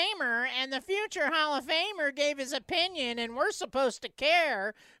Hall of Famer, and the future Hall of Famer gave his opinion, and we're supposed to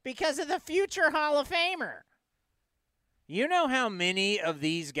care because of the future Hall of Famer. You know how many of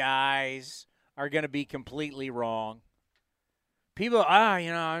these guys are going to be completely wrong? People,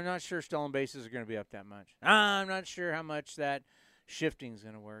 I'm not sure stolen bases are going to be up that much. I'm not sure how much that shifting's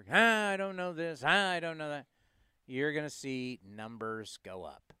going to work. I don't know this. I don't know that. You're going to see numbers go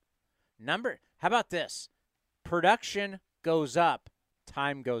up. How about this? Production goes up,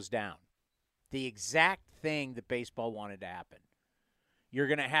 time goes down. The exact thing that baseball wanted to happen. You're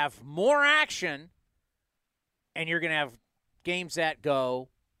going to have more action, and you're going to have games that go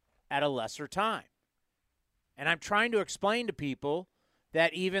at a lesser time. And I'm trying to explain to people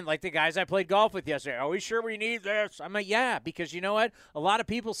that even like the guys I played golf with yesterday, are we sure we need this? I'm like, yeah, because you know what? A lot of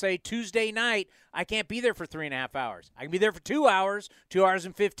people say Tuesday night, I can't be there for 3.5 hours. I can be there for 2 hours, 2 hours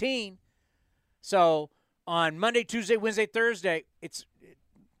and 15. So on Monday, Tuesday, Wednesday, Thursday, it's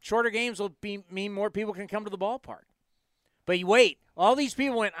shorter games will mean more people can come to the ballpark. But you wait. All these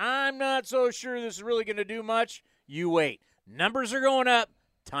people went, I'm not so sure this is really going to do much. You wait. Numbers are going up.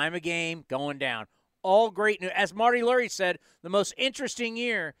 Time of game going down. All great news. As Marty Lurie said, the most interesting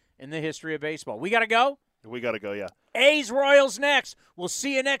year in the history of baseball. We got to go? We got to go, yeah. A's Royals next. We'll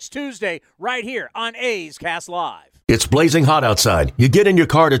see you next Tuesday right here on A's Cast Live. It's blazing hot outside. You get in your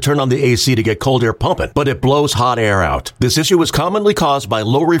car to turn on the AC to get cold air pumping, but it blows hot air out. This issue is commonly caused by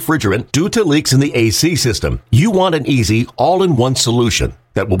low refrigerant due to leaks in the AC system. You want an easy, all-in-one solution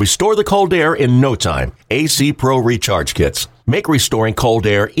that will restore the cold air in no time. AC Pro Recharge Kits make restoring cold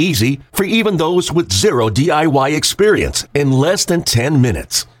air easy for even those with zero DIY experience in less than 10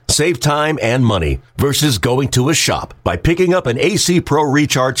 minutes. Save time and money versus going to a shop by picking up an AC Pro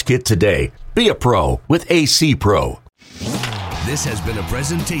Recharge Kit today. Be a pro with AC Pro. This has been a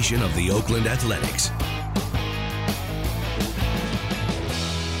presentation of the Oakland Athletics.